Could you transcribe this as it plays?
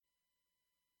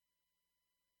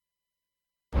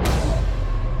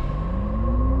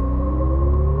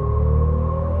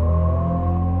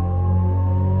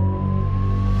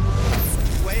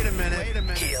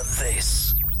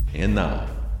And now,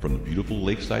 from the beautiful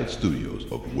lakeside studios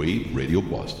of Wave Radio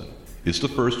Boston, it's The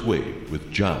First Wave with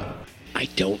John. I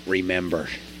don't remember.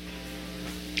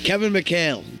 Kevin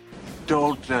McHale.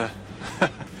 Don't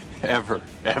ever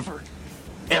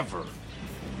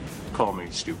call me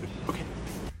stupid, okay?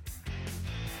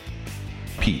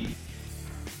 Pete.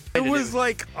 It was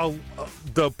like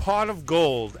the pot of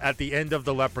gold at the end of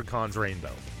the Leprechaun's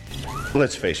rainbow.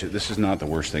 Let's face it, this is not the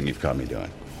worst thing you've caught me doing.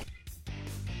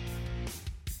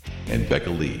 And Becca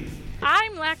Lee.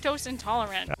 I'm lactose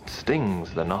intolerant.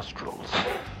 Stings the nostrils.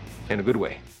 In a good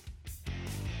way.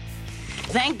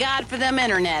 Thank God for them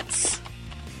internets.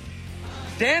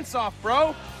 Dance off,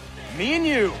 bro. Me and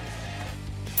you.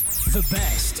 The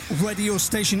best radio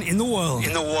station in the world.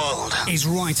 Is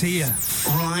right here,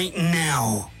 right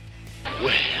now.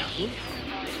 Well,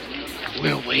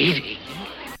 we're waiting.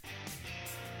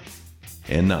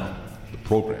 And now, the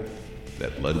program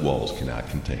that lead walls cannot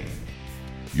contain.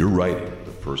 You're riding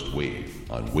The First Wave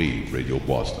on Wave Radio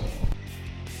Boston.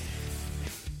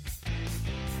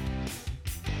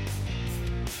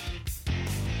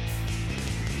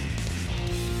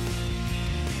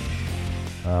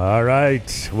 All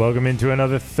right, welcome into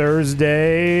another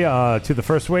Thursday to The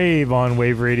First Wave on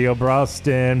Wave Radio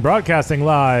Boston, broadcasting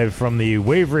live from the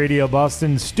Wave Radio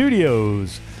Boston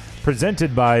studios,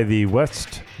 presented by the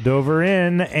West Dover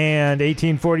Inn and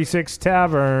 1846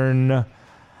 Tavern.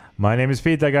 My name is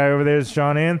Pete. That guy over there is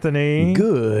John Anthony.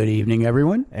 Good evening,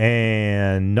 everyone.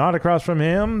 And not across from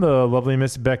him, the lovely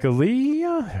Miss Becca Lee.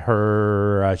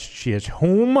 She is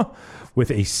home with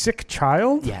a sick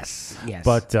child. Yes.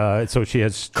 But so she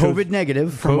has COVID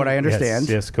negative, from what I understand.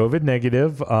 Yes, COVID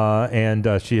negative,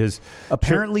 and she has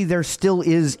apparently there still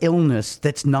is illness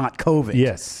that's not COVID.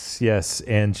 Yes,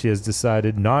 and she has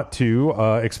decided not to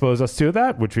expose us to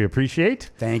that, which we appreciate.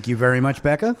 Thank you very much,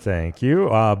 Becca. Thank you.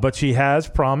 But she has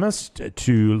promised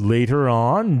to later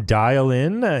on dial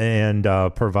in and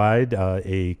provide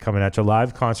a Coming At You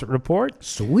Live concert report.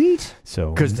 Sweet.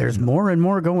 So because there's more and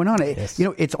more going on. Yes. You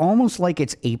know, it's almost like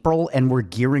it's April and we're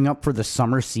gearing up for the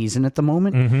summer season at the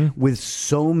moment with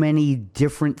so many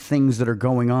different things that are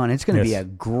going on. It's going to be a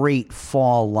great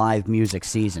fall live music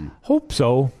season. Hope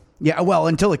so. Yeah, well,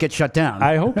 until it gets shut down.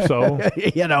 I hope so.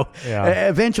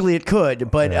 Eventually it could,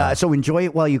 but so enjoy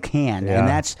it while you can. Yeah. And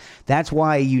that's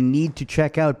why you need to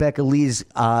check out Becca Lee's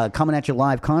Coming At You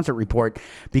Live concert report,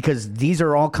 because these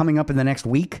are all coming up in the next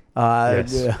week.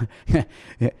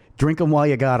 Drink them while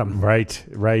you got them.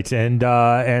 Right. And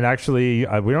actually,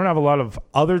 we don't have a lot of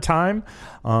other time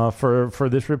for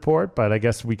this report, but I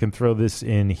guess we can throw this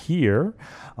in here.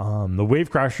 The Wave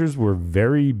Crashers were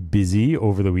very busy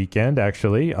over the weekend,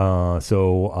 actually.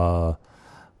 So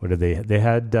what did they? They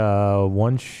had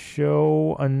one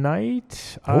show a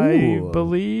night, I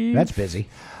believe. That's busy.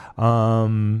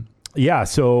 Yeah.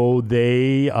 So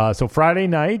so Friday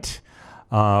night.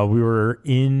 We were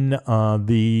in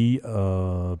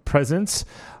the presence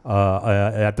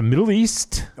at the Middle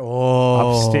East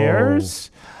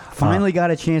upstairs. Finally got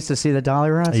a chance to see the Dolly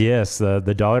Rots? Yes,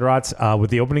 the Dolly Rots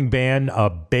with the opening band,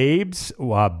 Babes.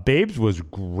 Babes was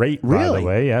great, by the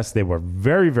way. Yes, they were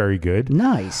very, very good.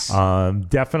 Nice.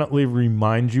 Definitely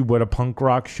remind you what a punk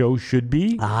rock show should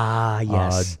be. Ah,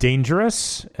 yes.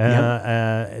 Dangerous,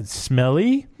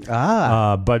 smelly,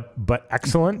 but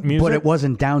excellent music. But it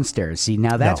wasn't downstairs. See,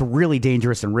 now that's really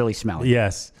dangerous and really smelly.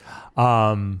 Yes.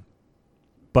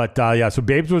 But so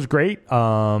Babes was great.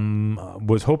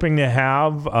 Was hoping to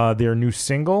have their new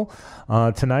single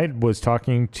tonight. Was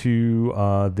talking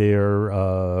to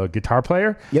their guitar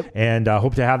player. Yep. And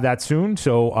hope to have that soon.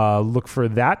 So look for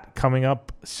that coming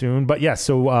up soon. But yes,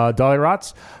 so Dolly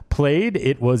Rots played.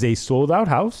 It was a sold out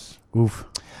house. Oof.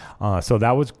 So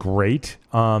that was great.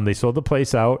 They sold the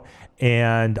place out,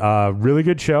 and really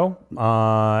good show. They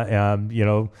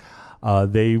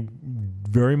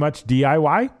very much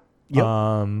DIY. Yep.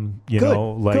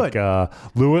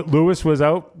 Lewis was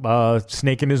out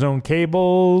snaking his own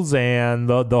cables and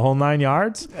the whole 9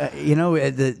 yards.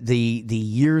 The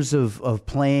years of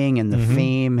playing and the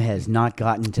fame has not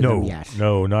gotten to them yet.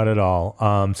 No, not at all.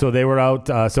 So they were out.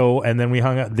 And then we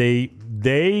hung out.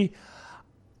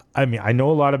 I know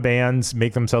a lot of bands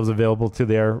make themselves available to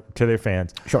their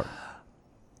fans. Sure.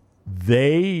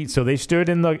 They stood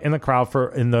in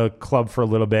the club for a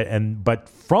little bit, but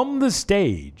from the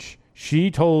stage,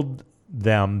 she told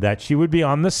them that she would be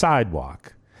on the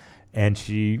sidewalk, and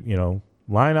she,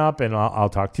 line up and I'll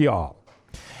talk to you all.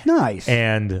 Nice.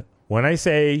 And when I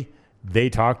say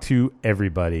they talked to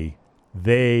everybody,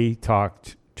 they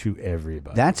talked to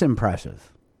everybody. That's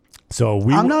impressive. So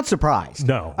I'm not surprised.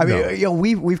 No, I mean, no. you know,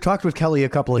 we've talked with Kelly a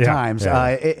couple of times.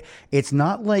 Yeah. It's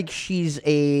not like she's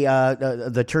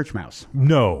the church mouse.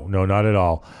 No, not at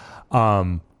all.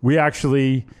 We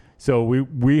actually, so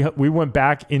we went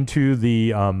back into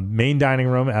the main dining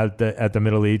room at the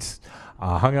Middle East.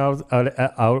 Hung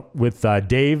out with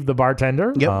Dave, the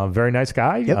bartender. Yep. Very nice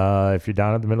guy. Yep. If you're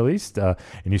down at the Middle East, and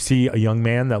you see a young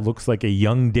man that looks like a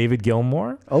young David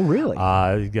Gilmour. Oh, really?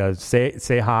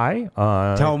 Say hi.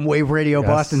 Tell him Wave Radio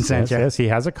Boston sent you. Yes, he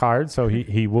has a card, so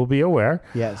he will be aware.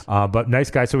 Yes. But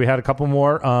nice guy. So we had a couple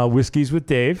more whiskeys with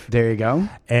Dave. There you go.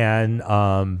 And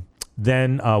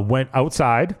then went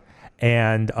outside,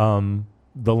 and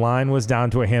the line was down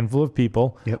to a handful of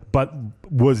people. Yep. But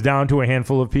was down to a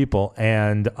handful of people.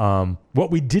 And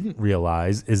what we didn't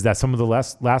realize is that some of the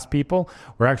last people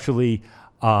were actually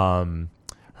her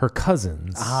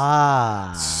cousins.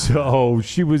 So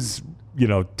she was,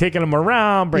 taking them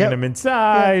around, bringing them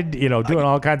inside, doing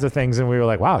all kinds of things. And we were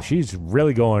like, wow, she's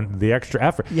really going the extra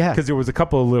effort. Yeah. Because there was a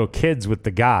couple of little kids with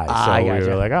the guys. So we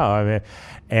were like,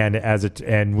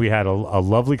 and we had a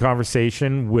lovely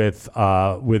conversation with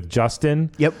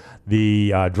Justin. Yep.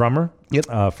 The drummer. Yep.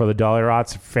 For the Dolly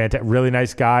Rots. Fantastic, really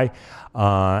nice guy.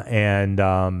 So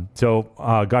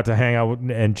got to hang out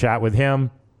and chat with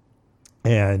him.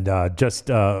 And just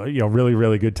really,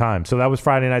 really good time. So that was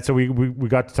Friday night. So we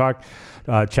got to talk,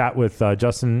 chat with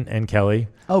Justin and Kelly.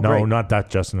 Oh, no, great. not that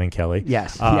Justin and Kelly.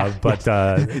 Yes. But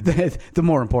the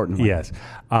more important one. Yes.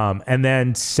 And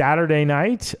then Saturday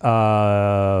night,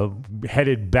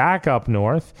 headed back up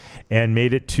north and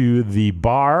made it to the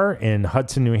bar in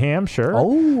Hudson, New Hampshire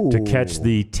to catch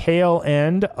the tail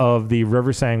end of the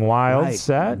River Sang Wild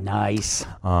set. Nice.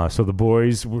 So the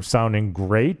boys were sounding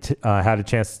great. Had a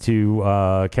chance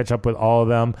to catch up with all of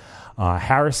them.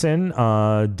 Harrison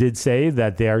did say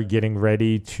that they are getting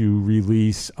ready to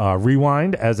release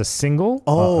Rewind as a single.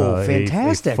 Oh,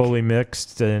 fantastic. A fully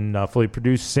mixed and fully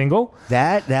produced single.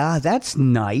 That's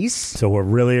nice. So we're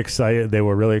really excited. They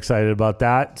were really excited about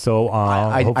that. So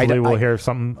hopefully we'll hear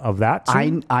something of that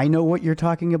soon. I know what you're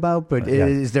talking about, but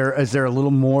is there a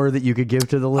little more that you could give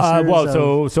to the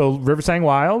listeners? So River Sang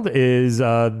Wild is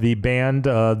the band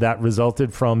that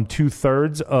resulted from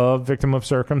 2/3 of Victim of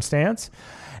Circumstance.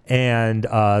 And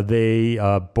they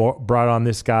brought on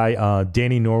this guy,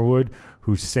 Danny Norwood,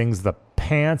 who sings the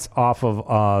pants off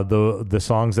of the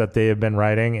songs that they have been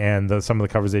writing, and some of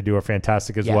the covers they do are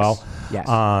fantastic as well.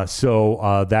 Yes.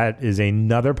 So that is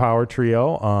another power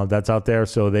trio that's out there.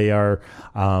 So they are.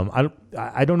 I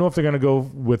don't know if they're going to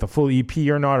go with a full EP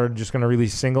or not, or just going to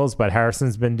release singles. But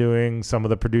Harrison's been doing some of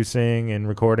the producing and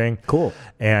recording. Cool.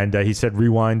 And he said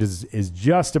Rewind is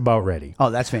just about ready. Oh,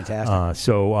 that's fantastic.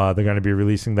 So they're going to be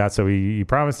releasing that. So he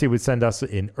promised he would send us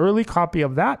an early copy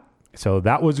of that. So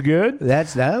that was good.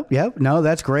 That's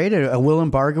great. We'll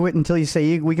embargo it until you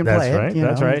say we can play it.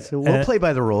 That's right. So we'll play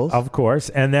by the rules. Of course.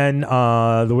 And then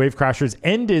the Wave Crashers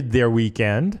ended their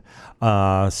weekend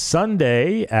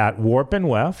Sunday at Warp and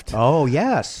Weft. Oh,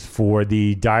 yes. For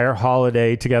the Dire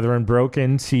Holiday Together and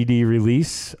Broken CD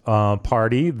release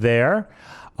party there.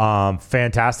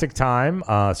 Fantastic time.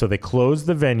 So they closed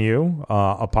the venue.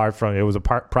 Apart from it was a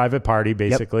private party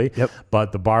basically. Yep.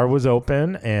 But the bar was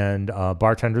open and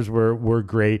bartenders were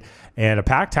great, and a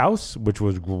packed house, which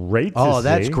was great. Oh,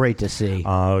 that's great to see.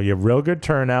 Yeah, real good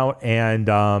turnout, and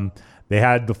they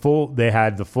had the full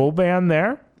band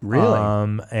there. Really?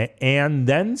 And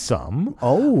then some.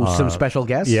 Oh, some special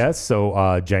guests. Yes.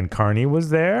 So Jen Carney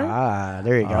was there.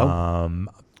 There you go.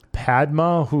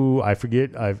 Padma, who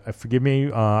forgive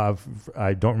me,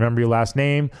 I don't remember your last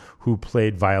name, who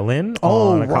played violin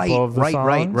on a couple of the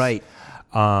songs. Right.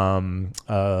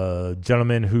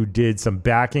 Gentleman who did some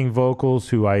backing vocals,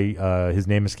 who his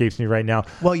name escapes me right now.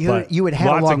 Well, you had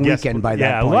a long weekend by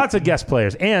that point. Yeah, lots of guest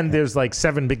players, and there's like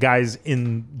 7 big guys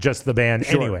in just the band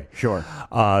anyway. Sure.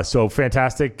 So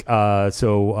fantastic.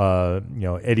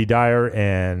 Eddie Dyer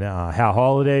and Hal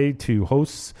Holiday, two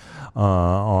hosts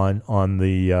on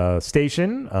the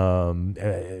station.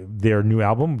 Their new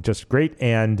album, just great,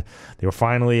 and they were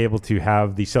finally able to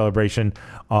have the celebration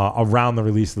around the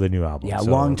release of the new album. Yeah,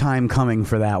 long time coming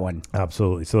for that one.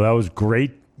 Absolutely. So that was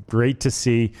great to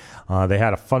see. They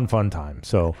had a fun time.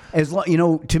 So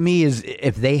to me, is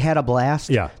if they had a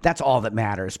blast, that's all that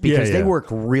matters, because they worked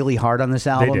really hard on this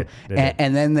album. They did.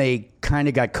 And then they kind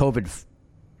of got COVID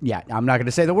Yeah, I'm not going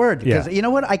to say the word because you know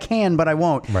what? I can, but I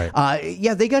won't. Right.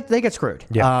 They got screwed.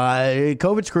 Yeah.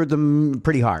 COVID screwed them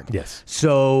pretty hard. Yes.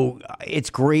 So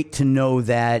it's great to know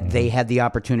that they had the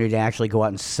opportunity to actually go out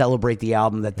and celebrate the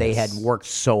album that they had worked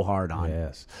so hard on.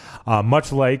 Yes.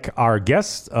 Much like our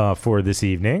guests for this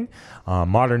evening,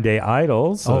 Modern Day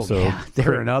Idols.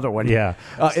 They're another one. Yeah.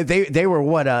 They were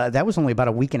what? That was only about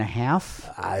a week and a half,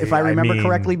 if I remember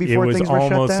correctly, before things were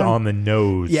shut down. It was almost on the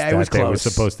nose. Yeah, it was that they were close.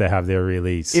 supposed to have their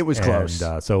release. It was close.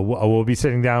 And, so we'll be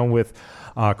sitting down with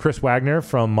Chris Wagner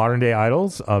from Modern Day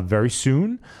Idols very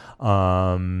soon.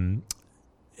 And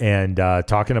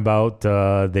talking about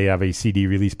they have a CD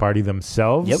release party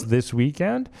themselves this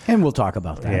weekend. And we'll talk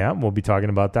about that. Yeah, we'll be talking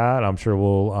about that. I'm sure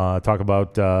we'll talk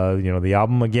about the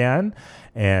album again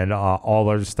and all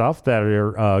other stuff that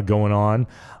are going on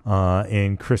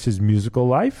in Chris's musical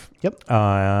life. Yep.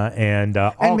 And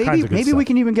all kinds of good maybe stuff. we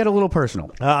can even get a little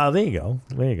personal. There you go.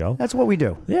 That's what we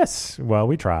do. Yes. Well,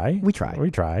 we try.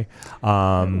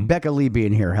 Becca Lee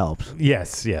being here helps.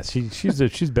 Yes.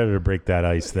 She's better to break that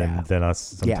ice than us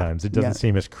sometimes. It doesn't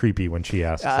seem as creepy when she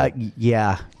asks.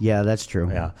 Yeah, that's true.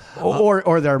 Yeah.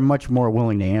 Or they're much more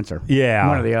willing to answer. Yeah.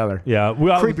 One or the other. Yeah.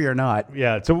 Well, creepy or not.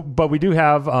 Yeah. So, but we do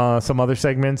have some other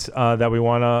segments that we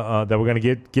want that we're going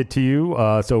to get to you.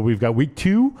 So we've got week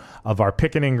 2 of our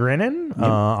picking and grinning,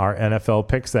 our NFL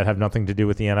picks that have nothing to do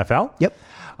with the NFL. Yep.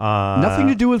 Nothing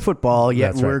to do with football,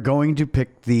 yet that's we're right. going to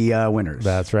pick the winners.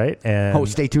 That's right. And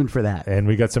stay tuned for that. And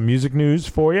we got some music news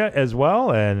for you as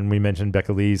well. And we mentioned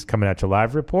Becca Lee's Coming At You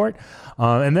Live report.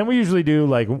 And then we usually do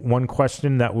like one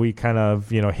question that we kind of,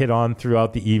 hit on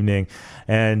throughout the evening.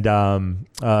 And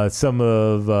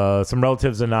some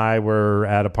relatives and I were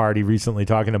at a party recently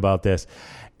talking about this.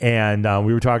 And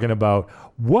we were talking about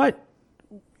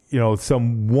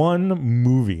some one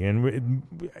movie, and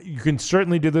you can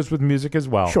certainly do this with music as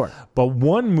well. Sure. But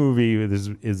one movie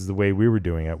is the way we were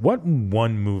doing it. What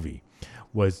one movie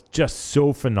was just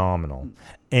so phenomenal?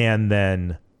 And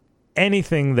then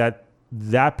anything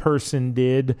that person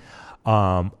did,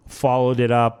 followed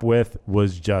it up with,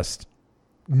 was just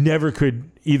never could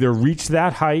either reach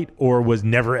that height or was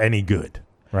never any good,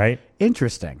 right?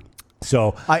 Interesting.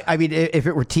 So I mean, if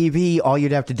it were TV, all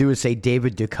you'd have to do is say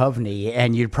David Duchovny,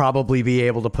 and you'd probably be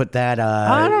able to put that.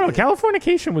 I don't know.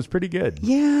 Californication was pretty good.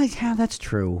 Yeah, that's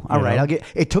true. All right,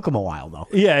 it took him a while though.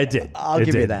 Yeah, it did. I'll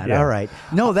give you that. Yeah. All right.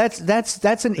 No, that's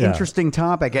an interesting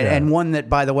topic, and one that,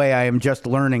 by the way, I am just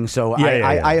learning. So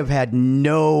I have had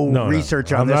no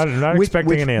research on this. I'm not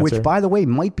expecting an answer. Which, by the way,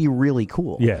 might be really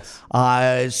cool. Yes.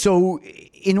 So,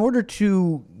 in order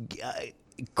to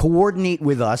coordinate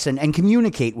with us and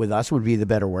communicate with us would be the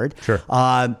better word. Sure.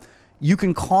 You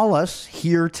can call us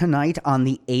here tonight on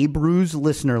the A-Brews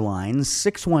listener line,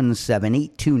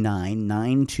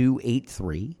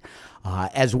 617-829-9283.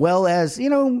 As well as, a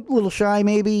little shy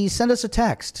maybe, send us a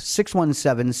text,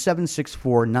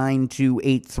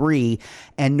 617-764-9283.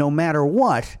 And no matter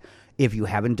what, if you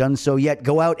haven't done so yet,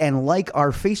 go out and like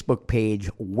our Facebook page,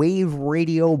 Wave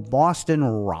Radio Boston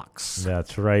Rocks.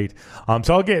 That's right.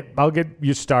 So I'll get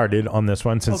you started on this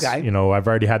one since I've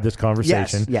already had this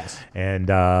conversation. Yes. And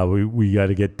we got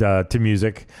to get to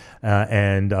music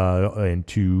and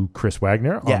to Chris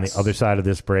Wagner on the other side of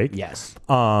this break. Yes.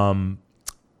 So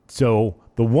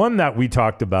the one that we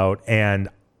talked about, and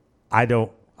I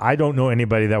don't know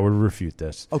anybody that would refute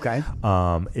this. Okay.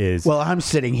 Well, I'm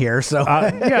sitting here, so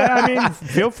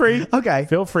feel free. Okay.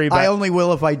 Feel free. But, I only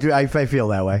will if I do. If I feel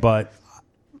that way. But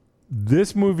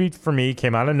this movie for me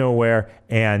came out of nowhere,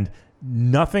 and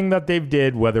nothing that they've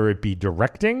did, whether it be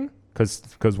directing,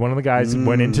 because one of the guys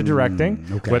went into directing,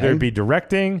 whether it be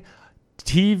directing,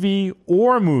 TV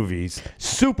or movies.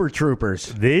 Super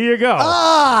Troopers. There you go.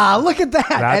 Look at that.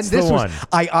 That's the one.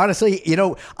 I honestly,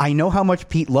 I know how much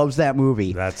Pete loves that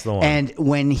movie. That's the one. And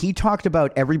when he talked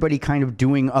about everybody kind of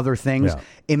doing other things,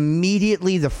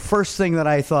 immediately the first thing that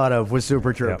I thought of was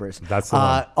Super Troopers. Yep, that's the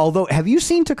one. Although, have you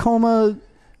seen Tacoma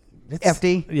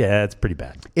FD? Yeah, it's pretty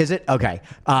bad. Is it? Okay.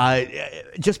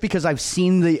 Just because I've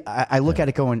seen I look at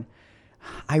it going,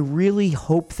 I really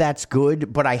hope that's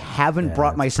good, but I haven't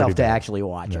brought myself to actually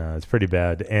watch it. It's pretty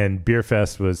bad. And Beer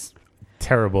Fest was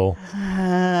terrible.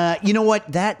 You know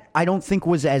what? That I don't think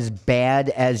was as bad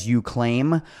as you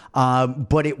claim,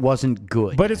 but it wasn't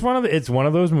good. But it's one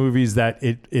of those movies that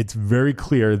it's very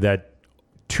clear that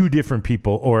two different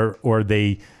people or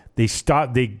they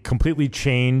completely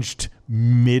changed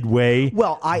midway.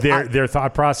 Well, their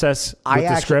thought process with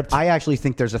the script. I actually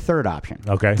think there's a third option.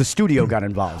 Okay. The studio got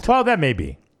involved. Well, that may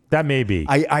be. That may be.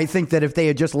 I think that if they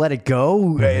had just let it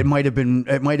go, it might have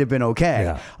been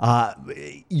okay. Yeah.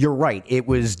 You're right. It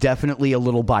was definitely a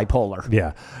little bipolar.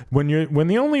 Yeah. When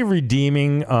the only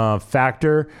redeeming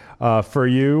factor for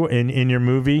you in your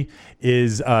movie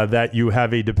is that you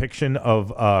have a depiction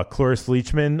of Cloris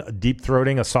Leachman deep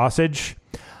throating a sausage,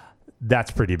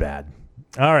 that's pretty bad.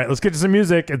 All right, let's get to some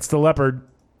music. It's The Leopard.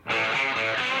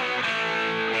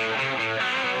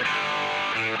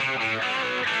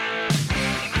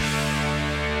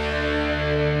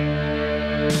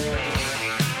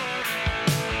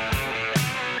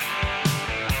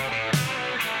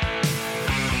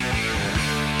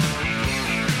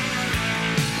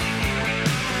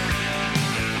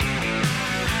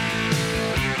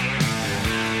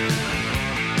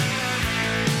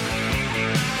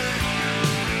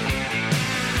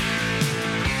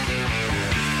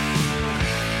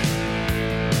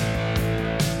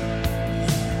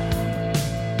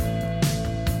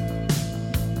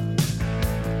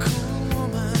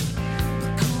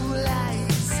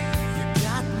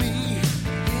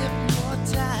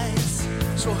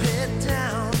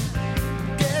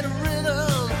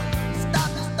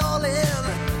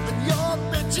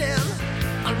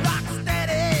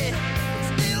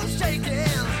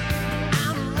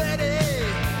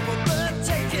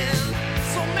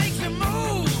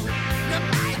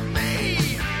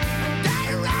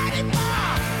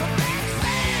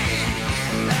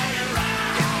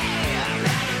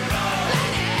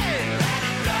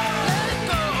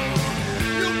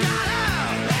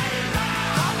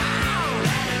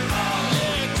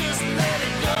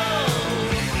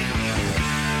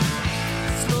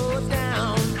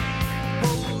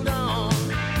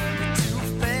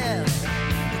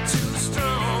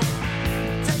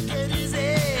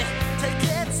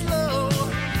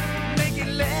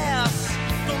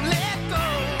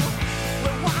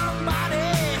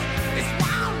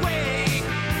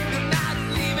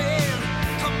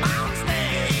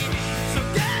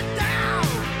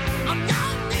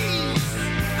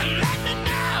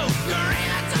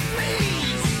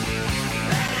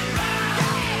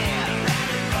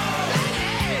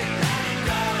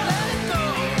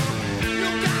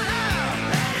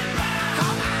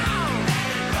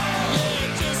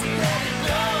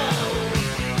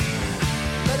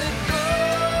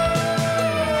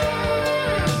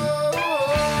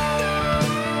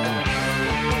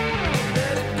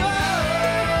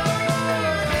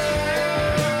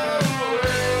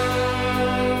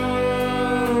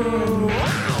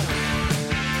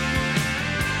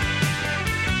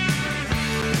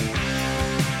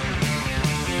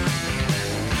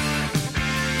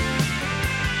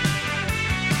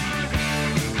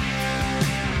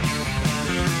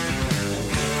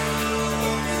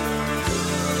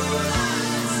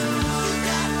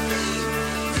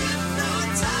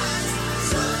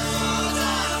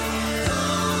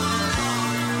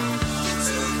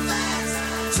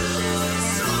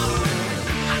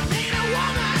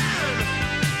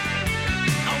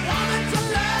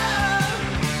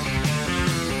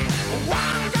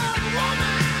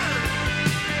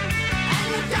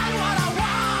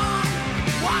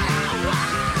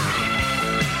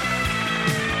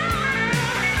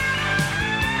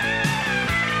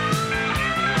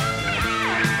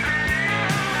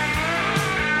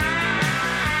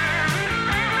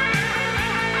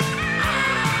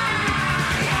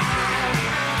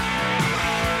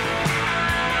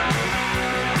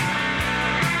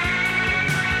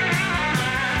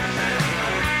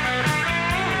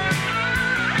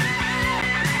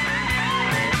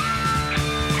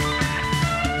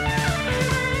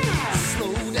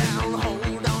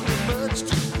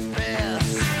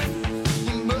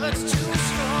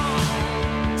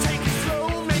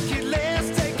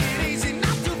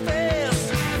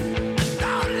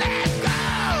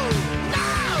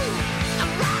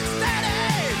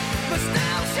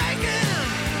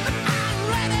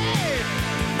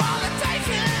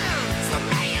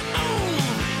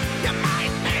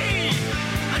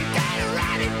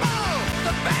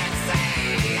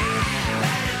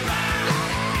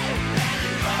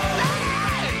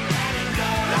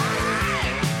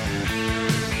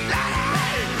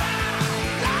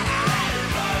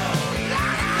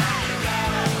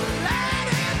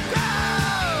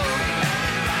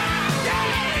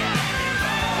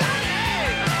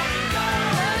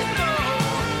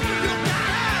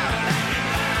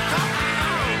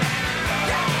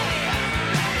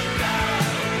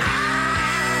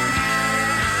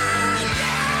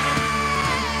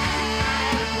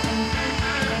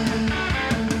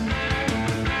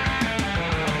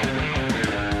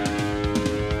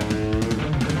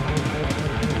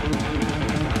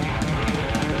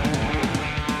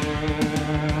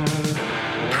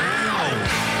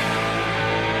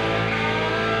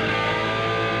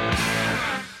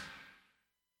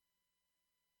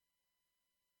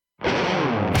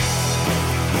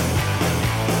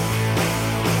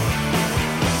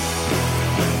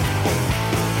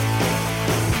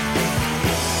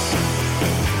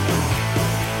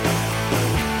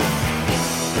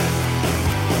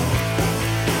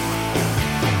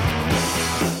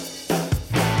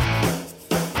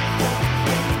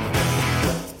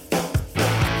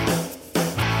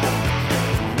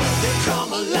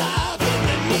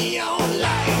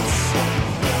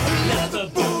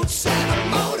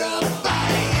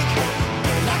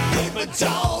 the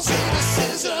dolls in a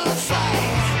scissor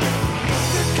fight.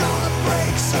 They're gonna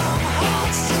break some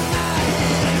hearts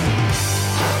tonight.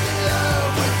 I'm in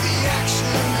love with the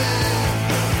action man.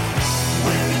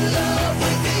 We're in love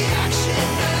with the action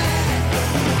man.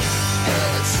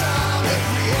 Atomic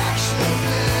reaction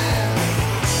man.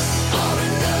 All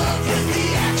in love with the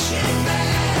action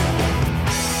man.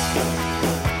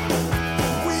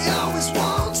 We always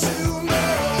want too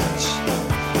much.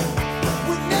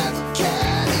 We never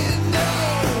get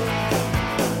enough.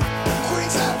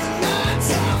 Queens of the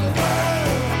nighttime world.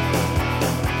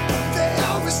 They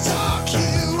always talk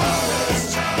you up.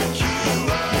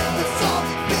 Before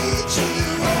they beat you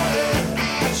up.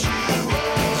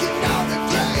 You know they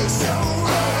play so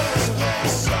rough.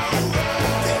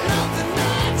 They love the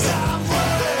nighttime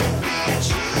world.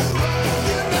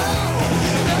 You know.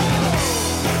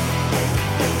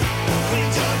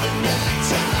 Queens of the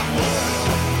nighttime world.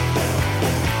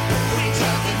 Queens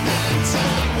of the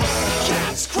nighttime world.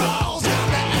 Cats crawl down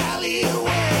the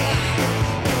alleyway.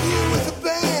 You with a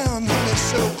band, they're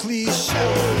so cliche.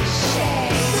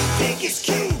 They think it's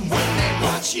cute when they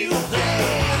watch you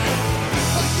play.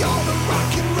 But you're the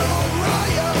rock and roll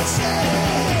royalty.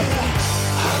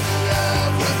 I'm in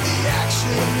love with the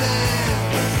action man.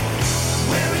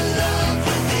 We're in love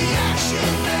with the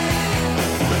action man.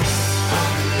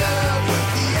 I'm in love with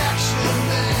the action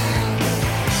man.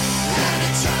 An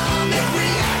atomic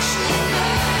reaction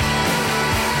man.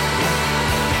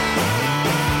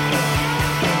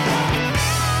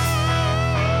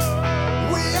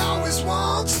 We always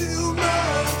want too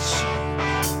much.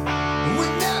 We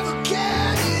never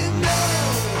get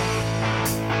enough.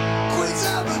 Queens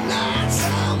of the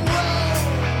nighttime world.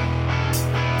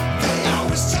 They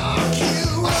always talk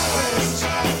you up.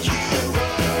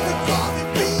 Before they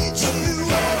beat you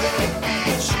up.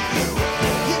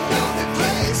 You know they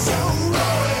play so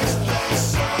rough.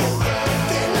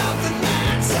 They love the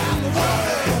nighttime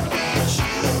world.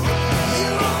 You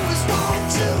always want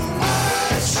too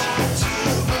much.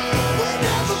 We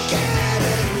never get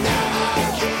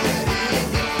enough.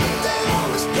 They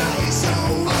always play so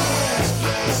rough.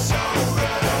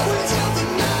 Queens of the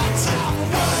nighttime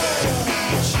world.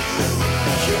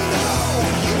 You know.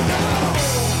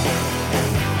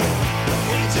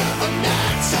 Queens of the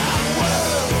nighttime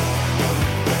world.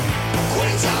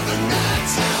 Queens of the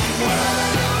nighttime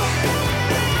world.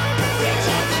 Queens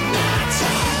of the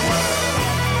nighttime world.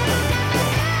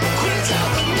 Queens of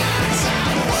the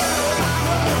nighttime world.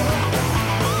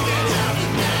 Queens of the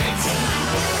nighttime.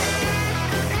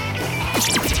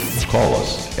 Call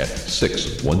us at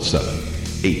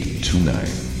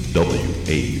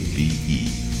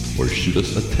 617-829-WAVE or shoot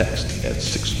us a text at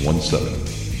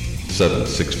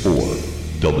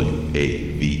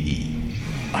 617-764-WAVE.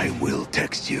 I will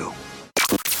text you.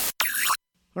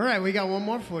 All right, we got one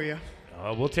more for you.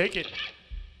 We'll take it.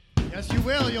 Yes, you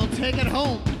will. You'll take it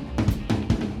home.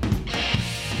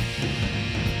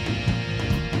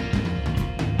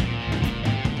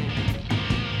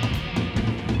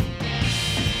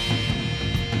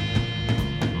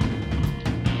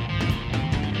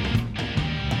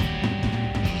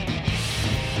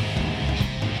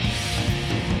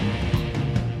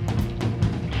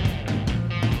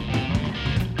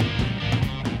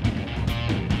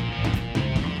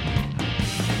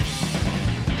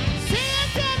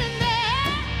 Sitting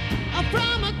there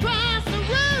from across the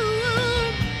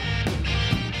room,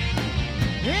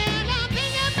 and I'm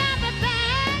thinking about the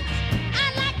things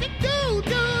I'd like to do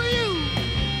to you.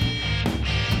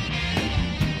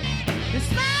 The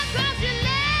smile across your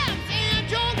lips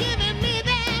and you're giving me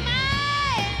them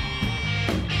eyes.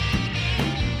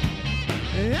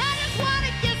 I just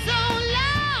wanna get so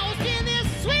lost in this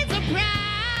sweet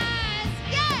surprise.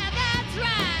 Yeah, that's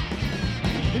right.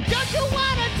 Don't you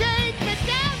wanna take me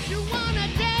down? You wanna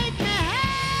take me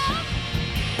home?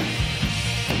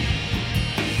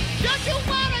 Don't you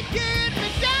wanna get me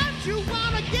down? You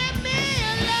wanna get me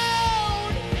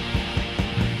alone?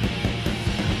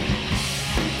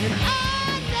 And I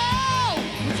know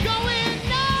what's going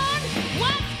on.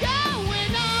 What's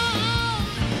going on?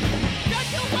 Don't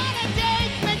you wanna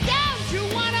take me down? You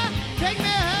wanna take me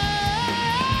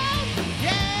home?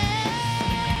 Yeah.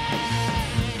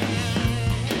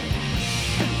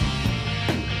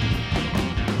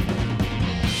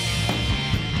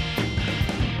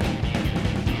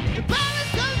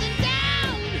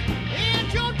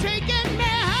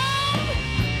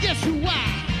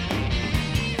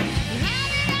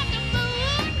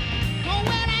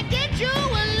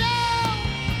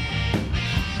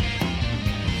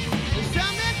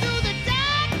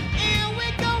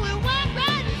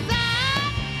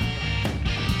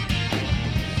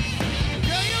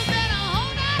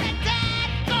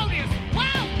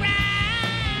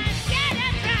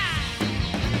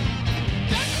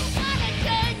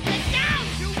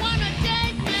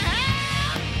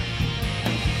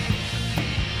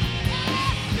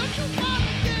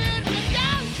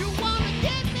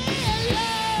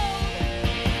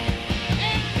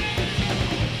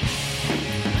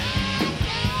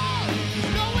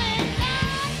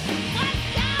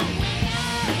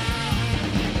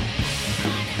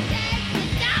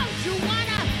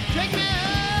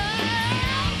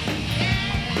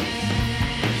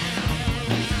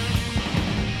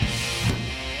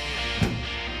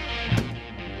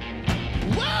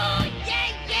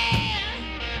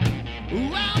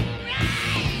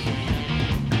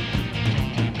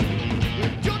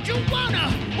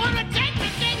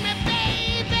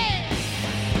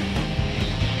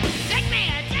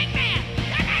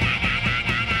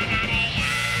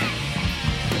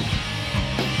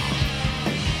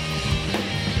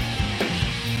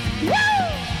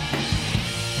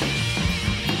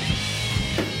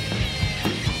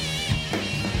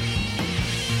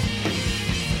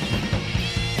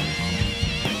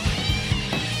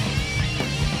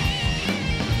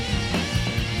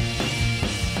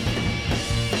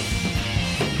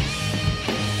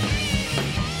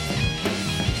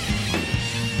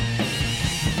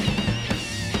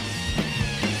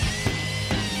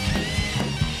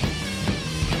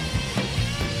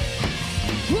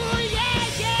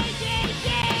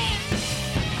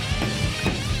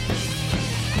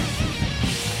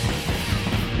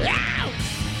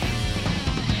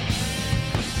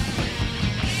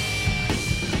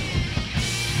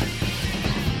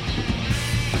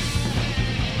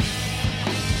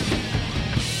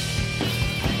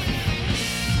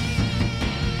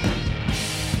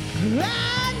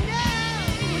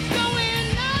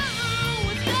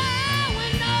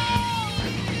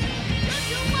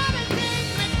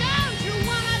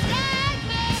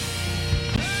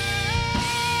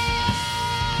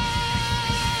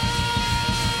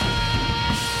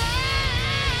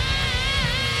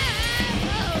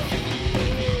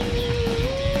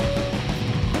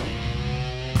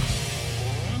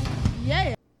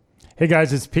 Hey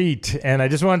guys, it's Pete, and I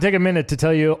just want to take a minute to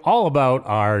tell you all about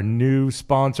our new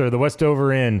sponsor, the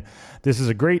Westover Inn. This is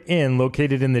a great inn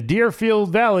located in the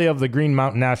Deerfield Valley of the Green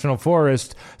Mountain National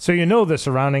Forest, so you know the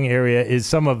surrounding area is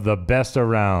some of the best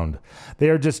around. They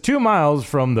are just 2 miles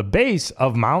from the base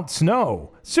of Mount Snow.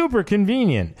 Super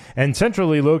convenient and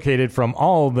centrally located from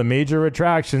all the major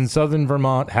attractions southern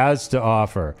Vermont has to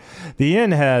offer. The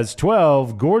inn has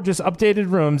 12 gorgeous updated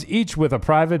rooms, each with a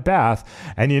private bath,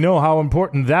 and you know how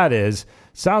important that is.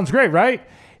 Sounds great, right?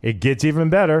 It gets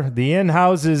even better. The inn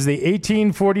houses the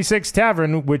 1846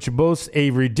 Tavern, which boasts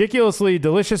a ridiculously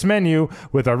delicious menu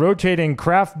with a rotating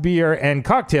craft beer and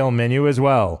cocktail menu as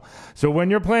well. So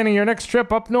when you're planning your next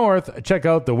trip up north, check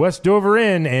out the Westover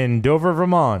Inn in Dover,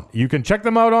 Vermont. You can check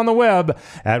them out on the web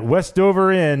at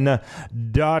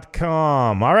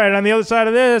westoverin.com. All right, on the other side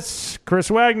of this, Chris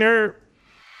Wagner.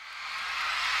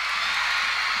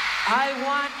 I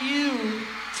want you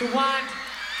to want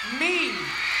me.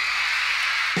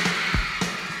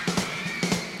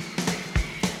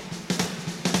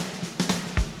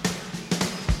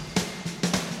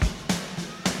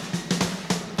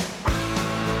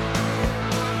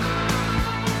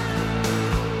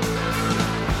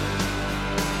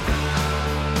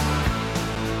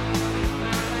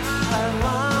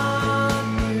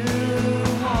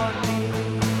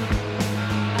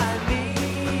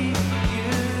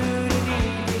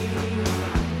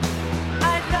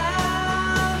 I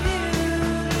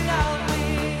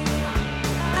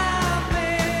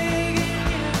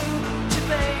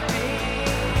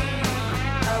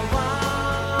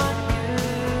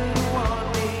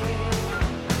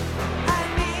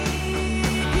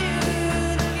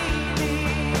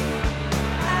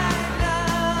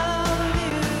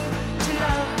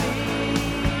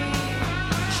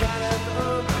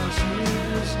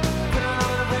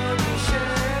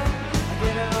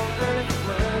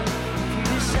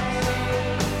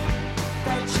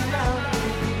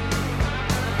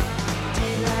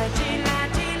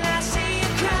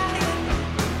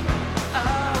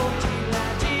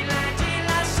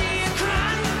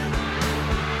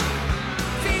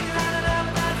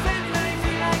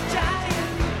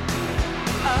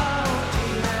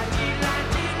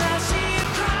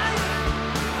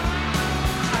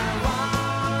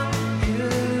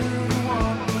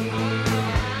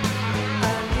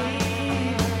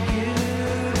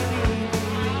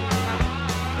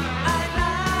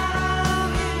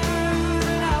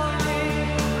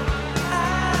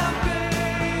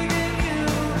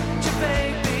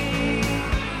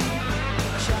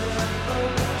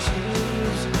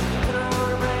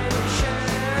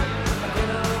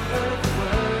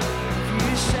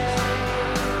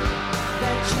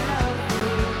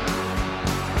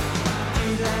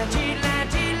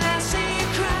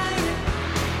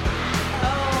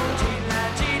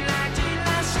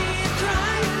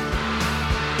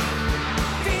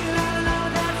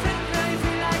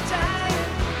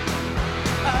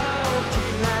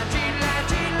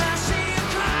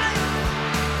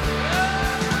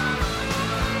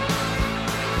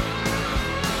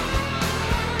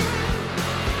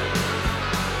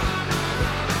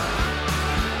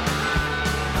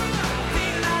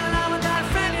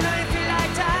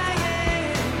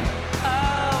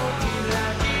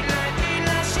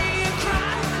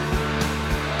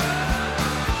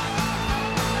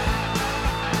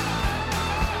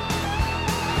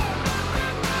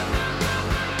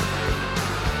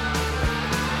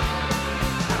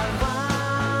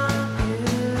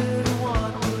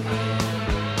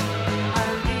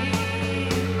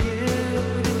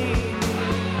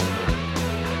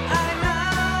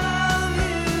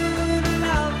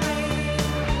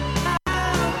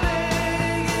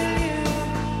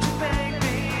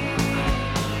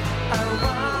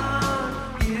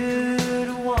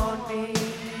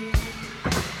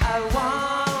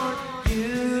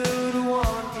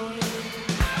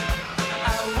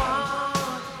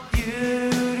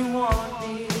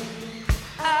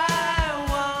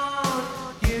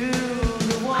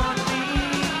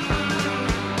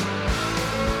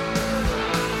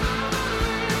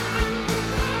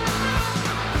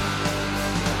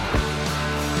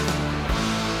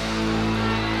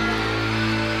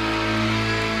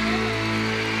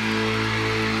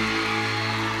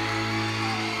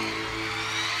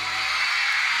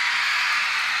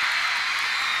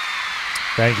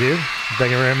Thank you. Thank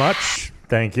you very much.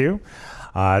 Thank you.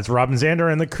 It's Robin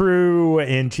Zander and the crew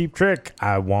in Cheap Trick.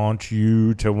 I Want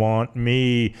You to Want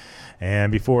Me.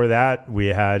 And before that, we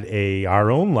had our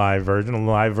own live version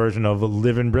of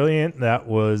Livin' Brilliant. That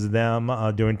was them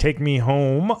doing Take Me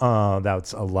Home.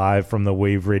 That's a live from the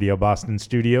Wave Radio Boston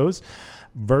studios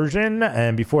version.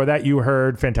 And before that, you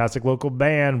heard fantastic local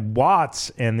band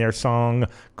Watts and their song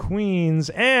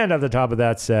Queens. And at the top of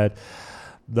that set,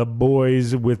 the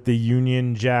boys with the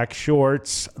Union Jack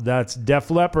shorts. That's Def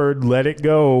Leppard, Let It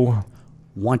Go.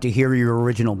 Want to hear your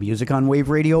original music on Wave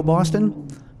Radio Boston?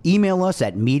 Email us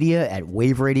at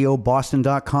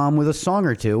media@waveradioboston.com with a song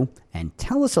or two and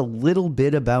tell us a little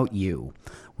bit about you.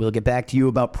 We'll get back to you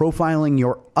about profiling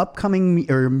your upcoming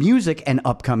music and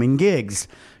upcoming gigs.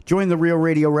 Join the Real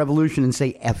Radio Revolution and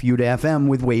say FU to FM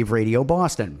with Wave Radio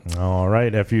Boston. All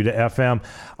right, FU to FM.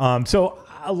 So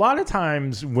a lot of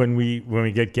times when we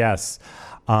get guests,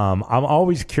 I'm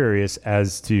always curious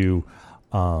as to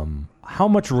how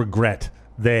much regret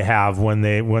they have when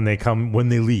they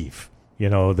leave. You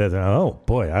know, that, oh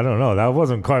boy, I don't know. That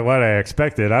wasn't quite what I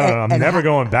expected. I'm never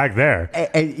going back there.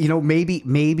 And you know, maybe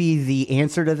the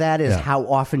answer to that is how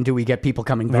often do we get people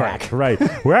coming back? Right.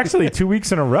 We're actually 2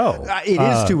 weeks in a row. It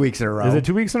is 2 weeks in a row. Is it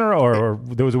 2 weeks in a row, or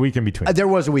there was a week in between? There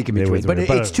was a week in between, but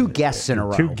it's two guests in a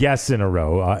row. Two guests in a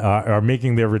row are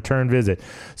making their return visit.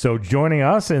 So joining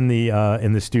us in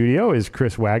the studio is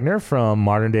Chris Wagner from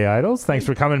Modern Day Idols. Thanks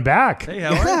for coming back. Hey, how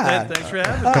are you? Thanks for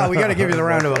having me. We got to give you the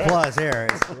round of applause here.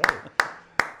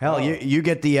 Hell, you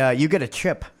get a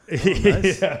chip. Oh,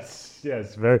 nice.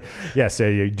 Yes, very. Yes.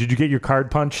 Did you get your card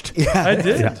punched? Yeah, I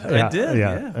did. I did.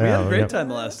 Yeah. We had a great time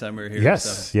the last time we were here.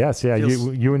 Yes.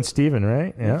 You and Steven,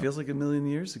 right? Yeah. It feels like a million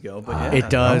years ago, but yeah. It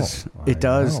does. It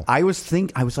does. I was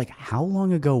like, how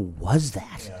long ago was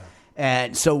that? Yeah.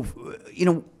 And so,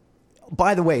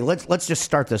 by the way, let's just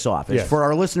start this off. Yes. For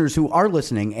our listeners who are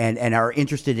listening and are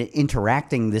interested in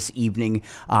interacting this evening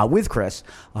with Chris,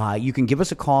 you can give us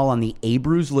a call on the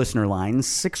Abruz listener line,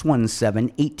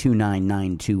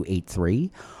 617-829-9283,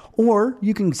 or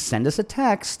you can send us a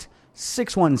text,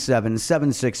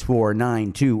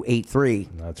 617-764-9283.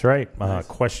 That's right. Nice.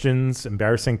 Questions,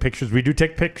 embarrassing pictures. We do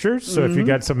take pictures, so if you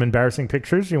got some embarrassing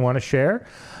pictures you want to share,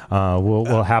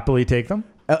 we'll happily take them.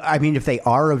 I mean, if they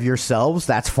are of yourselves,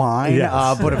 that's fine.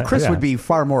 Yes. But if Chris would be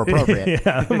far more appropriate.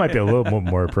 Yeah, it might be a little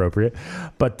more appropriate.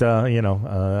 But,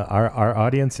 our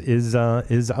audience is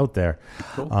out there.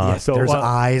 Cool. Yes, so there's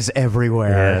eyes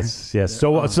everywhere. Yes.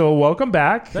 So welcome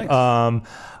back. Thanks.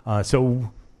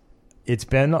 So it's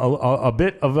been a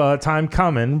bit of time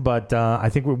coming, but I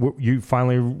think you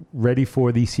finally ready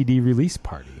for the CD release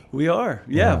party. We are.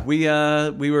 Yeah.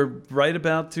 We were right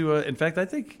about to. In fact, I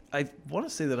want to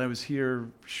say that I was here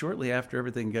shortly after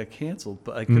everything got canceled,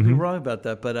 but I could be wrong about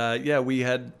that. But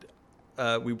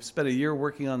we spent a year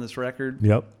working on this record.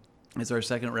 Yep. It's our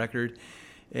second record,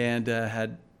 and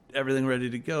had everything ready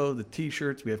to go. The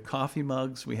T-shirts. We have coffee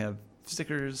mugs. We have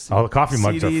stickers. Oh, the coffee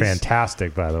mugs CDs. are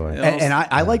fantastic, by the way. And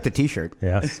I like the T-shirt.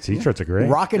 Yes, T-shirts are great.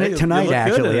 Rocking it tonight,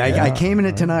 actually. I came in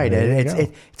it tonight.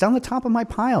 It's on the top of my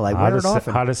pile. I wear it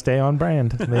often. How to stay on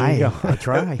brand. There you go. I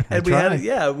try.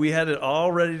 We had it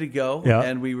all ready to go,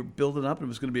 and we were building up. It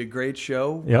was going to be a great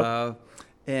show. Yep.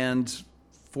 And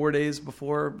 4 days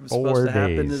before it was supposed to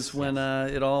happen is when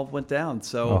it all went down.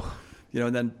 So,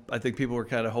 and then I think people were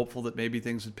kind of hopeful that maybe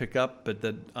things would pick up, but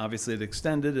that obviously it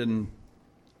extended, and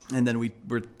then we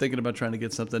were thinking about trying to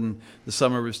get something. The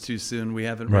summer was too soon. We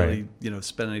haven't really,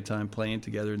 spent any time playing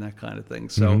together and that kind of thing.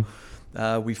 So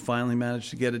we finally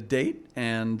managed to get a date,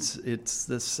 and it's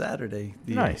this Saturday,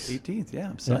 the 18th. Yeah,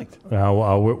 I'm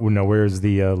psyched. Where's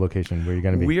the location? Where are you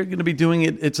going to be? We are going to be doing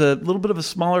it. It's a little bit of a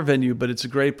smaller venue, but it's a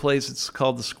great place. It's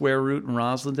called the Square Root in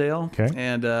Roslindale. Okay.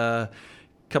 And a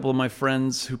couple of my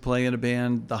friends who play in a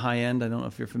band, The High End, I don't know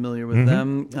if you're familiar with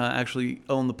them, actually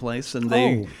own the place, and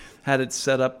they had it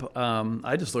set up.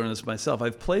 I just learned this myself.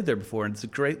 I've played there before, and it's a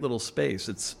great little space.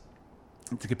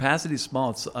 The capacity is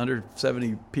small. It's under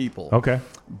 70 people. Okay.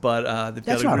 But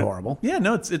that's not horrible. Yeah,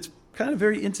 no, it's kind of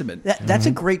very intimate. That's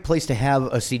a great place to have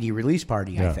a CD release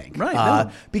party, I think.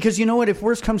 Right. Because you know what? If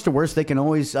worst comes to worst, they can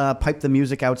always pipe the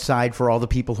music outside for all the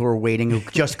people who are waiting who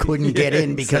just couldn't get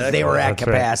in because they were at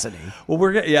capacity. Right.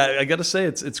 Well, I got to say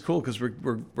it's cool because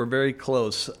we're very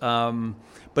close.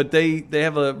 But they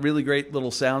have a really great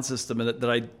little sound system that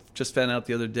I just found out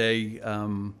the other day.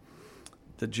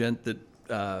 The gent that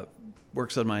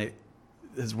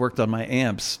has worked on my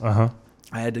amps.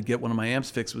 I had to get one of my amps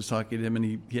fixed. Was talking to him,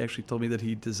 and he actually told me that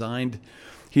he designed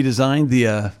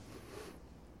the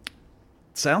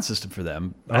sound system for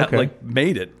them. Okay. Like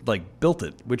made it, like built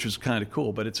it, which was kind of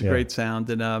cool. But it's a great sound,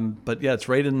 and but yeah, it's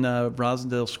right in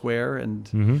Rosendale Square,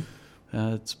 and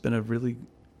it's been a really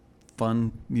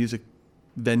fun music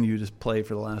venue to play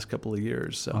for the last couple of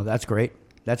years. So. Oh, that's great.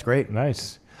 That's great.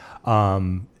 Nice.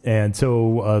 And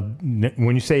so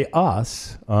when you say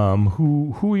us,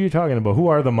 who are you talking about? Who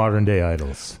are the modern day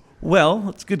idols? Well,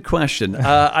 that's a good question.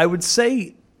 I would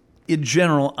say, in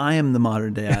general, I am the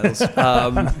modern day idols.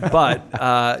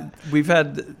 But we've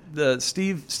had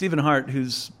Stephen Hart,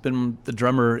 who's been the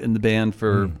drummer in the band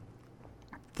for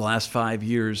the last 5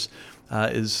 years,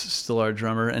 is still our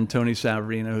drummer. And Tony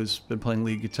Savarino, who's been playing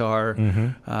lead guitar,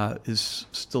 is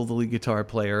still the lead guitar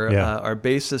player. Yeah. Our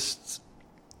bassist,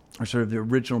 or sort of the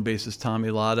original bassist, Tommy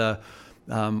Latta.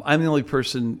 I'm the only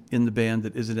person in the band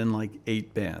that isn't in like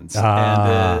 8 bands. And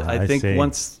I think see.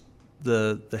 once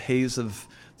the haze of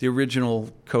the original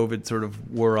COVID sort of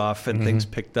wore off and things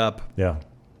picked up,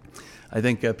 I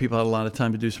think people had a lot of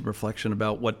time to do some reflection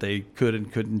about what they could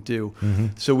and couldn't do.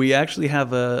 So we actually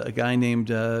have a guy named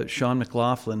Sean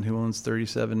McLaughlin, who owns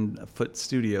 37 Foot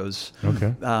Studios,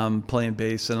 playing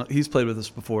bass. And he's played with us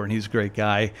before, and he's a great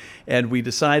guy. And we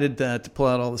decided to pull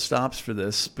out all the stops for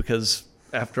this because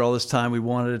after all this time, we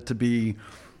wanted it to be,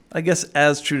 I guess,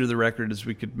 as true to the record as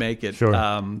we could make it. Sure.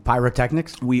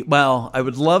 Pyrotechnics? I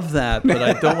would love that, but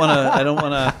I don't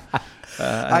want to.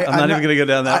 I'm not even going to go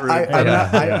down that route.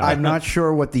 I'm not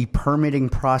sure what the permitting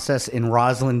process in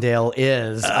Roslindale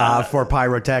is for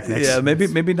pyrotechnics. Yeah,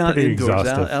 maybe not pretty indoors.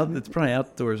 exhaustive. It's probably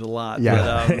outdoors a lot.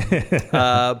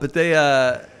 Yeah.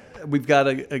 But we've got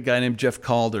a guy named Jeff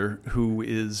Calder, who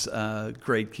is a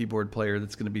great keyboard player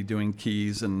that's going to be doing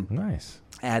keys and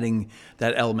adding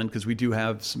that element, because we do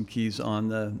have some keys on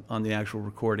the actual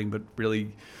recording, but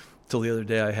really, till the other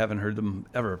day, I haven't heard them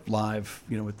ever live,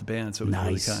 with the band. So it was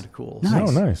really kind of cool. Nice.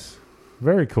 Oh, nice.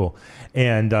 Very cool.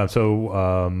 And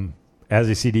so as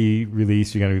a CD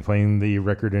release, you're going to be playing the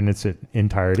record in its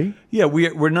entirety? Yeah,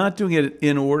 we're not doing it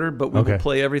in order, but we will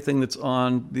play everything that's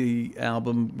on the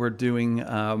album. We're doing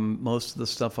most of the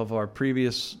stuff of our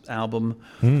previous album.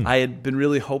 I had been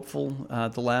really hopeful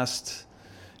the last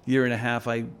year and a half.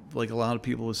 I, like a lot of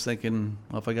people, was thinking,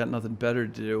 well, if I got nothing better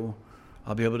to do,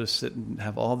 I'll be able to sit and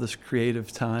have all this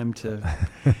creative time to.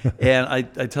 And I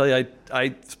tell you,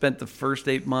 I spent the first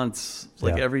 8 months,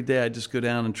 every day, I just go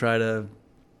down and try to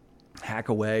hack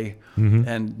away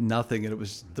and nothing. And it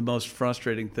was the most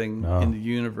frustrating thing in the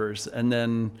universe. And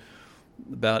then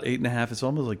about 8.5, it's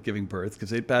almost like giving birth,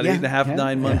 because about 8.5,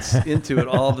 9 months into it,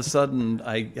 all of a sudden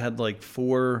I had like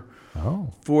four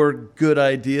good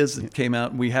ideas that came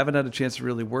out. We haven't had a chance to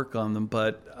really work on them,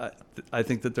 but I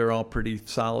think that they're all pretty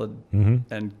solid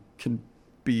and can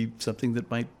be something that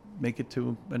might make it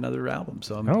to another album.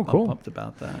 So I'm pumped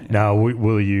about that. Yeah. Now,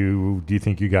 do you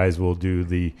think you guys will do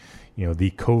the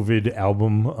COVID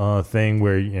album thing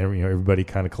where everybody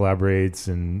kind of collaborates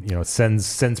and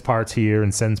sends parts here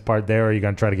and sends part there? Or are you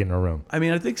going to try to get in a room? I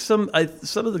mean, I think some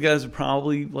of the guys would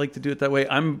probably like to do it that way.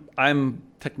 I'm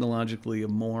technologically a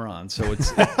moron, so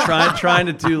it's trying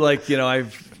to do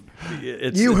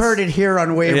you heard it here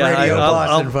on Wave Radio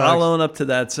Boston, folks. I'll own up to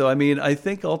that. So I mean, I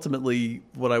think ultimately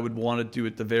what I would want to do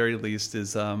at the very least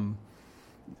is lay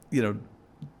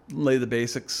the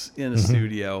basics in a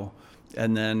studio.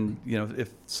 And then,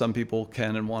 if some people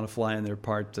can and want to fly in their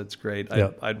part, that's great.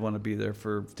 I'd want to be there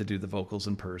to do the vocals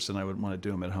in person. I wouldn't want to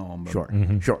do them at home.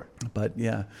 Sure. But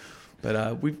yeah,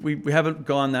 we haven't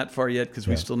gone that far yet, because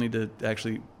we still need to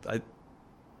actually.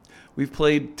 We've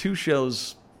played 2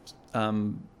 shows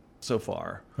so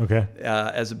far. Okay.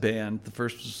 As a band, the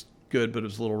first was good, but it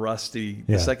was a little rusty.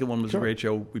 The second one was a great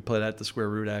show. We played at the Square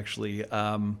Root actually.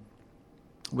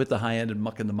 With the High End and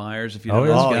Muck and the Myers, if you know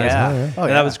those guys.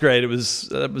 That was great. It was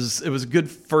a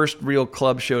good first real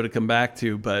club show to come back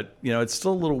to, but it's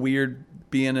still a little weird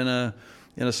being in a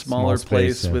smaller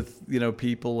place with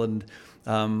people, and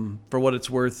for what it's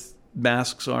worth,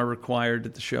 masks are required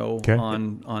at the show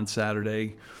on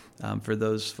Saturday for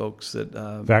those folks that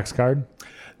Vax card.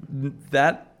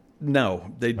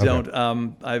 No, they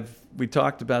don't. We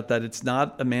talked about that. It's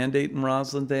not a mandate in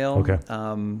Roslindale. Okay.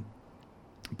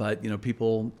 But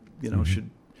people, should,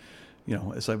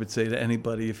 as I would say to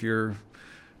anybody, if you're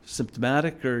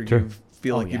symptomatic or you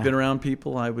feel like you've been around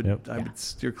people, I would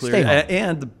steer clear.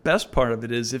 And the best part of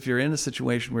it is, if you're in a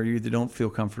situation where you either don't feel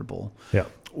comfortable,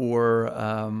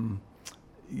 or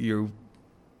you,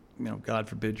 God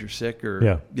forbid, you're sick,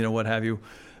 or what have you.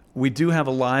 We do have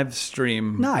a live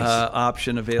stream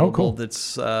option available.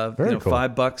 That's cool.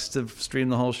 $5 to stream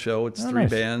the whole show. It's 3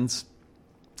 bands,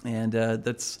 and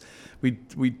that's.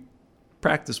 We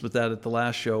practiced with that at the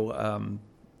last show,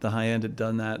 the high end had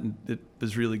done that, and it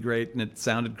was really great, and it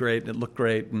sounded great, and it looked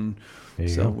great, and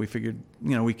so we figured,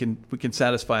 we can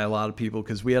satisfy a lot of people,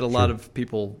 because we had a lot of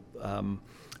people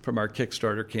from our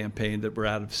Kickstarter campaign that were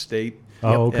out of state.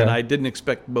 Oh, okay. And I didn't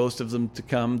expect most of them to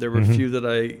come. There were a few that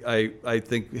I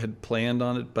think had planned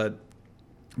on it, but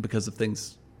because of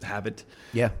things haven't.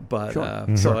 Yeah. But sure.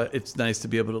 so it's nice to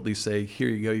be able to at least say, here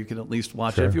you go. You can at least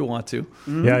watch it if you want to.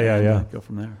 Yeah. Go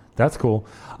from there. That's cool.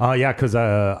 Yeah, because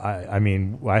I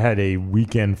mean, I had a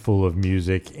weekend full of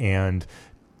music, and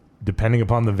depending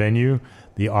upon the venue,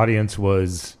 the audience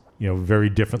was, very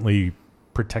differently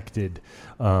protected.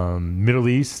 Middle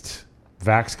East,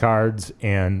 Vax cards,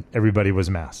 and everybody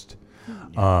was masked.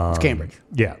 It's Cambridge.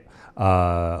 Yeah.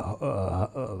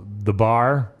 The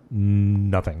bar,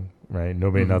 nothing. Right,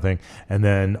 nobody, nothing, and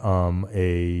then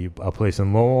a place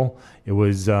in Lowell. That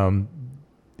was a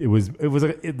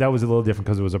little different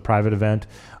because it was a private event,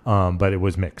 but it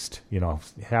was mixed.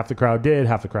 Half the crowd did,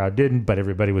 half the crowd didn't, but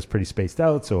everybody was pretty spaced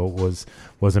out, so it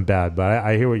wasn't bad. But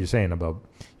I hear what you're saying about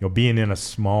being in a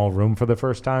small room for the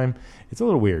first time. It's a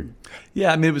little weird.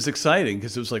 Yeah, I mean, it was exciting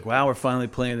because it was like, wow, we're finally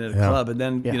playing at a club, and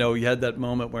then you had that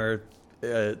moment where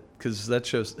because that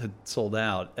show had sold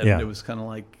out, and it was kind of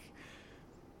like,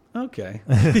 okay,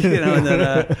 and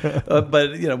then,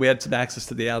 but we had some access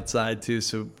to the outside too,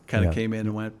 so kind of came in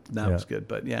and went. That was good,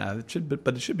 but it should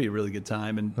be a really good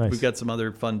time, and we've got some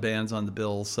other fun bands on the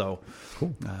bill, so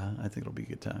cool. I think it'll be a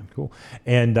good time. Cool.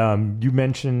 And you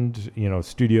mentioned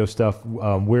studio stuff.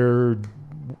 Where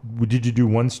did you do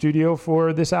one studio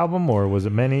for this album, or was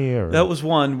it many? Or that was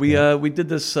one. We did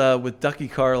this with Ducky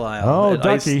Carlisle. Oh, at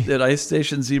Ducky at Ice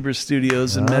Station Zebra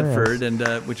Studios in Medford, and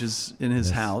which is in his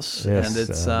house. Yes. And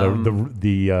it's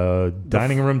the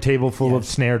dining room table full of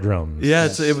snare drums. Yeah,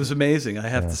 it was amazing. I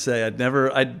have to say,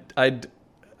 I'd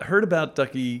heard about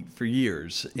Ducky for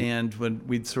years, and when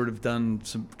we'd sort of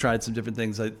tried some different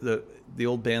things, the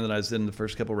old band that I was in, the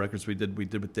first couple records we did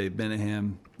with Dave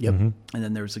Menahem. Yep. And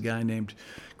then there was a guy named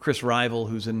Chris Rival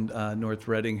who's in North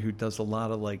Reading, who does a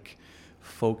lot of like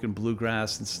folk and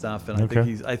bluegrass and stuff. And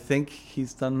I think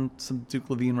he's done some Duke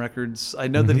Levine records. I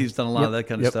know that he's done a lot of that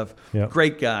kind of stuff. Yep.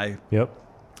 Great guy. Yep.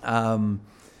 And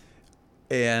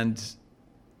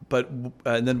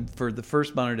then for the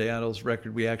first Modern Day Idols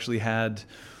record, we actually had,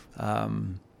 I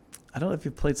don't know if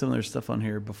you've played some of their stuff on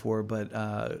here before,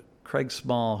 but Craig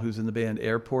Small, who's in the band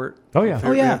Airport. Oh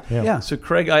yeah. Yeah. So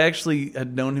Craig, I actually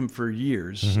had known him for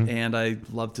years, and I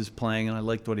loved his playing, and I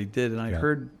liked what he did, and I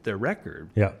heard their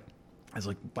record. Yeah. I was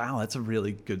like, wow, that's a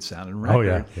really good sounding record.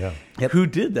 Oh yeah. Yep. Who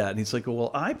did that? And he's like,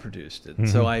 well, I produced it.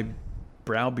 So I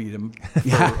browbeat him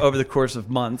over the course of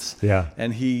months. Yeah.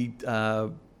 And he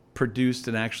produced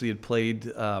and actually had played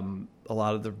a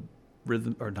lot of the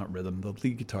the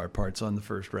lead guitar parts on the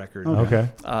first record. Okay.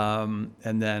 And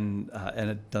then and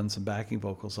had done some backing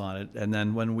vocals on it. And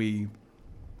then when we,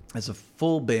 as a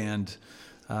full band,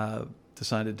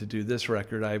 decided to do this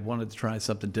record, I wanted to try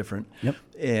something different. Yep.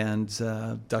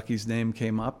 And Ducky's name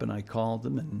came up, and I called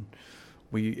him, and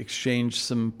we exchanged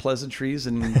some pleasantries.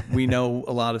 And we know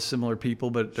a lot of similar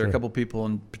people, but there are a couple people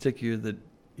in particular that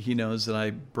he knows that I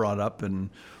brought up,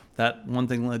 and that one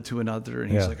thing led to another,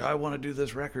 and he's like, I want to do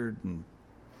this record, and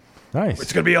nice,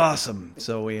 it's gonna be awesome.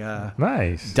 So we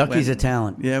nice. Ducky's a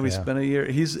talent. Yeah, we spent a year.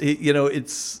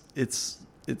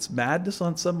 It's madness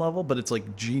on some level, but it's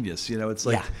like genius. It's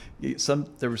like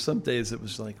there were some days it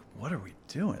was like, what are we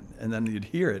doing? And then you'd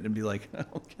hear it and be like,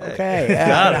 okay,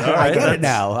 got it. All right,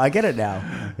 I get it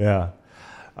now. Yeah.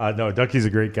 No, Ducky's a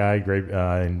great guy, great,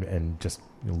 and just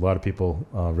a lot of people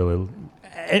really.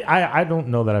 I don't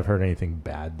know that I've heard anything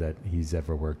bad that he's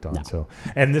ever worked on. No. So,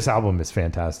 and this album is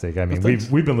fantastic. I mean,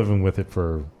 we've been living with it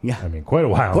for quite a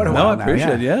while. I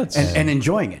appreciate it. And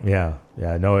enjoying it. Yeah.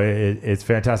 No, it's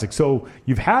fantastic. So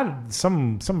you've had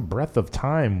some breadth of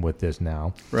time with this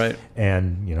now, right?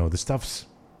 And the stuff's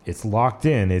locked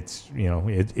in. It's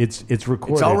it's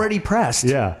recorded. It's already pressed.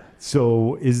 Yeah.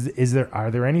 So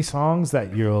are there any songs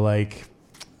that you're like,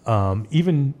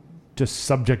 even just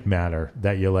subject matter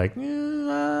that you're like,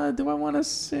 do I want to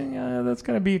sing? That's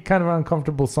going to be kind of an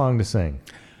uncomfortable song to sing.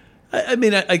 I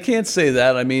mean, I can't say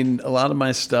that. I mean, a lot of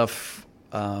my stuff,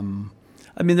 I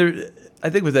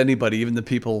think with anybody, even the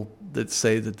people that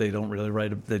say that they don't really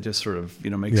write, they just sort of,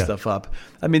 make stuff up.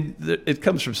 I mean, it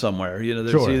comes from somewhere,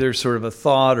 there's either sort of a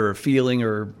thought or a feeling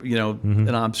or,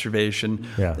 an observation.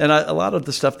 Yeah. And a lot of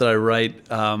the stuff that I write,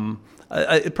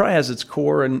 it probably has its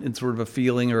core in sort of a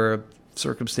feeling or a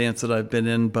circumstance that I've been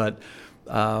in, but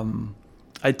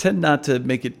I tend not to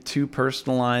make it too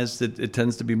personalized. It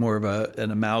tends to be more of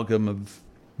an amalgam of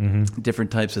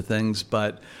different types of things.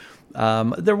 But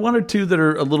There are one or two that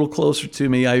are a little closer to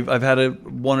me. I've had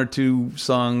one or two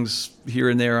songs here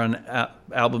and there on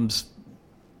albums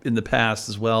in the past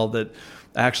as well that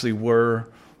actually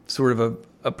were sort of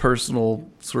a personal,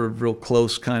 sort of real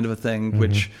close kind of a thing,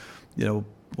 which, you know,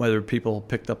 whether people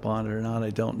picked up on it or not, I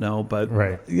don't know. But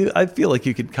I feel like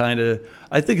you could kind of,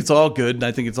 I think it's all good, and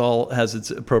I think it's all has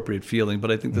its appropriate feeling.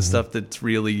 But I think the stuff that's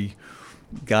really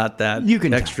got that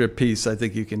extra piece, I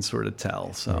think you can sort of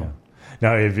tell. So. Yeah.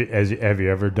 Now, have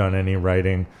you ever done any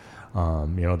writing,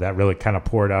 that really kind of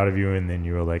poured out of you, and then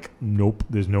you were like, nope,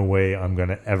 there's no way I'm going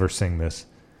to ever sing this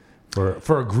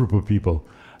for a group of people?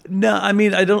 No, I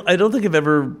mean, I don't think I've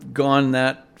ever gone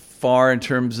that far in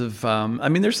terms of. I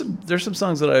mean, there's some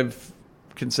songs that I've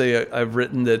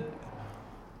written that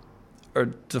are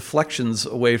deflections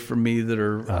away from me that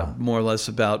are more or less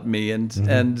about me, and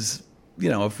you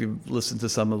know, if you listen to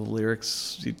some of the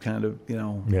lyrics, you kind of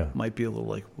might be a little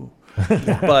like, whoa.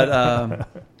 But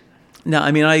no,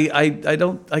 I mean,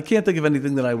 I can't think of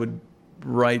anything that I would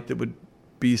write that would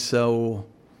be so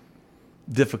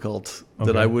difficult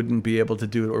that I wouldn't be able to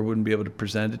do it or wouldn't be able to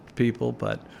present it to people.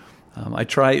 But I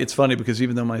try. It's funny because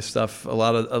even though my stuff,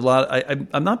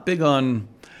 I'm not big on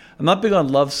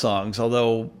love songs,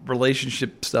 although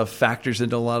relationship stuff factors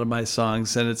into a lot of my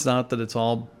songs, and it's not that it's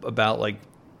all about like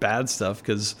bad stuff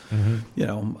because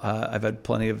I've had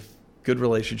plenty of good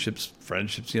relationships,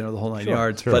 friendships, the whole nine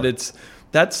yards. Sure. But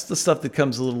that's the stuff that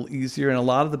comes a little easier, and a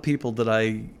lot of the people that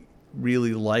I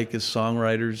really like as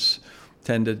songwriters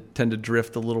tend to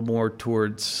drift a little more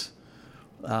towards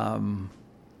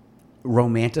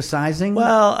romanticizing.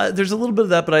 Well, there's a little bit of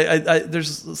that, but I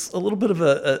there's a little bit of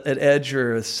an edge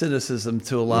or a cynicism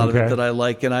to a lot of it that I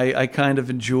like, and I kind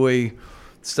of enjoy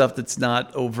stuff that's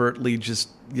not overtly just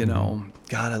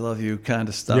God, I love you kind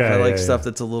of stuff. I like stuff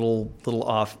that's a little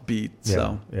offbeat.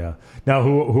 Yeah. Now,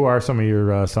 who are some of your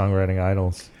songwriting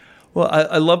idols? Well,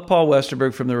 I love Paul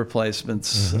Westerberg from The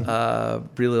Replacements.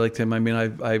 Really liked him. I mean,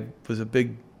 I was a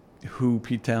big Who,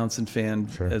 Pete Townsend fan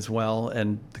as well,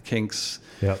 and the Kinks.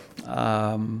 Yep.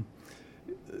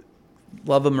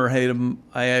 Love him or hate him,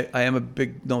 I am a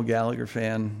big Noel Gallagher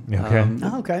fan.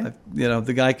 Okay.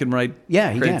 The guy can write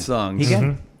great songs. He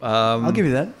can. I'll give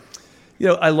you that.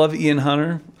 I love Ian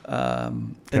Hunter.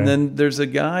 And then there's a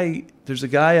guy, and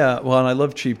I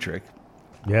love Cheap Trick.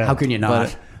 Yeah. How can you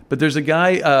not? But there's a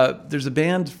guy, there's a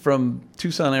band from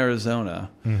Tucson, Arizona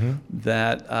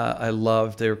that I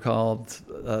loved. They were called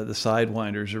the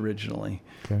Sidewinders originally.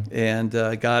 Okay. And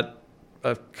got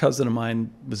a cousin of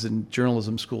mine was in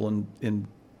journalism school in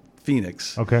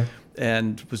Phoenix. Okay.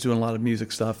 And was doing a lot of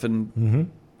music stuff.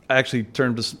 And I actually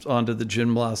turned us on to the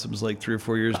Gin Blossoms like 3 or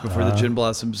 4 years before the Gin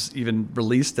Blossoms even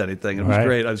released anything. It was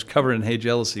great. I was covering Hey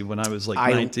Jealousy when I was like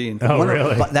 19. Oh,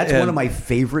 really? That's one of my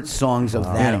favorite songs of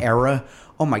that era.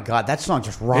 Oh my God, that song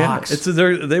just rocks.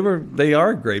 Yeah, they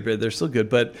are great, but they're still good.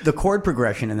 But the chord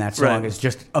progression in that song is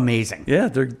just amazing. Yeah,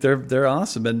 they're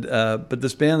awesome. And but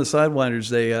this band, the Sidewinders,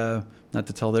 they not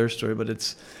to tell their story,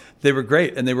 but they were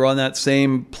great, and they were on that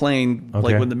same plane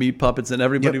like when the Meat Puppets and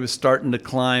everybody was starting to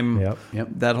climb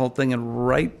that whole thing. And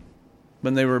right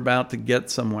when they were about to get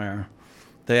somewhere,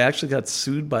 they actually got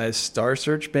sued by a Star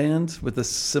Search band with a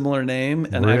similar name,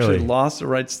 and actually lost the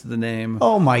rights to the name.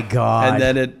 Oh my God!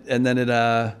 And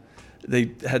then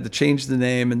they had to change the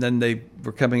name, and then they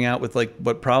were coming out with like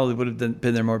what probably would have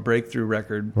been their more breakthrough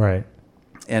record, right?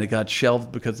 And it got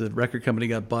shelved because the record company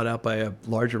got bought out by a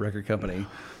larger record company.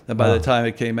 And by the time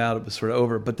it came out, it was sort of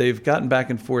over. But they've gotten back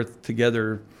and forth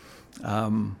together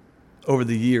over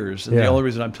the years. And the only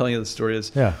reason I'm telling you the story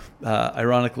is,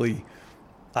 ironically,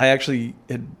 I actually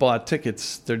had bought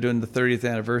tickets. They're doing the 30th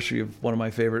anniversary of one of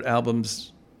my favorite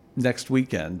albums next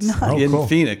weekend in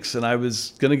Phoenix. And I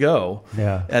was going to go.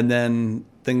 Yeah. And then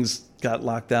things got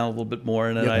locked down a little bit more.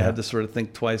 And then I had to sort of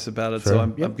think twice about it. Sure. So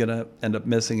I'm going to end up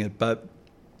missing it. But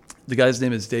the guy's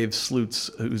name is Dave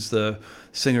Slutz, who's the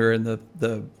singer and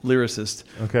the lyricist.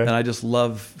 Okay. And I just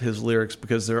love his lyrics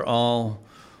because they're all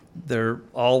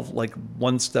like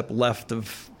one step left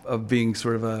of being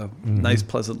sort of a nice,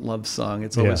 pleasant love song.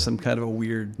 It's always some kind of a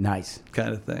weird,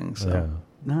 kind of thing. So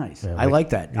nice. I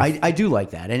like that. I do like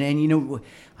that. And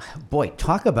boy,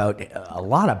 talk about a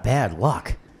lot of bad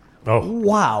luck. Oh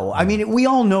wow! I mean, we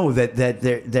all know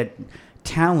that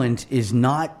talent is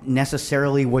not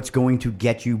necessarily what's going to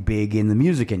get you big in the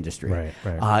music industry.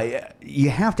 Right. You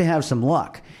have to have some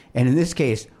luck. And in this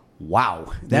case,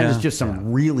 wow, that is just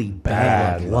some really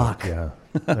bad luck.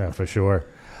 Yeah, for sure.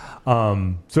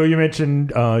 So you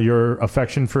mentioned your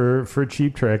affection for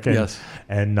Cheap Trick, and, Yes.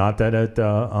 and not that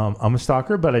I'm a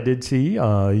stalker, but I did see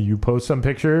you post some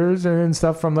pictures and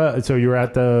stuff from the. So you were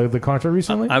at the concert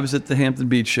recently. I was at the Hampton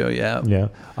Beach show. Yeah.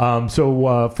 Yeah.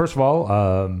 So first of all,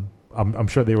 I'm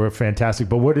sure they were fantastic.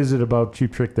 But what is it about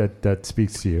Cheap Trick that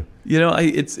speaks to you? You know,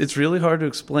 it's really hard to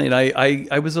explain.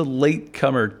 I was a late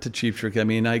comer to Cheap Trick. I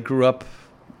mean, I grew up.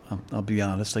 I'll be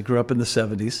honest. I grew up in the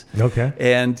 70s. Okay.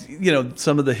 And, you know,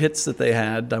 some of the hits that they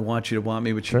had, I Want You to Want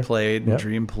Me, which you played, Yep. and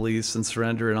Dream Police and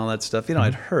Surrender and all that stuff, you know,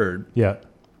 I'd heard. Yeah.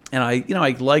 And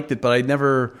I liked it, but I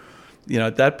never, you know,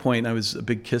 at that point I was a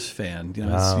big Kiss fan. You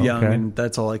know, I was young and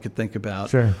that's all I could think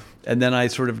about. Sure. And then I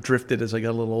sort of drifted as I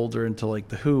got a little older into like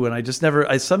the Who, and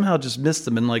I somehow just missed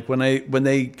them. And like when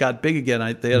they got big again,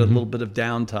 they had a little bit of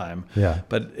downtime. Yeah.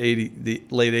 But the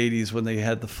late 80s when they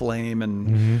had The Flame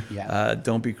and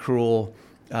Don't Be Cruel,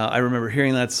 I remember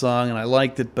hearing that song and I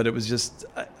liked it, but it was just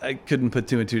I couldn't put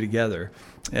two and two together.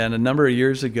 And a number of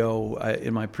years ago,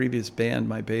 in my previous band,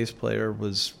 my bass player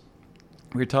we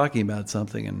were talking about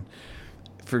something, and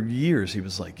for years he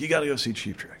was like, "You got to go see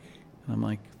Cheap Trick," and I'm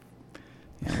like,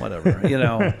 yeah, whatever, you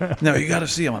know. No, you got to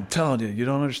see him. I'm telling you, you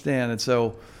don't understand. And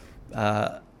so,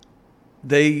 I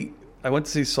went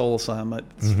to see Soul Asylum.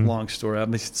 It's a long story.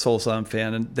 I'm a Soul Asylum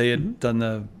fan, and they had done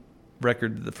the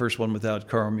record, the first one without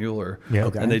Carl Mueller. Yeah.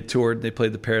 Okay. And they toured. They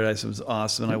played the Paradise. It was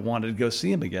awesome, and I wanted to go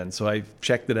see him again. So I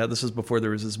checked it out. This was before there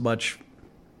was as much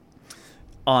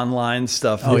online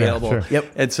stuff available. Sure.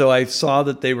 Yep. And so I saw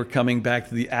that they were coming back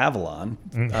to the Avalon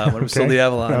when it was still the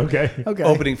Avalon, Okay.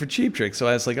 opening for Cheap Trick. So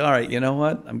I was like, all right, you know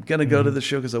what? I'm going to go to the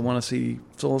show because I want to see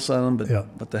Soul Asylum, but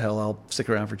what the hell? I'll stick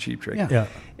around for Cheap Trick. Yeah.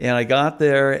 And I got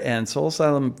there, and Soul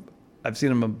Asylum, I've seen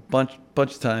them a bunch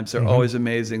of times. They're always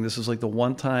amazing. This was like the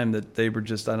one time that they were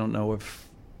just, I don't know if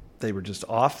they were just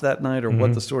off that night or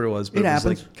what the story was, but it was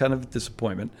like kind of a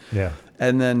disappointment. Yeah.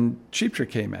 And then Cheap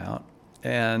Trick came out,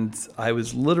 and I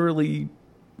was literally,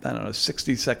 I don't know,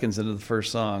 60 seconds into the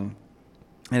first song,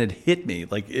 and it hit me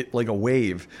like a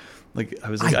wave. Like I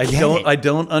was like, I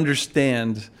don't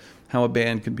understand how a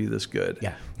band can be this good.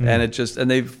 Yeah. And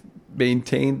and they've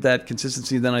maintained that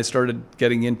consistency. Then I started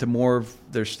getting into more of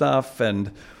their stuff,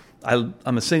 and I'm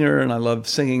a singer and I love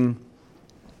singing.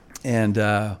 And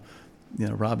you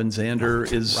know, Robin Zander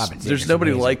there's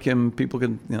nobody amazing. like him. People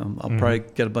can, you know, I'll probably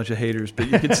get a bunch of haters, but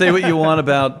you can say what you want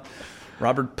about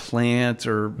Robert Plant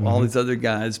or all these other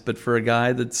guys, but for a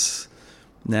guy that's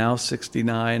now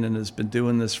 69 and has been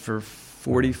doing this for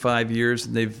 45 years,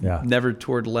 and they've never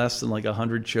toured less than like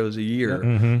 100 shows a year,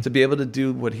 to be able to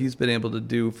do what he's been able to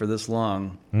do for this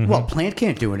long. Well, Plant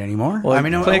can't do it anymore. Well, I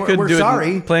mean, Plant we're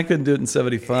sorry. Plant couldn't do it in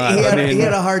 75. He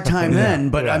had a hard time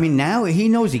then, but I mean, now he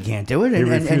knows he can't do it. He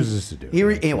refuses to do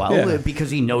it.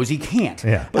 Because he knows he can't.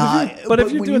 Yeah. But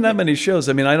if you're doing that many shows,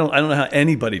 I mean, I don't know how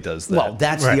anybody does that. Well,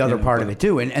 that's the other part of it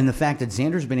too, and the fact that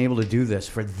Xander's been able to do this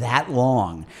for that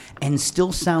long and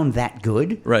still sound that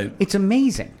good, right? It's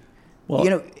amazing. Well, you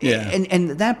know, and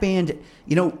that band,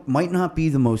 you know, might not be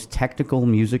the most technical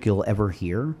music you'll ever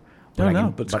hear.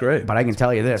 But it's great. But I can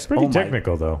tell you this: It's pretty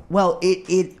technical, though. Well,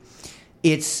 it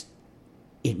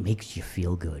makes you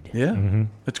feel good. Yeah,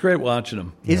 it's great watching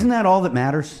them. Isn't that all that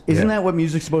matters? Isn't that what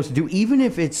music's supposed to do? Even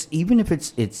if it's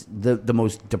the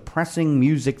most depressing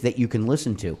music that you can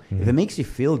listen to, if it makes you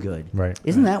feel good, right?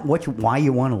 Isn't that why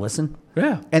you want to listen?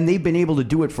 Yeah. And they've been able to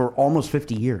do it for almost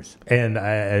 50 years.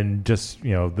 And just,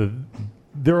 you know,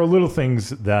 there are little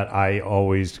things that I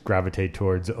always gravitate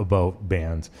towards about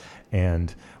bands,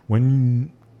 and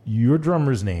when your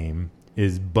drummer's name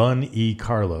is Bun E.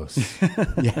 Carlos.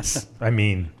 Yes. I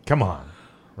mean, come on,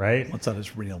 right? What's not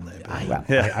his real name?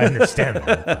 I understand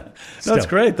that. No, it's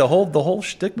great. The whole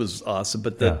shtick was awesome,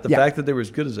 but the fact that they were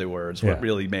as good as they were is what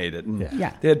really made it. And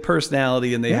they had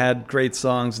personality, and they had great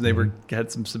songs, and they had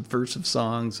some subversive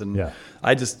songs. And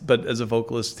but as a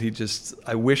vocalist,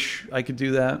 I wish I could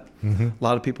do that. A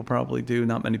lot of people probably do.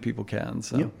 Not many people can.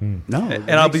 So no,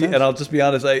 and I'll just be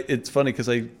honest. It's funny because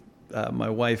my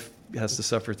wife has to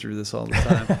suffer through this all the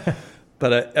time.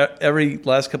 But every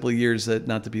last couple of years,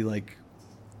 not to be like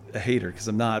a hater, because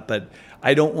I'm not, but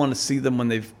I don't want to see them when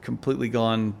they've completely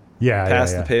gone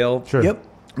past the pale. Sure. Yep.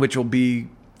 Which will be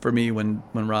for me when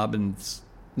Robin's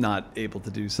not able to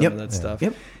do some of that stuff.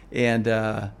 Yep. And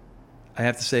I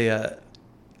have to say,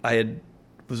 I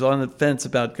was on the fence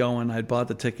about going. I'd bought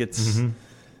the tickets, and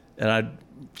I'd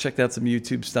checked out some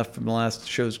YouTube stuff from the last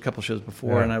couple shows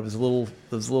before, and I was a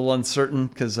little uncertain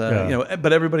because you know,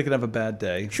 but everybody can have a bad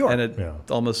day. Sure. And at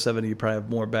almost 70, you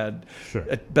probably have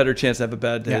a better chance to have a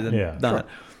bad day than not.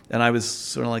 Sure. And I was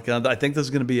sort of like, I think this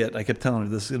is going to be it. I kept telling her,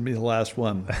 this is going to be the last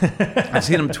one. I've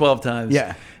seen him 12 times.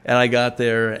 Yeah. And I got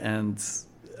there, and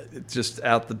just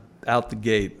out the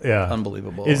gate,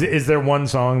 unbelievable. Is there one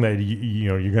song that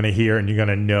you're going to hear and you're going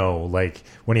to know, like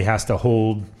when he has to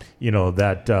hold,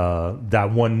 that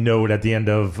one note at the end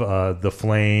of the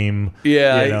flame?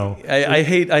 Yeah, I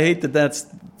hate that that's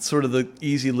sort of the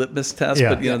easy litmus test,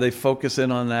 but they focus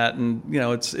in on that, and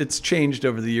it's changed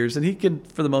over the years, and he can,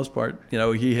 for the most part,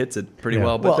 he hits it pretty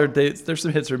well, but there's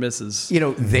some hits or misses.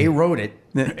 They wrote it.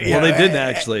 Well, they didn't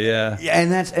actually, yeah.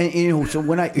 And that's so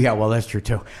when well, that's true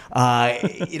too.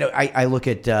 I look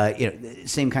at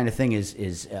same kind of thing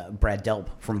is Brad Delp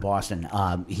from Boston.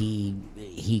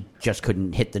 He just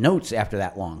couldn't hit the notes after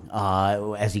that long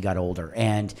as he got older,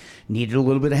 and needed a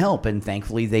little bit of help. And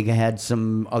thankfully, they had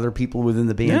some other people within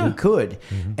the band who could.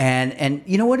 Mm-hmm. And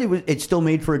you know what? It still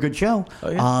made for a good show. Oh,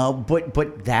 yeah.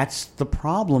 But that's the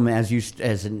problem as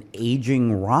an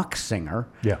aging rock singer.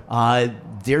 Yeah.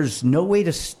 There's no way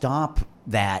to stop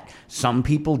that. Some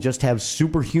people just have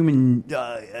superhuman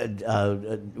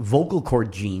vocal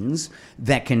cord genes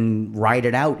that can ride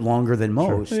it out longer than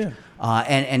most. Sure. Yeah.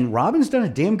 And Robin's done a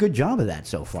damn good job of that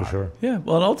so far. For sure. Yeah.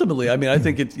 Well, and ultimately, I mean, I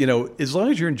think it. As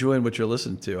long as you're enjoying what you're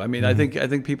listening to. I mean, I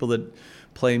think people that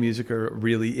play music are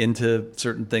really into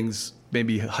certain things.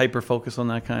 Maybe hyper focus on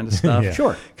that kind of stuff. Yeah.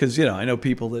 Sure. Because I know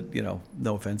people that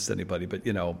no offense to anybody, but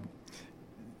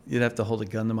you'd have to hold a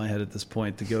gun to my head at this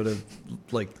point to go to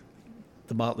like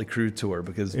the Motley Crue tour,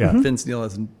 because Vince Neil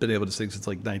hasn't been able to sing since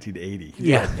like 1980.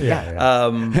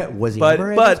 Yeah. Was he but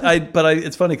ever? But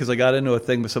it's funny because I got into a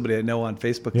thing with somebody I know on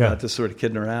Facebook about this, sort of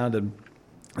kidding around, and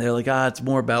they're like, it's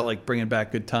more about like bringing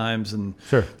back good times and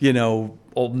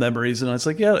old memories, and I was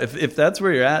like, if that's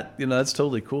where you're at, that's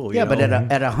totally cool. Yeah, but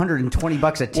at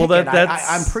 $120 a ticket,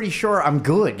 I'm pretty sure I'm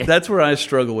good. That's where I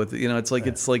struggle with it.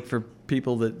 It's like for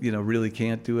people that really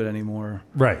can't do it anymore.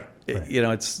 Right.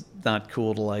 It's not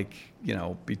cool to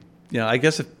be. I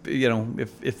guess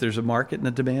if there's a market and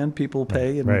a demand, people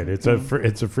pay. And, right. It's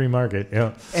a free market.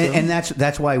 Yeah. And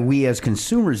that's why we as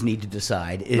consumers need to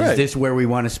decide: is this where we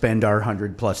want to spend our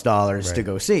 $100+ to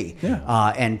go see?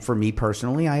 Yeah. And for me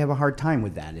personally, I have a hard time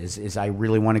with that. Is I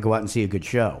really want to go out and see a good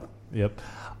show. Yep.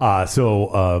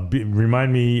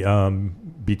 Remind me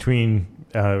between.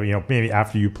 Maybe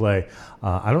after you play.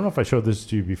 I don't know if I showed this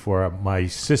to you before. My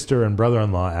sister and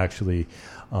brother-in-law actually.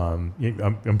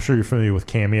 I'm sure you're familiar with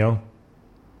Cameo.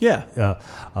 Yeah.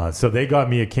 So they got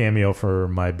me a Cameo for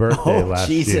my birthday last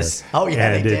year. Oh,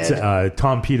 yeah, and it's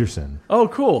Tom Peterson. Oh,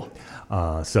 cool.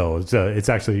 So it's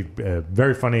actually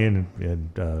very funny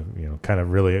and kind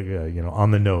of really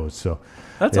on the nose. So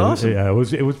that's awesome.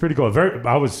 It was pretty cool.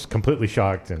 I was completely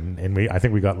shocked, and I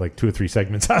think we got like 2 or 3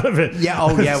 segments out of it. Yeah.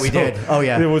 Oh yeah, we did. Oh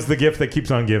yeah. It was the gift that keeps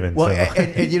on giving. Well, so.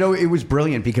 and it was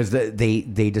brilliant because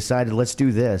they decided, let's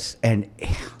do this, and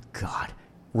God.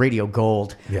 Radio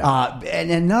Gold. Yeah.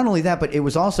 And not only that, but it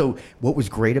was also, what was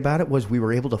great about it was we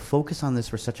were able to focus on this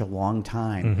for such a long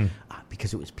time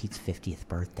because it was Pete's 50th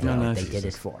birthday that they did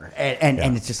it for.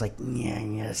 And it's just like,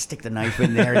 stick the knife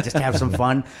in there and just have some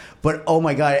fun. But oh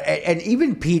my God, and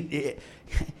even Pete,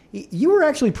 you were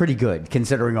actually pretty good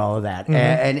considering all of that.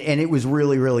 And it was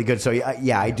really, really good. So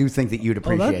yeah, I do think that you'd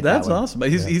appreciate that. That's awesome.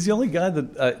 He's the only guy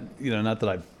that, not that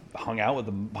I've hung out with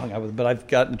him, but I've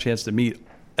gotten a chance to meet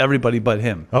everybody but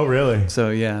him. Oh, really? So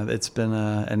yeah, it's been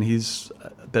and he's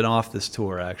been off this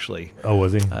tour actually. Oh,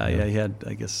 was he? Yeah, he had,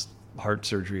 I guess, heart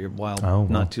surgery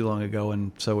not too long ago,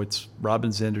 and so it's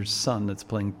Robin Zander's son that's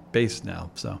playing bass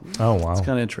now. So it's kind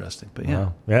of interesting. But yeah,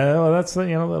 well, that's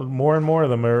more and more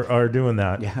of them are doing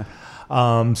that. Yeah.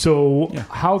 How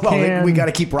can we got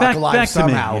to keep rock alive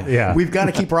somehow? Yeah, we've got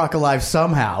to keep rock alive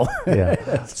somehow.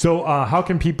 Yeah. So how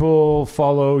can people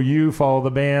follow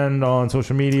the band on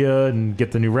social media and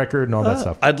get the new record and all that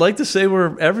stuff? I'd like to say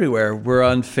we're everywhere. We're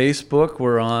on Facebook.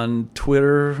 We're on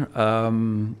Twitter.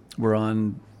 We're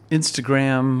on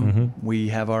Instagram. We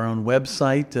have our own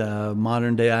website,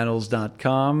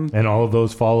 moderndayidols.com. And all of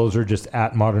those follows are just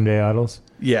at Modern Day Idols?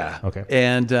 Yeah. Okay.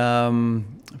 And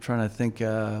I'm trying to think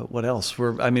what else.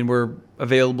 We're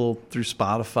available through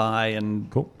Spotify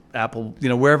and Apple,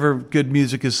 wherever good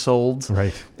music is sold.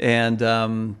 Right. And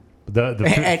the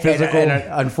physical. And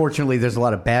unfortunately, there's a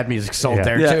lot of bad music sold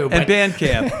there too. And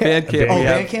Bandcamp.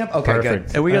 Bandcamp? Okay, perfect.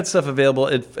 good. And we got stuff available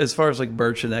as far as like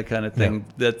merch and that kind of thing.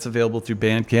 That's available through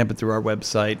Bandcamp and through our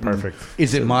website. Perfect.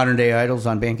 Is it Modern Day Idols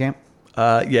on Bandcamp?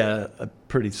 Yeah, I'm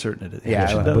pretty certain it is. Yeah, I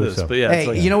should I know believe this, so. but yeah. Hey, it's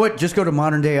like, you know what? Just go to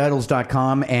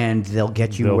moderndayIdols.com and they'll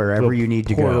get you wherever you need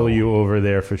to go. Portal you over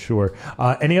there for sure.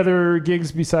 Any other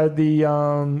gigs beside the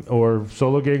or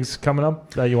solo gigs coming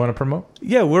up that you want to promote?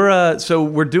 Yeah,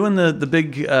 we're doing the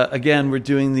big again. We're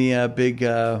doing the big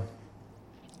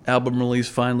album release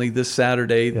finally this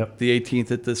Saturday, the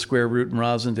 18th at the Square Root in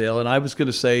Rosendale. And I was going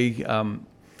to say, I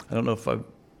don't know if I'm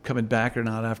coming back or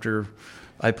not after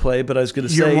I play, but I was going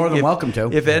to say, you're more than welcome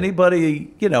to. If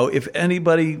anybody, if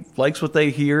anybody likes what they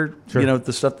hear, Sure.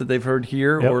 The stuff that they've heard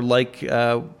here, Yep. or like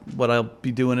what I'll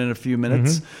be doing in a few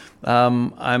minutes,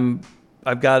 Mm-hmm.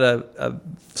 I've got a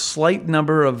slight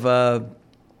number of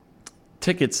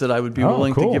tickets that I would be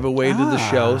willing cool. to give away to the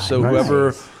show. So nice.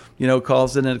 whoever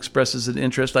calls in and expresses an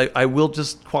interest, I will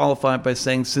just qualify by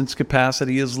saying, since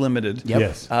capacity is limited, Yep.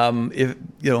 Yes. if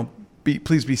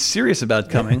please be serious about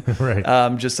coming, Right.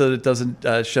 just so that it doesn't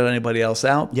shut anybody else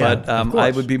out. Yeah, But of I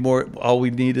course. would be more. All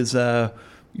we need is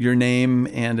your name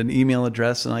and an email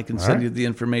address, and I can send right. you the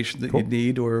information that you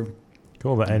need. Or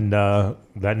Cool. And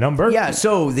that number? Yeah,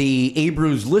 so the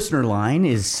Abruz listener line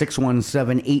is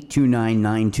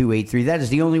 617-829-9283. That is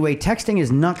the only way. Texting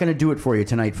is not going to do it for you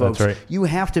tonight, folks. That's right. You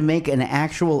have to make an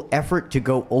actual effort to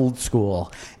go old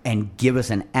school and give us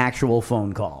an actual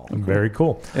phone call. Very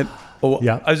cool.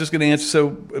 yeah, I was just going to answer. So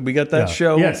we got that Yeah.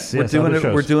 show. Yes, we're yes, doing other it.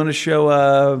 shows. We're doing a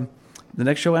show. The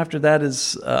next show after that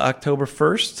is October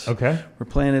 1st. Okay. We're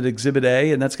playing at Exhibit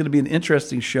A, and that's going to be an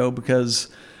interesting show because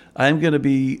I'm going to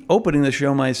be opening the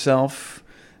show myself,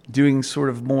 doing sort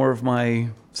of more of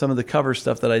some of the cover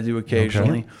stuff that I do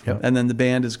occasionally. Yep. And then the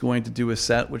band is going to do a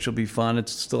set, which will be fun.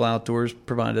 It's still outdoors,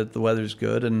 provided the weather's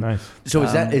good. And Nice. So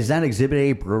is that Exhibit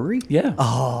A brewery? Yeah.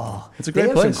 Oh, it's a they great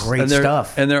have place. some great and they're,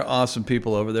 stuff. And they're awesome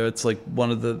people over there. It's like one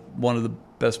of the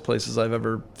best places I've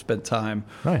ever spent time.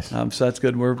 Nice. So that's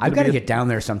good. I've got to get down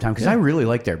there sometime because I really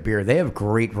like their beer. They have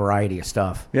great variety of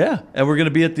stuff. Yeah, and we're going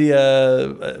to be at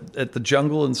the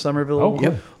Jungle in Somerville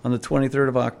on the 23rd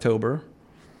of October.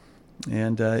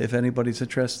 And if anybody's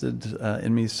interested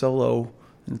in me solo,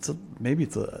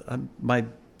 my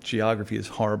geography is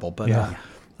horrible, but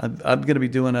I'm going to be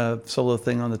doing a solo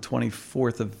thing on the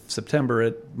 24th of September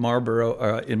at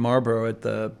Marlborough at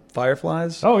the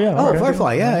Fireflies. Oh, yeah. Oh, okay.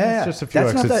 Firefly. Yeah. It's just a few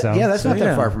That's not exits that. down. Yeah, that's not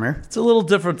that far from here. It's a little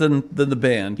different than the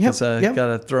band because I Yep. got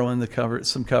to throw in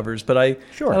some covers. But I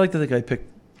like to think I picked.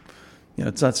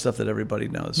 It's not stuff that everybody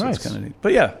knows. So Nice. it's kind of neat.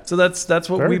 But yeah, so that's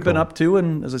what Very we've been cool. up to.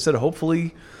 And as I said,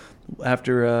 hopefully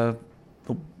after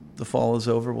the fall is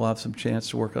over, we'll have some chance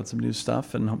to work on some new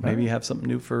stuff and maybe have something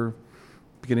new for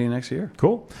beginning of next year.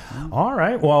 Cool. All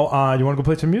right. Well, you want to go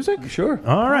play some music? Sure.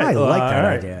 All right. I like that all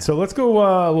right. idea. So let's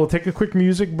go. We'll take a quick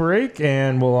music break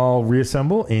and we'll all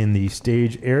reassemble in the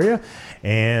stage area.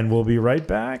 And we'll be right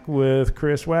back with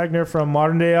Chris Wagner from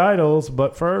Modern Day Idols.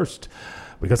 But first,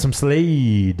 we got some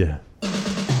Slade.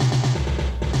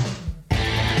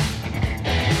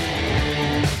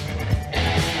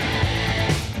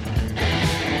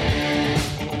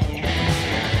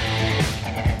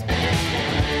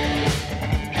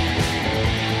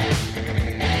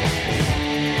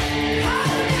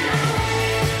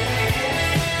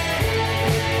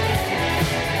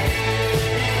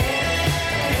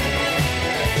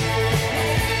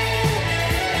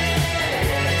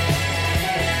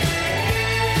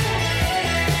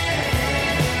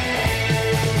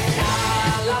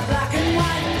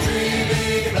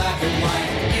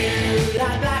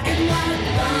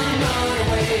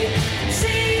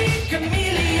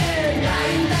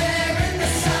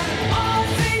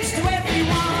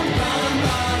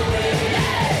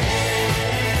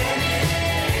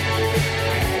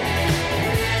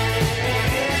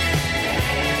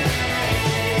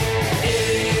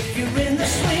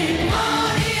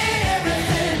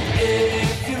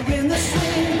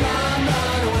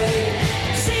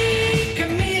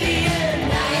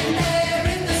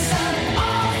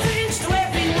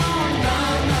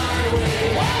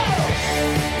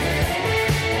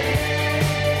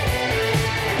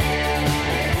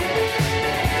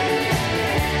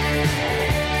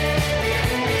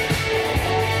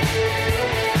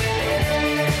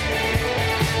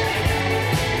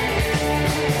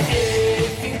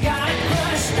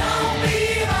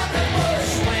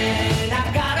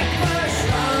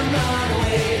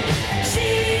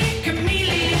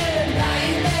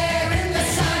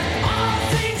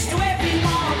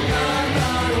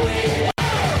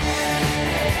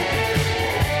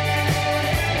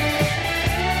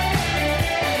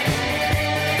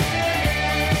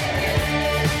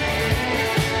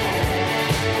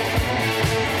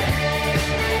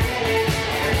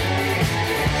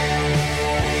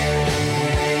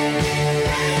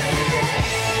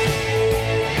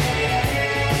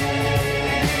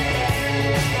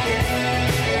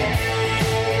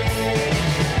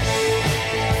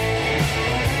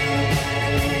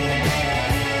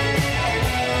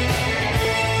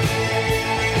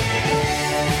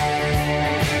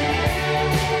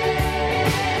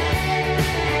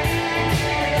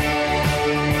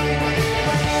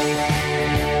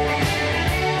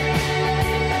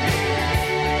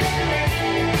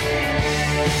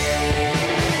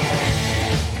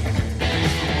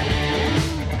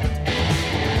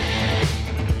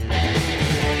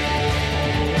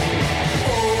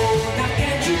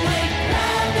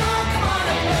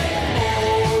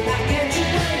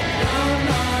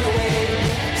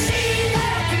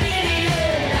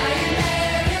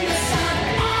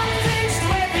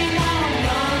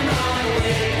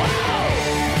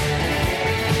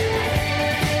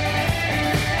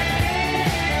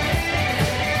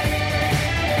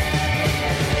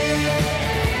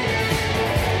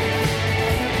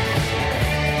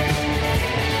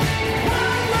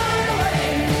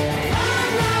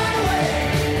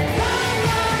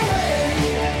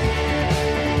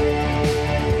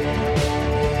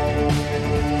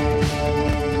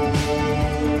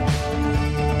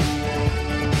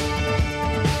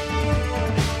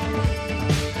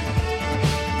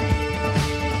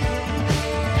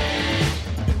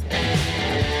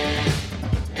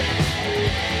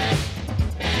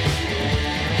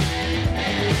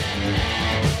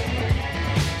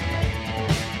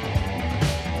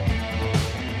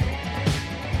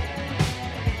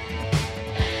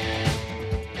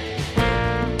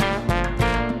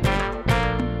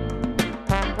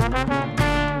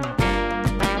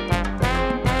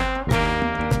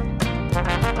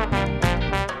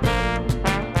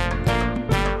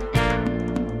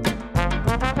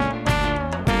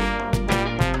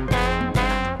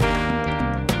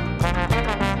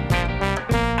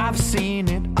 seen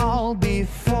it all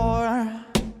before.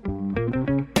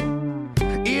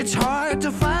 It's hard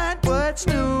to find what's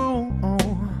new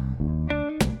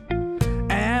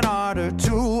and harder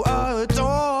to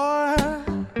adore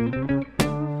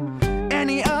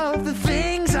any of the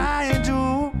things I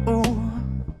do.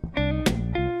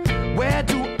 Where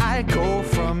do I go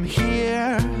from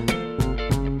here?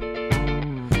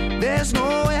 There's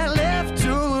nowhere left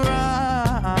to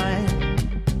run.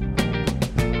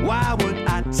 Why would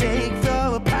I take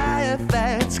the path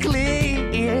that's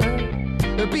clear?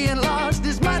 Being lost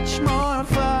is much more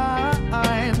fun.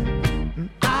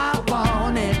 I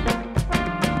want it.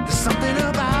 There's something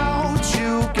about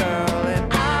you, girl, and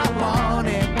I want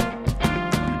it.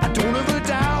 I don't have a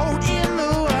doubt in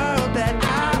the world that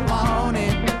I want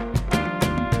it.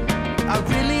 I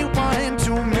really want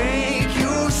to make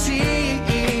you see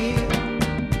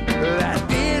that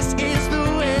this is the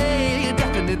way,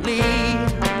 definitely.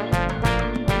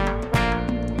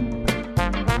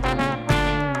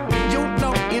 You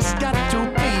know it's got to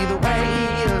be the way.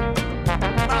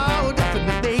 Oh,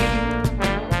 definitely.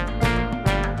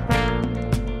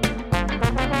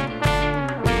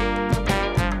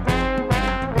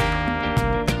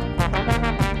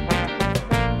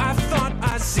 I thought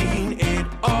I'd seen it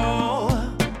all.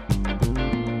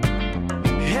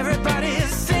 Everybody's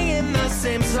singing the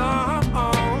same song.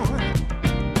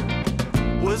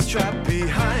 Was trapped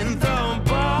behind the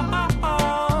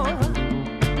ball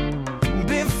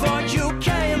before you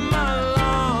came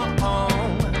along.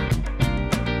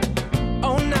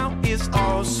 Oh, now it's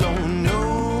all so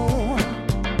new,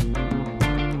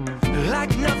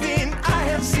 like nothing I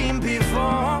have seen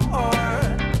before.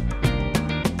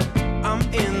 I'm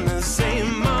in the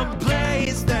same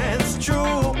place, that's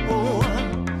true,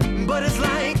 but it's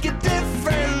like a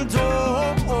different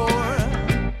door.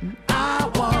 I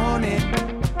want it.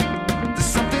 There's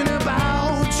something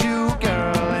about you,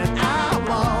 girl, and I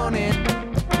want it.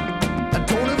 I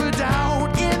don't have a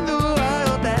doubt in the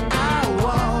world that I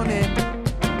want it.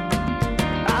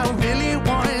 I really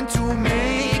want to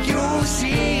make you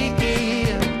see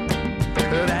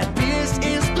that this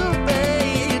is the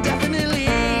way, definitely.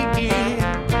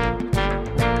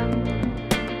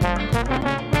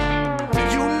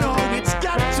 You know it's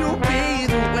got to be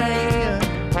the way.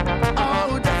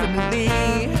 Oh, definitely.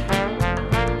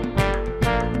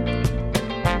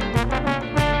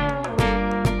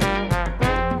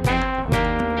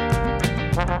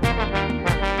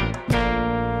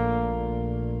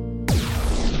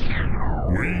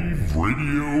 Wave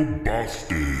Radio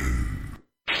Boston.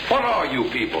 What are you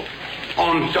people?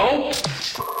 On dope?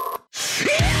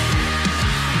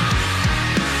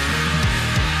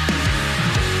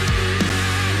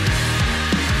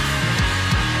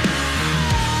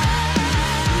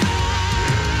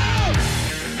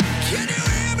 Can you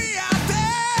hear me out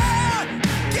there?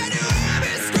 Can you hear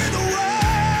me scream the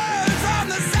words from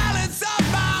the silence of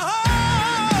my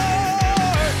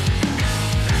heart?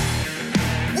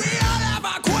 We all have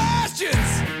our questions,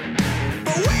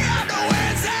 but we have no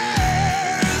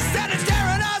answers. Standing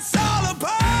staring us all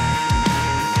apart.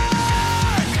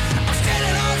 I'm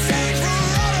standing on stage for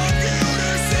all of you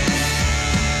to see.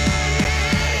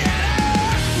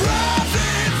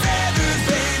 Ruffling feathers,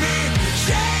 baby,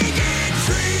 shaking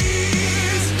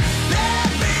trees. Let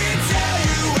me tell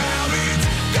you how it's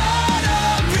gonna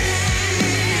be.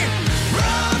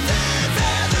 Ruffling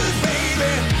feathers,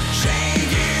 baby,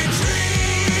 shaking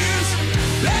trees.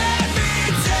 Let me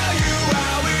tell you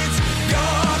how it's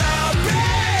gonna be.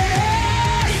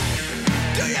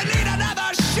 Do you need another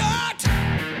shot?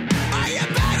 Are you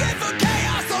begging for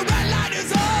chaos? The red light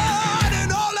is on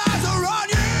and all eyes are on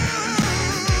you.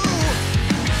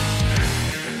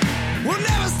 We'll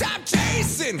never stop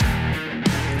chasing.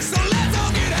 So let's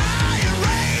all get high and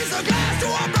raise a glass to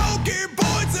our broken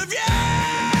points of view.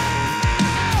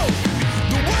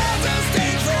 The world's a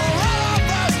stage for all of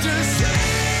us to see.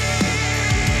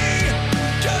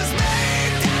 Just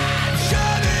make damn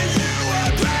sure that you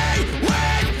agree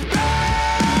with me.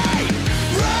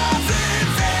 Ruffling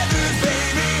feathers,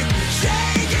 baby,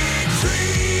 shaking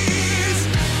trees.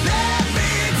 Let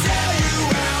me tell you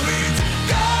how it's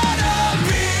gonna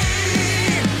be.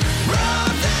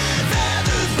 Ruffling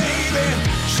feathers, baby,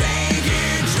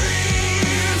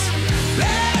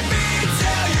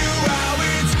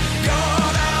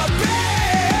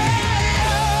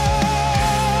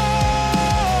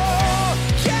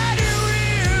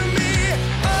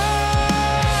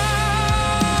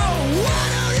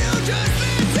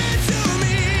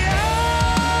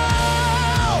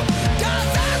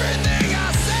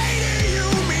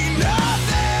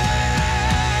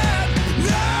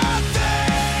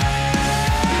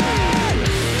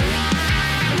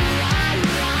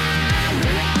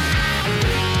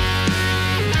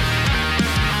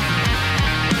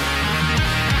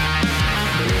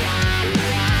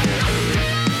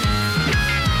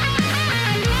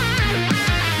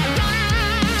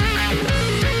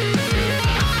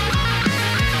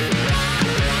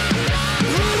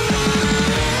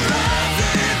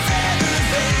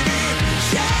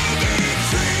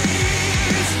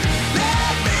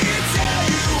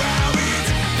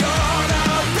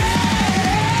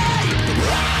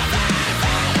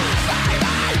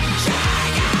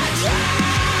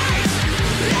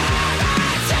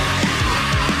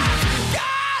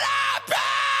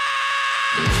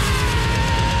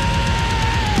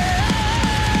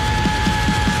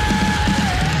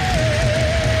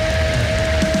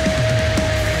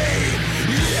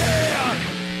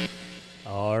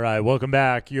 Welcome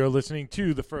back. You're listening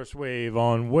to The First Wave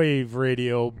on Wave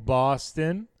Radio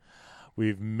Boston.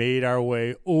 We've made our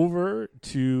way over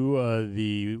to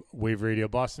the Wave Radio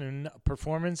Boston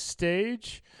performance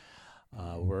stage.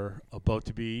 We're about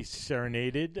to be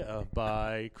serenaded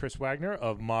by Chris Wagner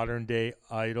of Modern Day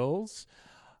Idols.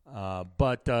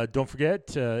 But don't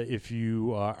forget, if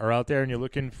you are out there and you're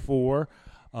looking for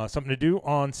something to do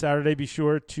on Saturday, be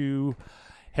sure to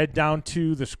head down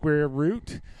to the Square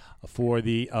Root for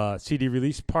the CD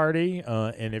release party.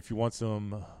 And if you want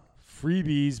some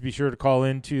freebies, be sure to call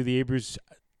into the Abrews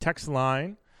text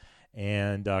line,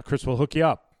 and Chris will hook you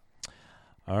up.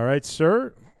 All right,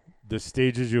 sir, the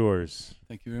stage is yours.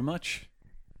 Thank you very much.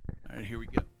 All right, here we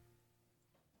go.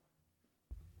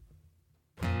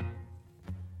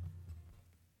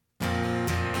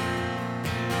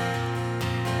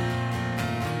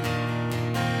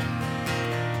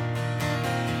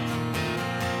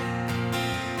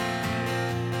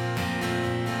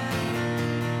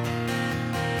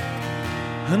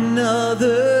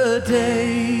 Another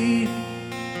day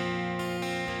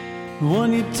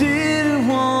when you didn't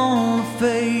want to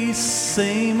face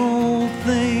same old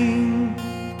thing,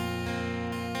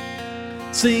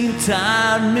 same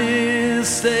tired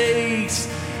mistakes,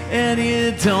 and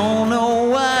you don't know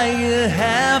why you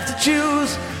have to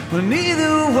choose, but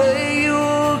either way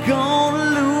you're gonna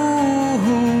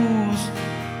lose.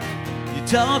 You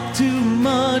talk too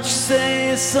much,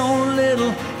 say so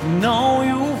little, and all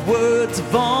your words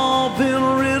have all been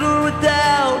riddled with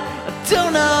doubt. I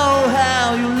don't know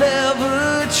how you'll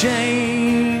ever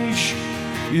change.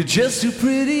 You're just too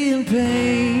pretty in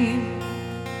pain.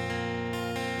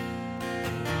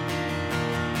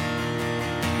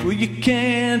 Well, you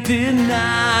can't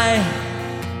deny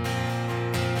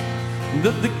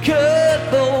that they cut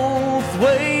both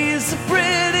ways, the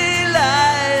pretty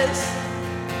lies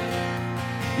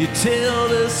you tell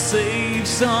to save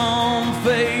some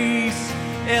face,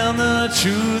 and the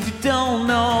truth you don't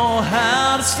know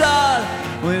how to start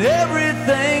when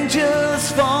everything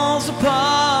just falls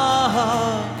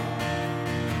apart.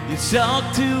 You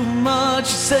talk too much,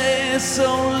 you say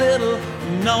so little,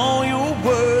 and all your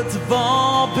words have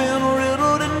all been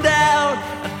riddled in doubt.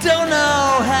 I don't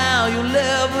know how you'll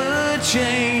ever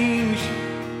change.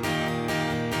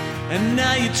 And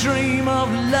now you dream of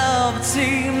love that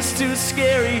seems too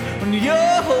scary, when your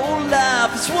whole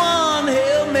life is one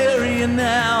Hail Mary. And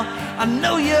now I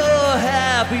know you're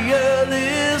happier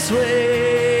this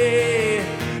way.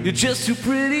 You're just too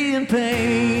pretty in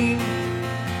pain.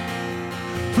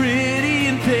 Pretty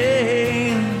in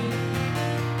pain.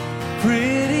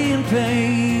 Pretty in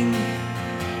pain.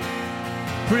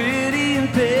 Pretty in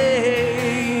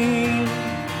pain.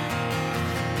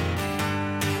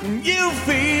 You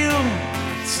feel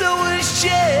so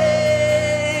ashamed,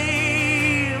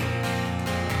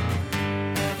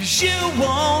 'cause you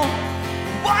won't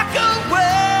walk away.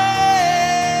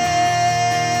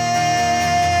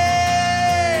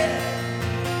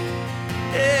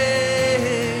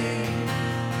 Hey,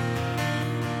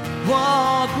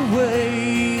 walk away.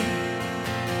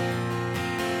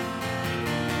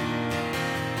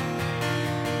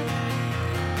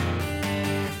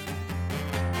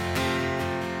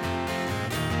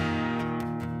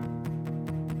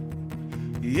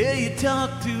 Yeah, you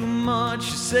talk too much,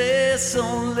 you say so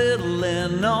little,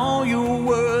 and all your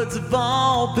words have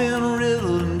all been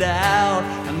riddled out.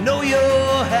 I know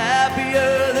you're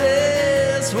happier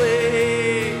this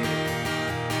way.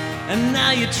 And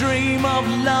now you dream of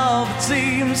love that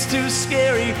seems too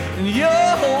scary, and your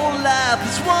whole life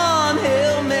is one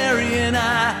Hail Mary. And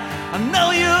I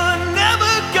know you're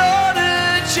never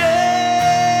gonna change.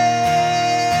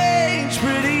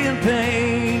 Pretty in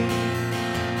pain.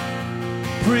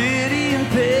 Pretty in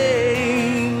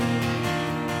pain.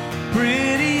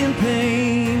 Pretty in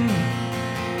pain.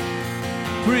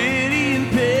 Pretty in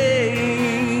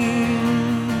pain.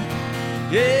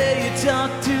 Yeah, you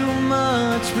talk too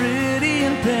much, pretty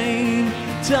in pain.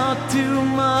 Talk too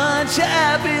much,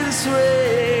 happy this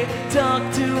way. Talk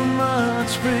too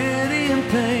much, pretty in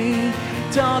pain.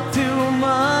 Talk too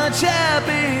much,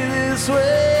 happy this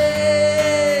way.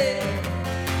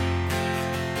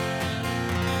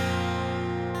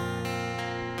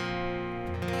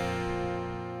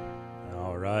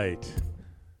 Right,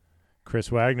 Chris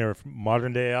Wagner,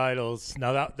 Modern Day Idols.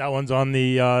 Now that one's on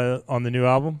the new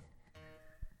album.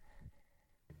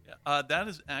 That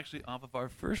is actually off of our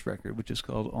first record, which is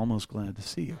called "Almost Glad to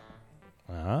See You."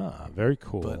 Ah, very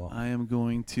cool. But I am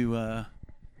going to. I'm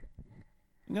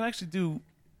gonna actually do.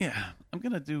 Yeah, I'm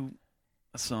gonna do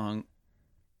a song,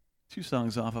 2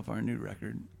 songs off of our new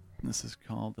record. This is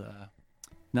called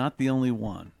 "Not the Only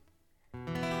One."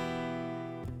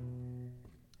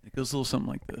 It goes a little something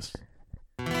like this.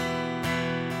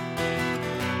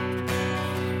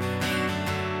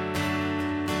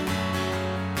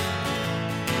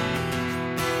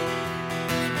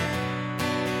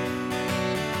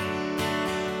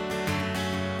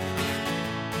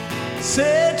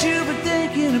 Said you've been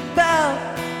thinking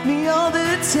about me all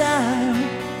the time.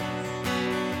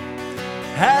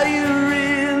 How you're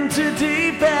in too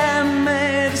deep and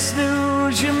made us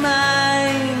lose your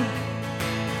mind.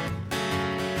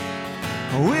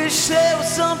 I wish there was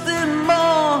something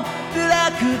more that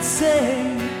I could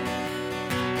say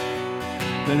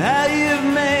than how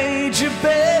you've made your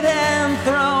bed and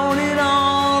thrown it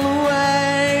all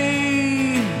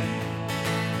away.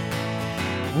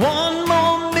 One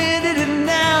more minute and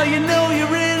now you know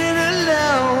you're in it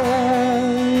alone.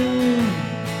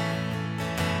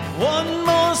 One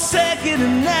more second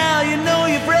and now you know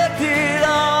you've wrecked it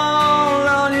all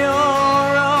on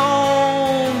your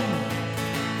own.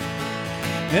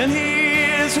 And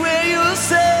here's where you'll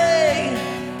say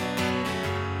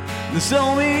this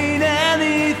don't mean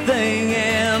anything,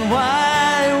 and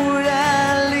why would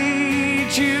I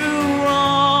lead you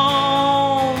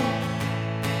on?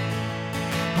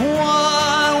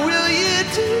 What will you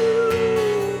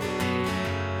do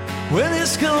when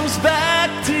this comes back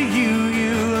to you?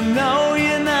 You know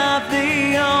you're not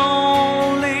the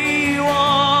only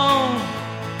one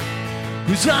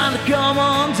who's trying to come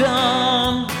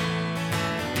undone.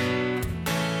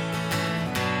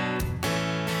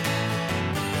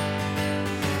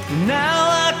 Now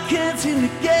I can't seem to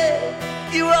get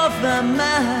you off my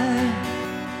mind.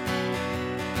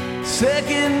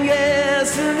 Second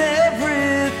guessing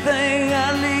everything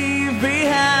I leave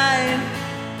behind.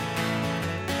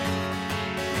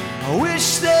 I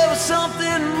wish there was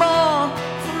something more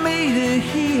for me to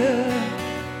hear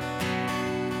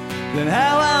than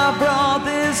how I brought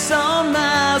this on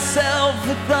myself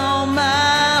with all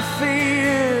my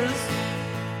fears.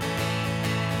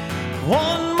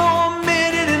 One more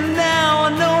minute and now I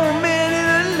know a minute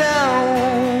alone.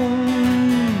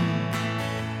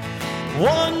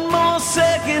 One more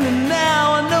second and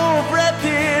now I know I've wrecked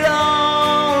it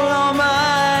all on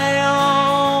my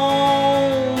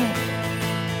own.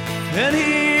 And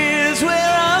here's where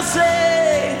I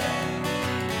say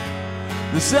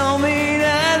this don't mean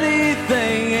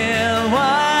anything, and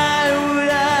why would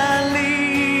I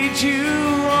lead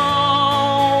you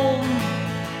on?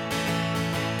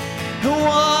 And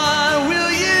what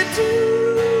will you do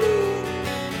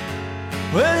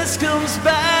when this comes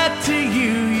back to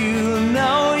you? You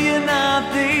know you're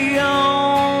not the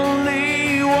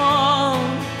only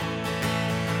one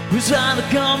who's trying to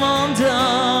come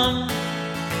undone.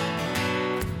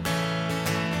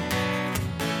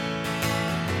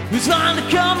 Who's trying to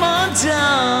come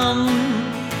undone.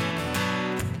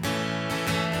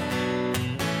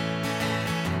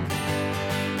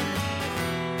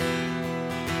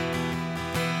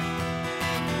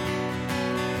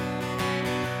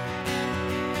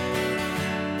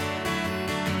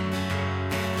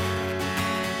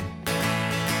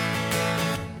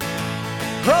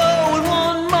 Oh, and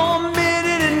one more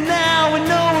minute and now we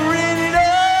know we're in it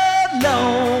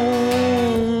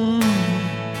alone.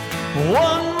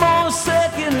 One more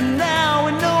second and now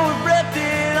we know we've wrecked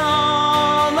it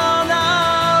all on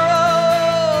our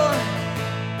own.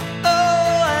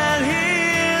 Oh, and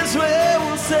here's where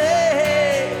we'll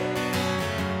say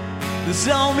this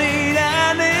don't mean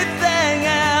anything,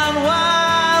 and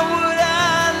why would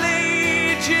I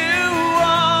lead you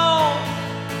on?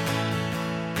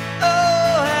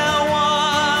 Oh, and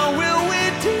what will we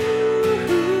do?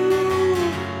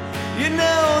 You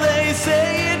know they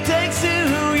say it takes two.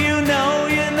 You know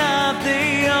you're not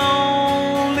the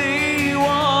only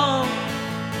one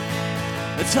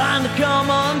that's trying to come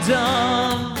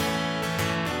undone.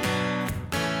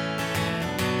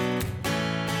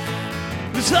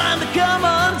 It's trying to come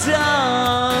undone.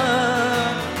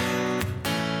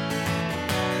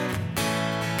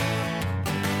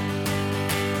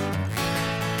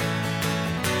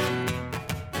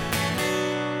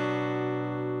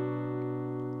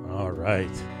 All right.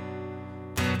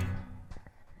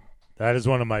 That is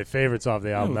one of my favorites off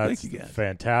the album. Oh, That's thank you, a guys.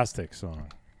 fantastic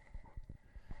song.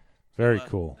 Very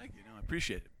cool. Thank you. No, I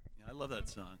appreciate it. Yeah, I love that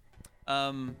song.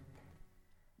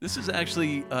 This is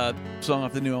actually a song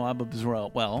off the new album as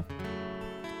well.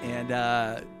 And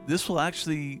this will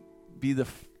actually be the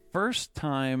first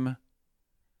time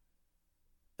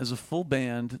as a full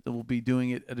band that we'll be doing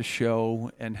it at a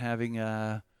show and having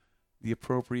the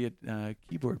appropriate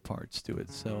keyboard parts to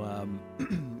it. So a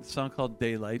song called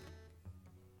Daylight.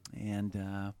 And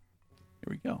here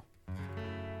we go.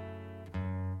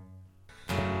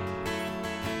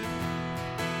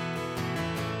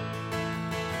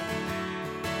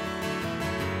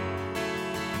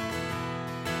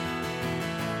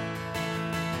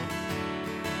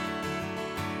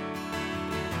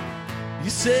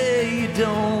 say you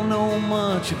don't know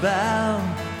much about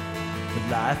the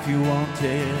life you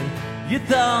wanted. You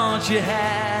thought you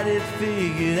had it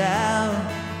figured out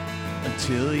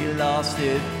until you lost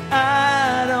it.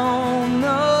 I don't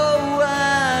know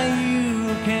why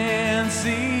you can't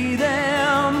see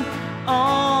them,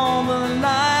 all the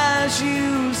lies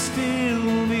you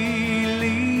still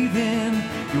believe in.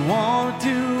 You wanted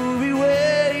to be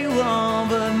where you are,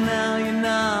 but now you're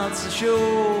not so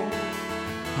sure.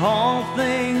 All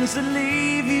things that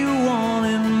leave you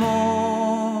wanting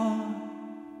more.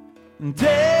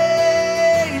 Daylight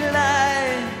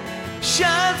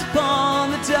shines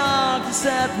upon the darkness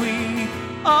that we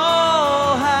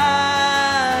all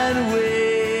hide away.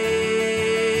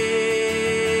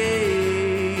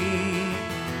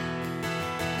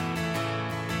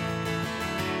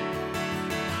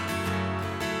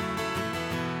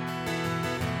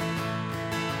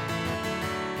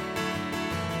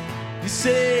 You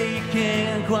say you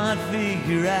can't quite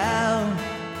figure out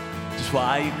just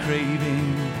why you're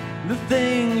craving the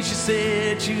things you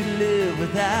said you'd live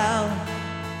without.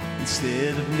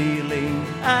 Instead of kneeling,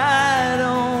 I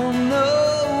don't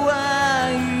know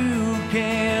why you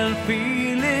can't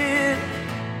feel it.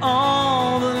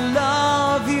 All the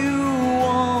love you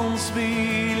once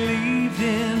believed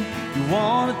in. You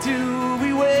wanted to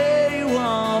be where you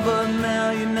are, but now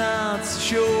you're not so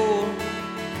sure.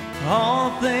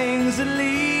 All things that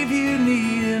leave you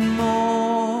needing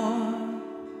more.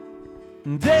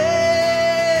 Daylight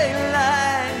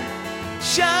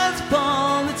shines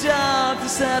upon the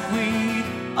darkness that we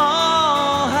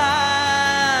all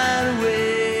hide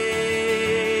away.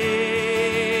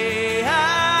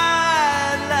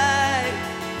 I'd like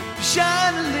to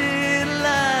shine a little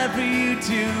light for you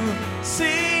to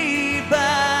see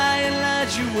by and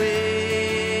light your way.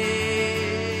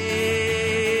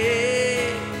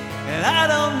 And I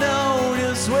don't know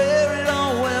just where it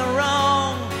all went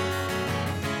wrong.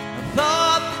 I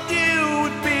thought that you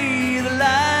would be the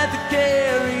light that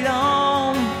carried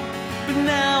on, but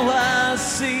now I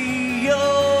see your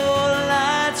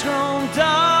light's grown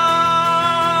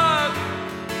dark.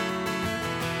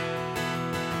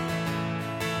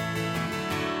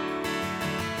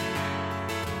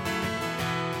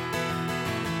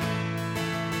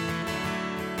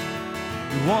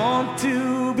 You want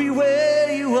to be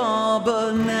where you are,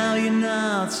 but now you're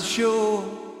not so sure.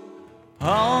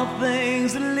 All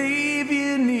things that leave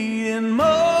you needing more.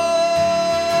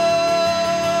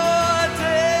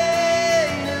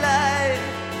 Daylight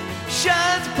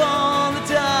shines upon the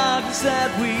darkness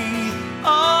that we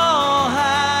all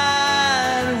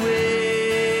hide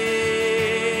away.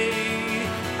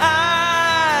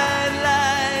 I'd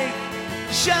like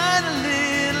to shine a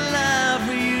little light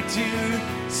for you to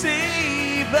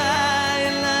see by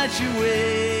and light your way.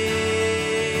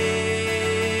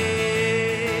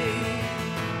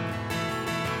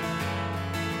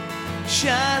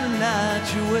 Shine and light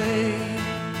your way.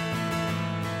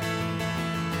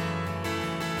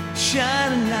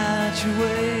 Shine and light your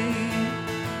way.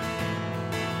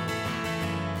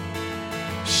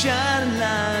 Shine and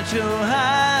light your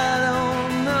I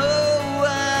don't know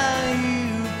why you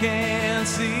can't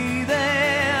see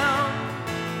them.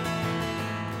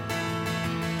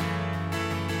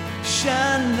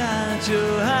 Shine and light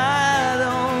your I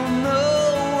don't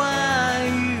know why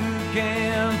you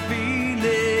can't feel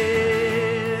it.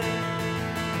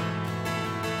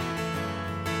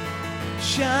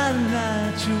 Shine and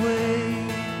light your way.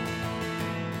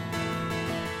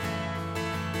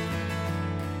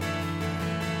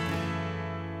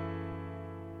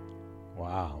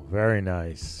 Wow, very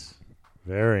nice.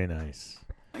 Very nice.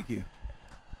 Thank you.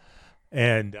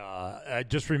 And I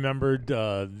just remembered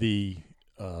the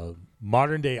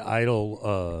Modern Day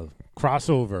Idol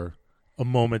crossover, a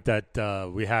moment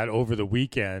that we had over the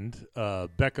weekend.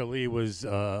 Becca Lee was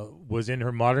in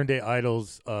her Modern Day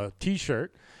Idols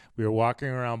T-shirt. We were walking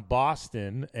around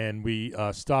Boston, and we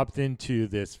stopped into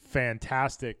this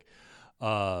fantastic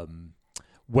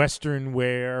Western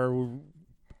wear,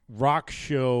 rock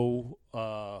show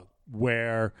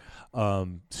wear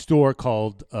store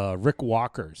called Rick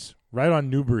Walker's, right on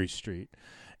Newbury Street.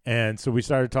 And so we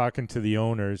started talking to the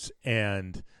owners,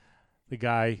 and the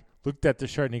guy looked at the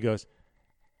shirt and he goes,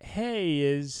 "Hey,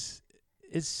 is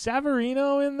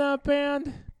Savarino in that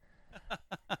band?"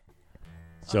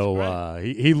 So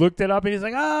he looked it up and he's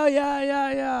like, "Oh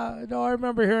yeah. No, I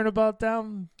remember hearing about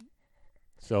them."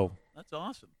 So that's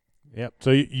awesome. Yep.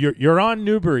 So you're on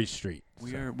Newbury Street.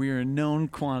 We are a known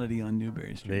quantity on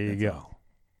Newbury Street. There you That's go.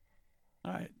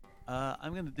 All right.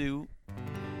 I'm going to do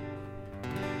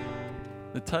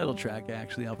the title track,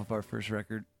 actually, off of our first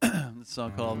record. The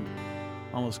song called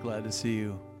Almost Glad to See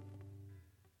You.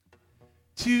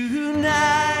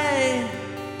 Tonight,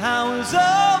 I was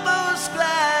almost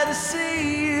glad to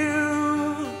see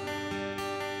you.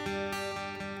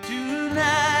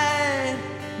 Tonight,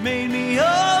 made me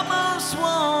almost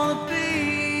want to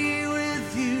be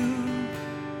with you.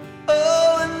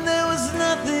 Oh, and there was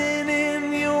nothing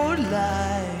in your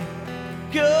life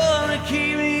gonna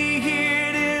keep me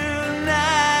here tonight.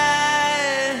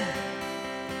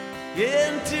 Yeah,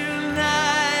 and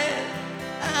tonight,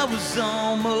 I was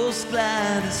almost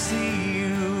glad to see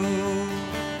you.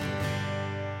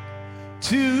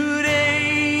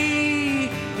 Today,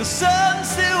 the sun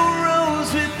still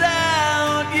rose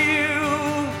without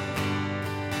you.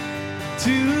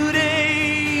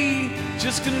 Today,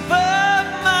 just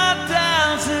confirmed my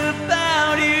doubts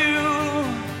about you.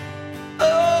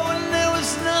 Oh, and there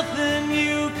was nothing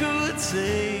you could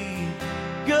say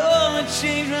gonna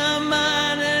change my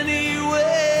mind anyway.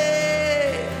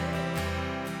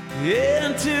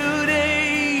 And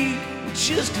today,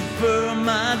 just confirm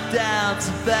my doubts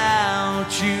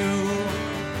about you.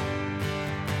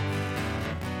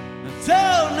 I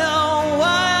don't know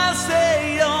why I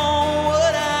stayed on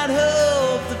what I'd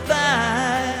hoped to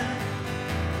find.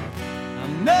 I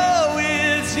know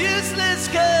it's useless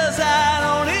 'cause I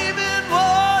don't even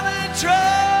wanna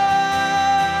try.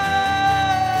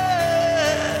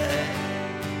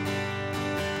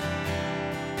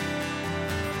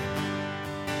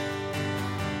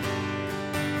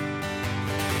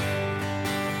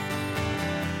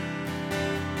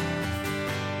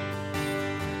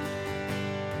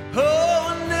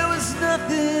 Oh, and there was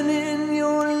nothing in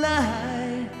your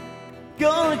life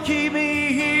gonna keep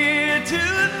me here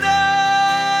tonight.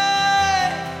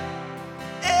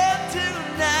 And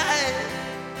tonight,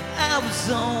 I was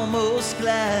almost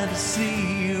glad to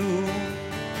see you.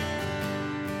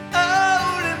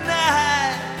 Oh,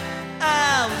 tonight,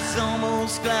 I was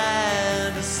almost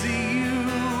glad to see you.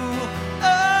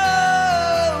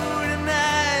 Oh,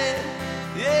 tonight,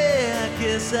 yeah, I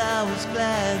guess I was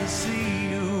glad to see you.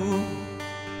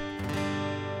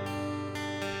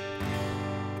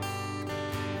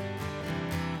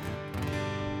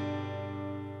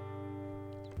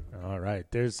 All right,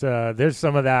 there's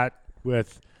some of that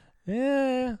with,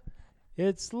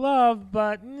 it's love,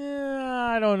 but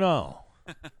I don't know.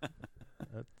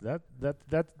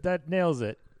 that nails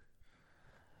it.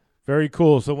 Very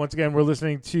cool. So once again, we're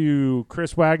listening to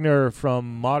Chris Wagner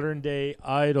from Modern Day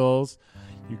Idols.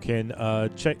 You can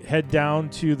head down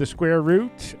to the Square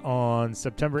Root on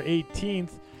September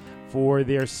 18th for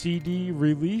their CD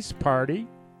release party.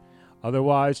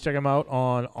 Otherwise, check them out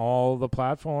on all the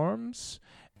platforms.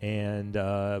 And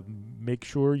make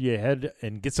sure you head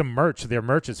and get some merch. Their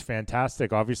merch is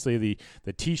fantastic. Obviously,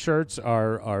 the T-shirts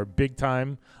are big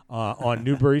time on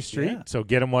Newbury Street, yeah. So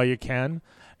get them while you can.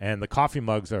 And the coffee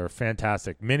mugs are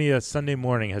fantastic. Many a Sunday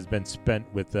morning has been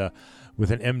spent with an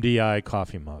MDI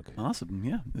coffee mug. Awesome,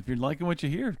 yeah. If you're liking what you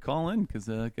hear, call in because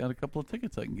I got a couple of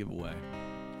tickets I can give away.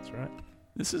 That's right.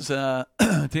 This is, to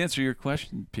answer your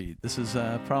question, Pete, this is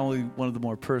probably one of the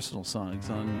more personal songs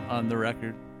on the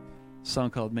record. A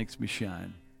song called Makes Me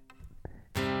Shine.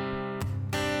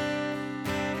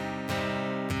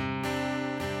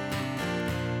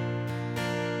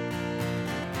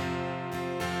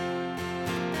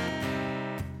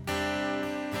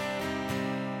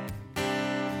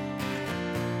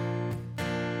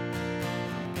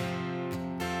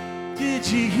 Did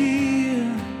you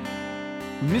hear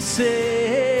me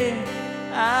say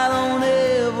I don't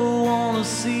ever want to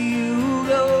see you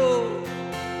go?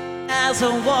 As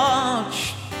I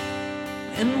watch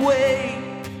and wait,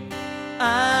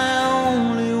 I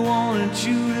only wanted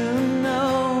you to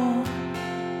know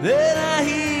that I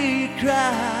hear you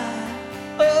cry.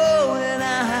 Oh, and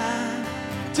I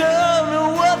don't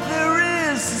know what there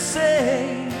is to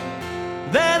say.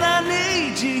 That I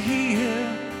need you here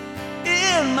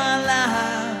in my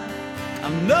life. I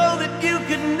know that you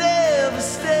could never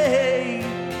stay.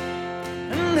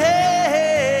 And hey,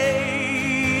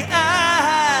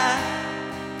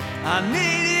 I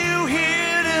need you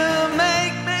here to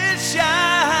make me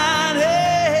shine.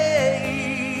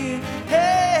 Hey,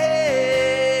 hey,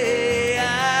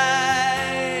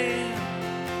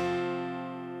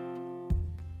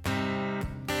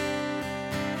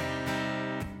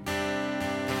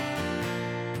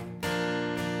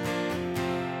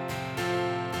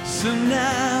 So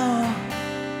now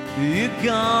you're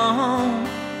gone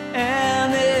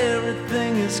and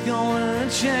everything is gonna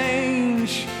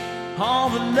change. All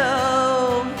the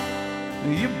love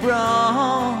you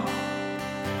brought,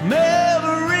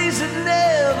 memories that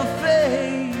never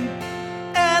fade.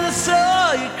 And I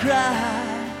saw you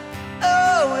cry.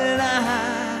 Oh, and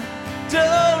I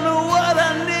don't know what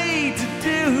I need to do.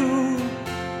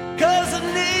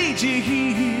 need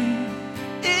you here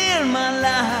in my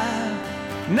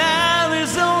life. Now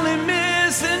there's only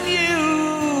missing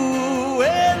you.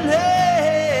 And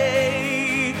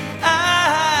hey,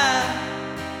 I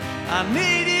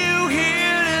need you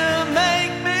here to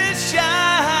make me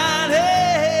shine.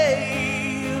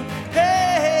 Hey,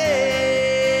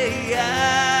 hey,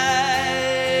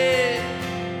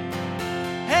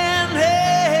 and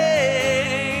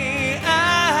hey,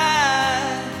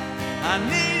 I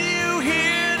need you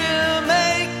here to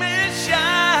make me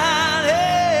shine.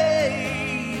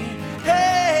 Hey,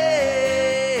 hey,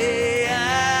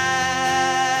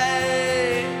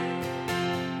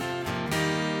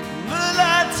 the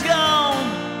light's gone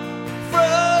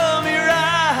from your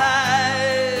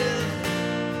eyes.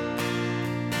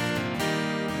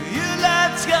 Your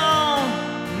light's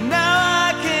gone, now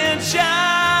I can shine.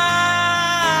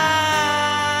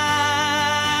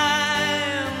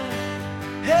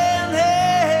 And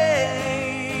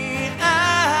hey,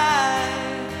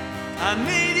 I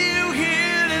need you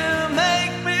here to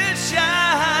make me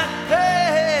shine.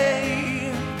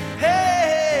 Hey,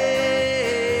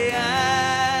 hey,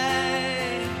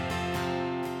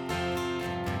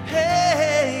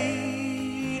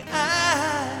 hey,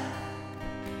 I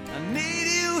need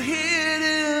you here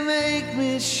to make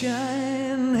me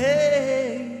shine.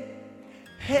 Hey,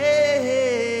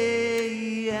 hey,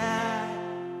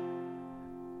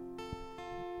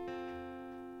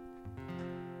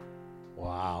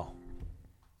 Wow.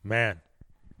 Man.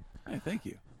 Hey, thank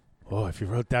you. Oh, if you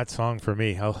wrote that song for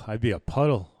me, I'd be a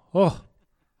puddle. Oh.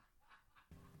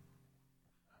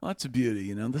 Lots of beauty,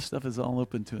 you know. This stuff is all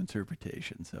open to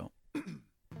interpretation, so.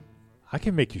 I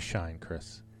can make you shine,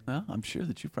 Chris. Well, I'm sure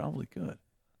that you probably could,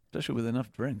 especially with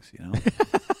enough drinks, you know.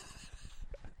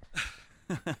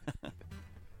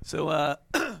 So, I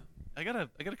got a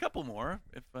couple more,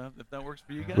 if that works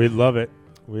for you guys. We'd love it.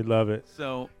 We'd love it.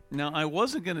 So now I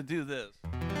wasn't gonna do this,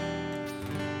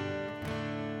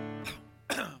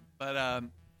 but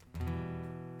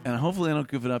and hopefully I don't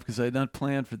goof it up because I had not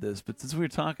planned for this. But since we were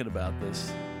talking about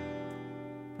this,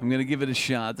 I'm gonna give it a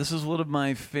shot. This is one of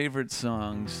my favorite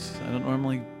songs. I don't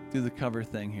normally do the cover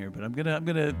thing here, but I'm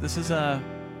gonna. This is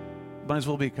might as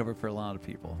well be a cover for a lot of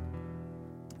people.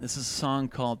 This is a song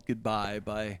called "Goodbye"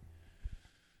 by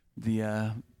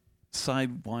the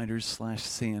Sidewinders /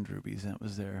 Sand Rubies. That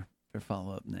was their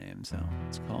follow-up name. So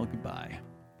it's called "Goodbye."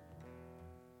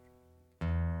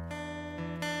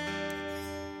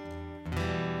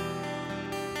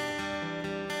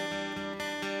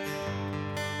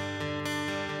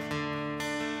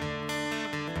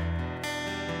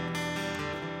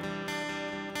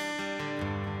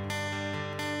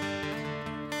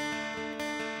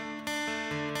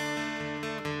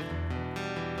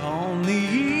 On the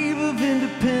eve of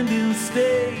Independence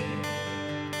Day,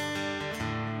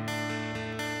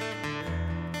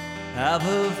 I've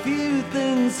a few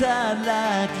things I'd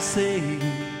like to say.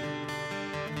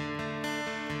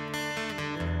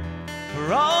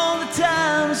 For all the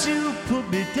times you put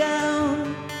me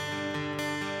down,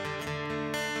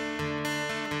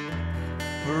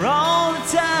 for all the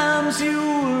times you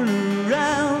weren't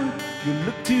around, you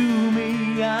look to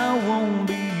me, I won't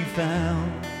be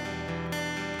found.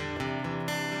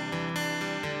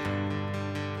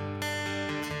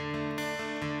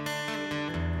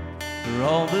 For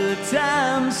all the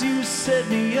times you set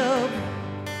me up,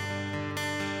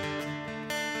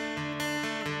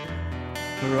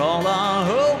 for all our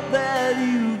hope that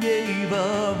you gave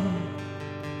up,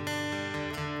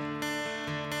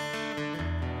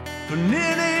 for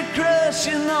nearly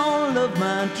crushing all of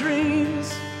my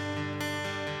dreams,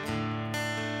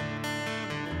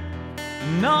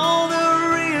 and all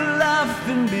the real life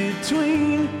in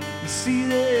between. You see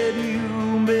that you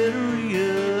better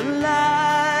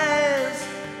realize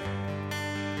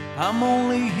I'm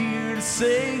only here to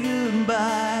say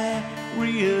goodbye.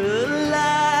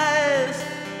 Realize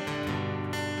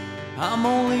I'm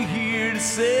only here to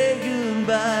say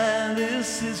goodbye.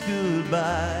 This is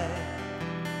goodbye.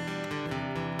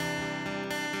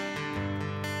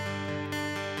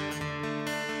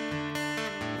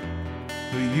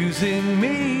 For using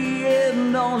me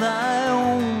and all I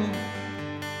own,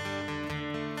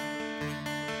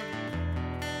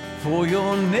 for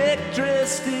your neck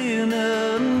dressed in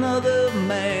another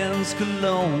man's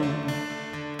cologne,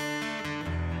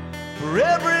 for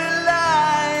every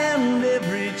lie and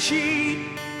every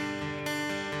cheat.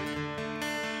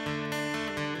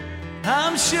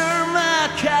 I'm sure my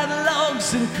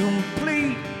catalog's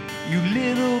incomplete. You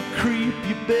little creep,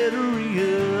 you better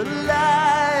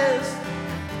realize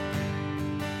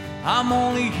I'm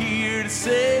only here to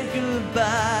say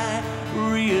goodbye.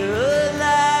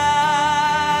 Realize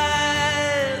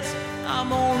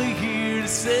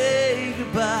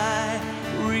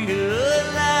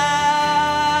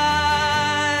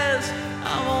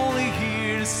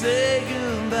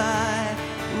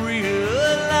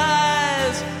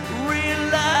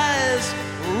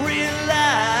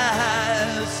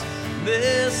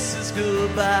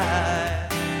goodbye.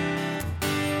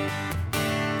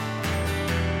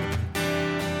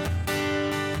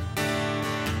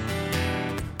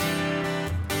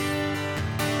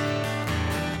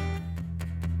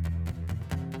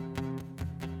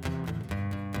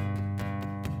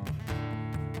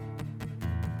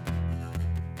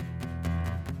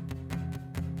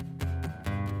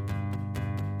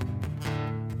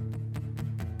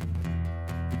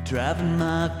 Driving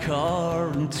my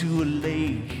car into a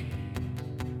lake,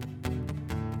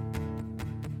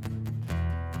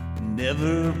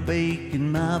 never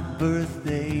baking my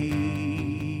birthday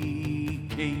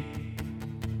cake.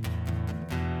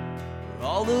 For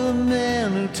all the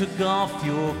men who took off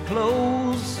your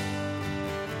clothes,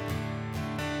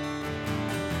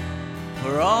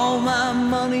 for all my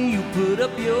money you put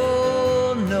up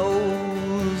your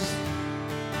nose,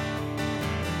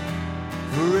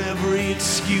 for every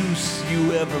excuse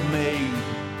you ever made,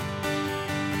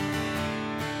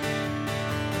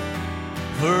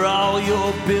 for all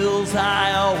your bills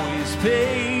I always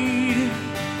paid,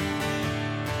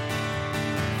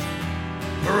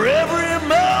 for every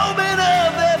moment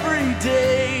of every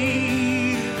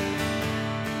day.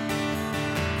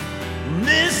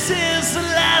 This is the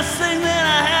last thing that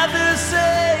I have to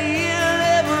say. In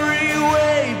every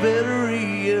way, better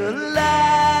realize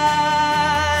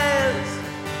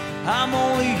I'm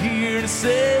only here to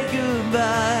say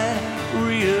goodbye.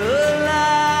 Realize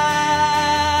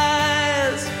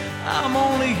I'm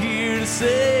only here to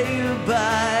say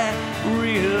goodbye.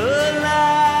 Realize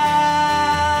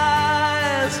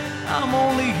I'm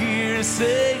only here to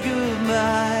say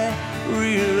goodbye.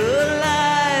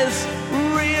 Realize,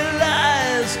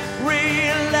 realize,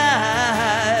 realize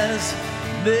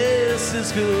this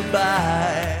is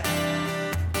goodbye.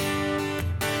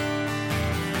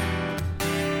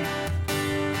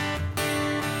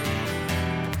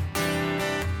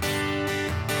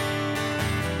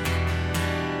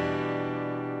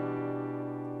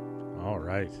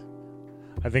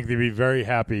 I think they'd be very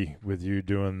happy with you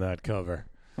doing that cover.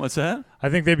 What's that? I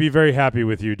think they'd be very happy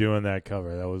with you doing that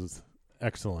cover. That was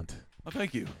excellent. Oh,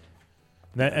 thank you.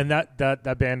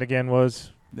 That band again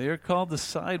was? They are called the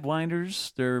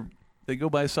Sidewinders. They go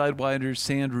by Sidewinders,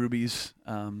 Sand Rubies,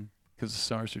 because the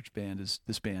Star Search band is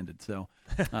disbanded. So,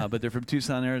 but they're from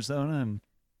Tucson, Arizona, and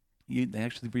they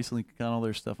actually recently got all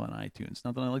their stuff on iTunes.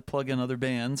 Not that I like plug in other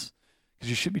bands, because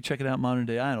you should be checking out Modern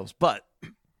Day Idols, but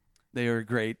they are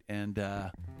great, and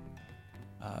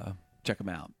check them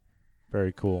out.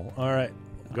 Very cool. All right.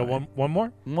 Got one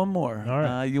more? One more. All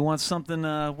right. You want something,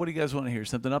 what do you guys want to hear?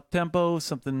 Something up-tempo?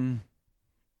 Something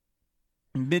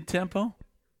mid-tempo?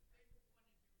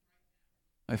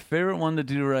 My favorite one to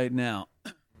do right now.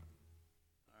 All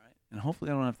right. And hopefully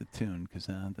I don't have to tune, because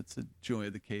that's the joy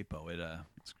of the capo. It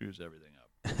screws everything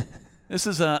up. This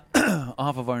is off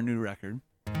of our new record.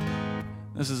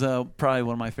 This is probably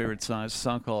one of my favorite songs. A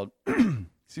song called,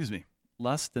 excuse me,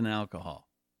 Lust and Alcohol.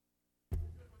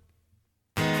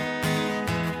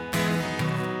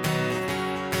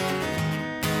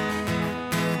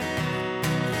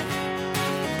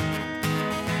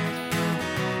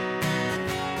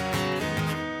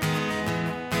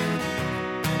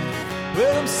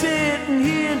 Well, I'm sitting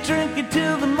here drinking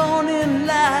till the morning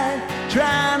light,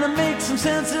 trying to make some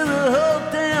sense of the whole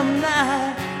damn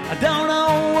night. I don't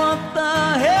know what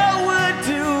the hell we're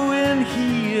doing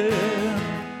here.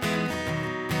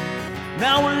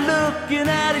 Now we're looking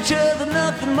at each other,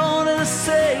 nothing more to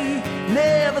say.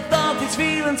 Never thought these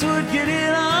feelings would get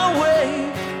in our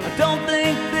way. I don't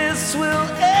think this will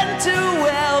end too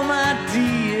well, my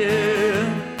dear.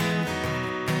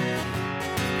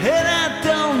 And I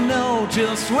don't know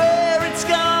just where it's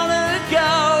gonna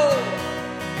go,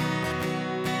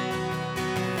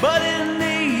 but in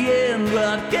the end,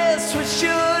 I guess we should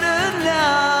have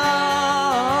known.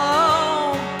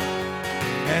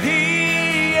 And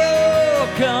here you're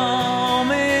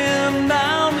coming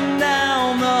bounding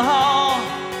down the hall.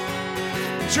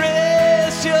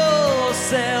 Dress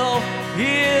yourself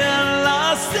in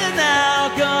lust and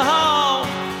alcohol.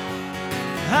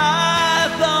 I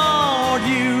thought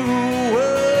you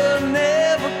were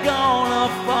never gonna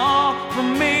fall for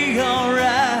me,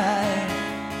 alright.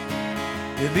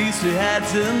 At least we had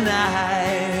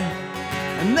tonight,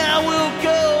 and now we'll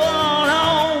go on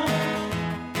home.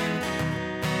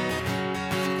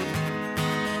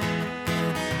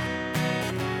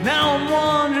 Now I'm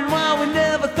wondering why we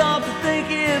never thought to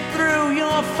think it through.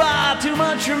 You're far too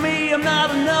much for me, I'm not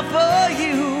enough for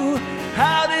you.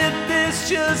 How did this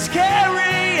just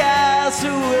carry us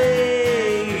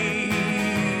away?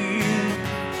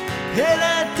 And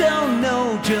I don't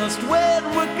know just when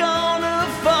we're gonna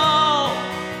fall,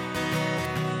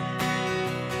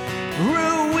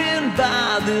 ruined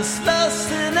by this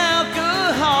lust and alcohol.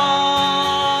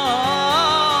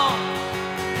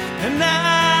 And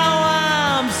now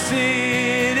I'm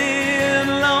sitting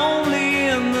lonely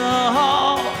in the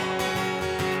hall,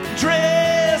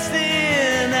 dressed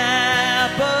in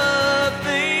apathy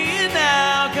and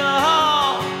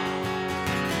alcohol.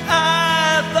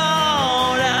 I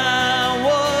thought I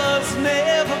was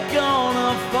never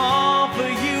gonna fall for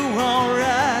you,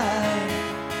 alright.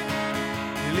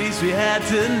 At least we had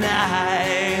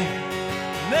tonight.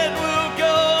 Then we'll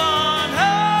go on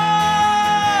home.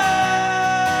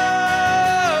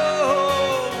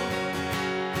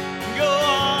 Go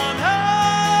on home.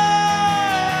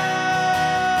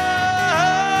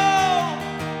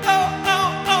 Oh, oh,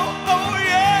 oh, oh,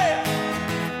 yeah.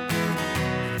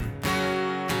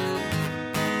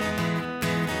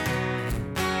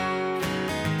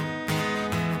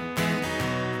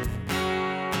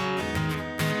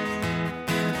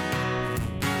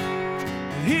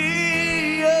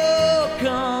 Here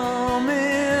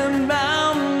coming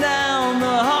bound down the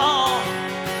hall.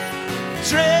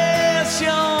 Dress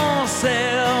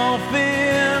yourself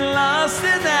in lust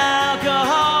and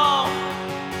alcohol.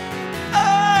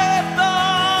 I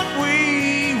thought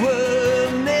we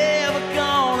were never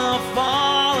gonna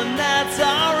fall, and that's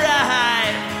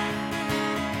alright.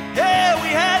 Yeah, we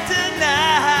had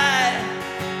tonight.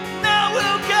 Now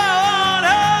we'll go on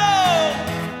home.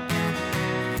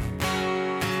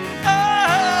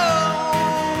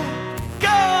 Go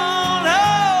on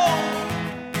home.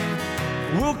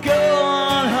 We'll go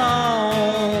on home.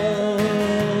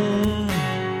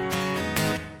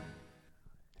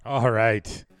 All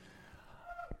right.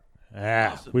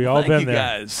 Yeah, Awesome. we Well, all thank been you there.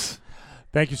 guys.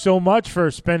 Thank you so much for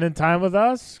spending time with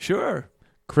us. Sure.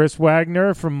 Chris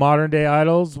Wagner from Modern Day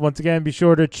Idols. Once again, be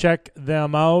sure to check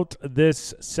them out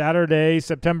this Saturday,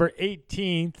 September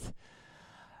 18th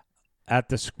at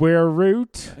the Square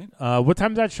Root. What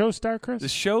time does that show start, Chris? The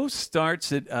show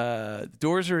starts at the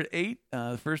doors are at 8.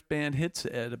 The first band hits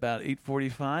at about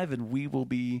 8:45, and we will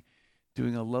be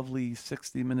doing a lovely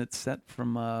 60-minute set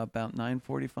from about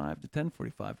 9:45 to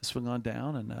 10:45 to swing on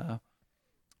down, and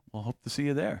we'll hope to see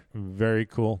you there. Very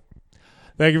cool.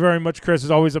 Thank you very much, Chris. It's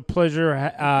always a pleasure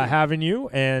having you.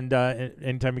 And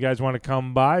anytime you guys want to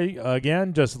come by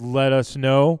again, just let us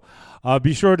know.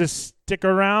 Be sure to stick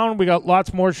around. We got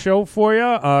lots more show for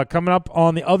you. Coming up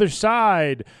on the other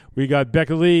side, we got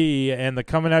Becca Lee and the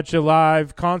Coming At You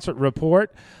Live concert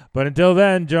report. But until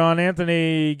then, John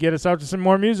Anthony, get us out to some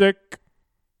more music.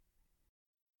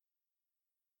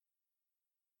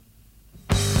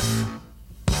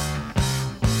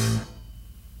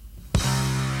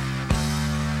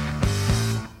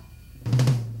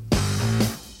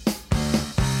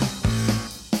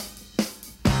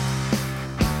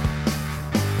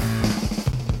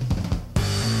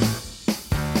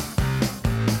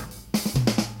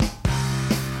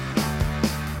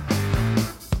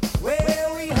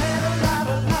 Well, we had a lot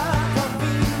of love for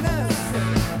Venus.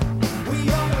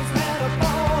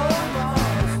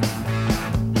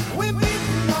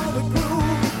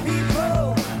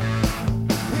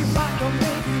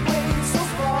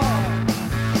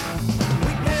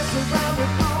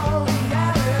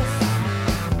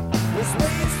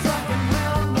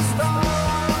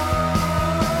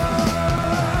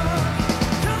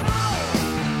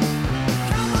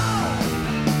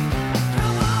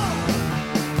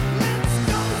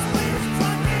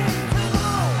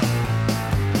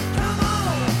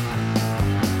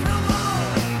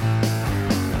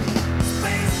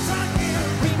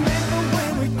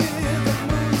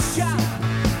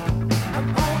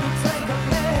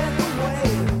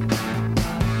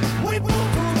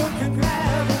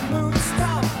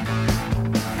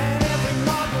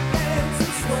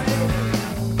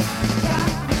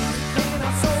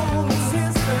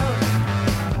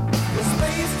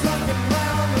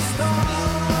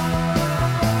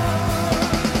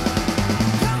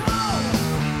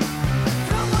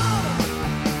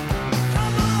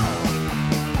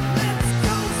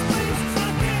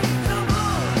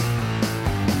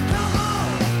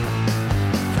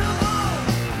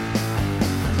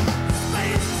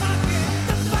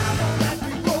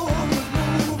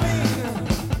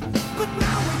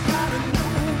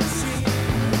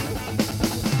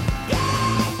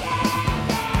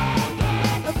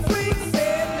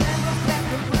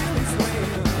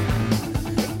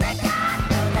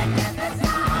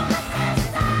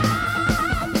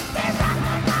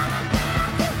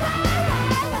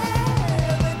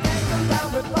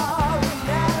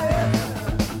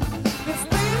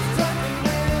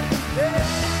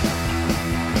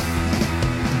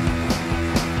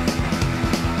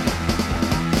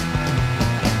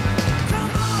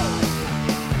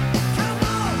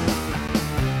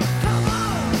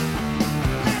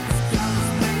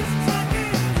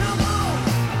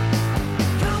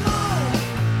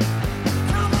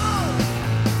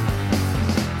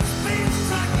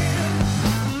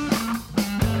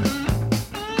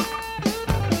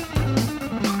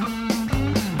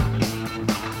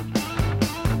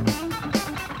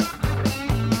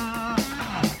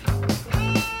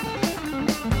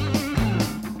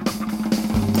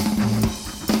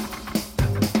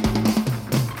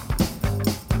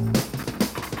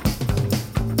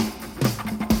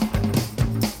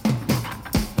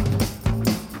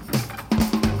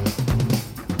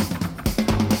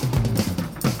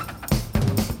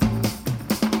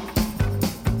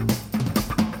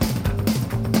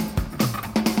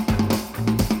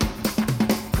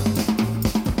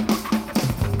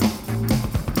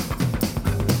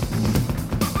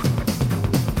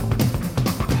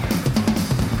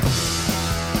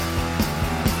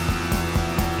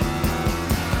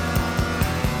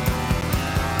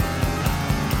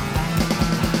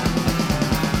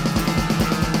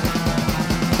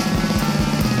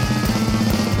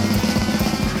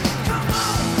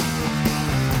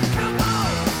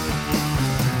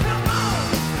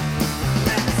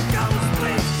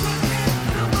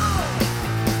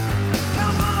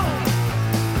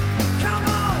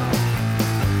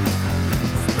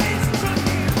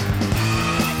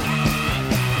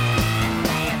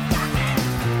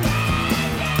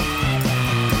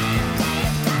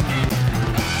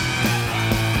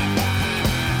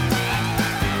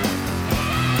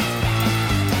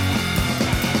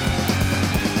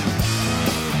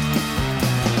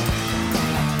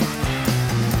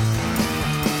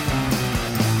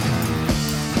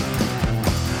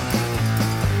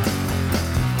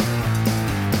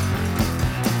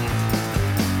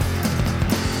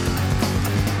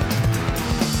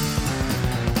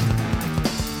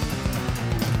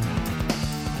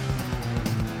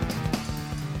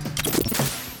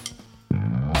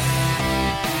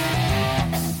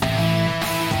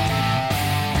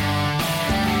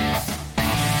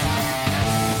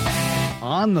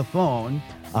 on the phone,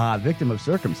 victim of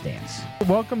circumstance.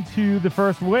 Welcome to the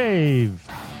First Wave.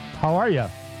 How are you?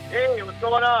 Hey, what's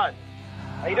going on?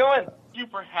 How you doing? Thank you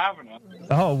for having us.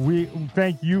 Oh, we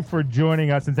thank you for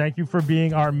joining us, and thank you for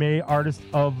being our May Artist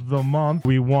of the Month.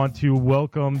 We want to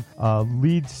welcome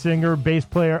lead singer, bass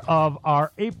player of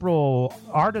our April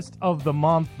Artist of the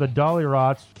Month, the Dolly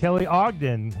Rots, Kelly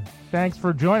Ogden. Thanks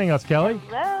for joining us, Kelly.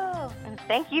 Hello, and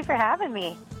thank you for having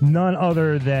me. None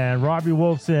other than Robbie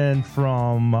Wolfson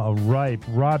from Ripe.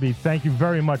 Robbie, thank you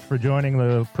very much for joining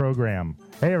the program.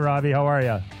 Hey, Robbie, how are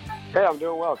you? Hey, I'm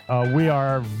doing well. We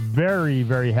are very,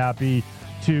 very happy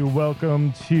to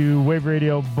welcome to Wave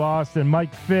Radio Boston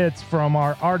Mike Fitz from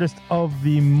our Artist of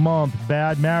the Month,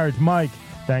 Bad Marriage. Mike,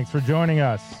 thanks for joining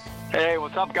us. Hey,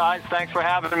 what's up, guys? Thanks for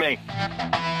having me.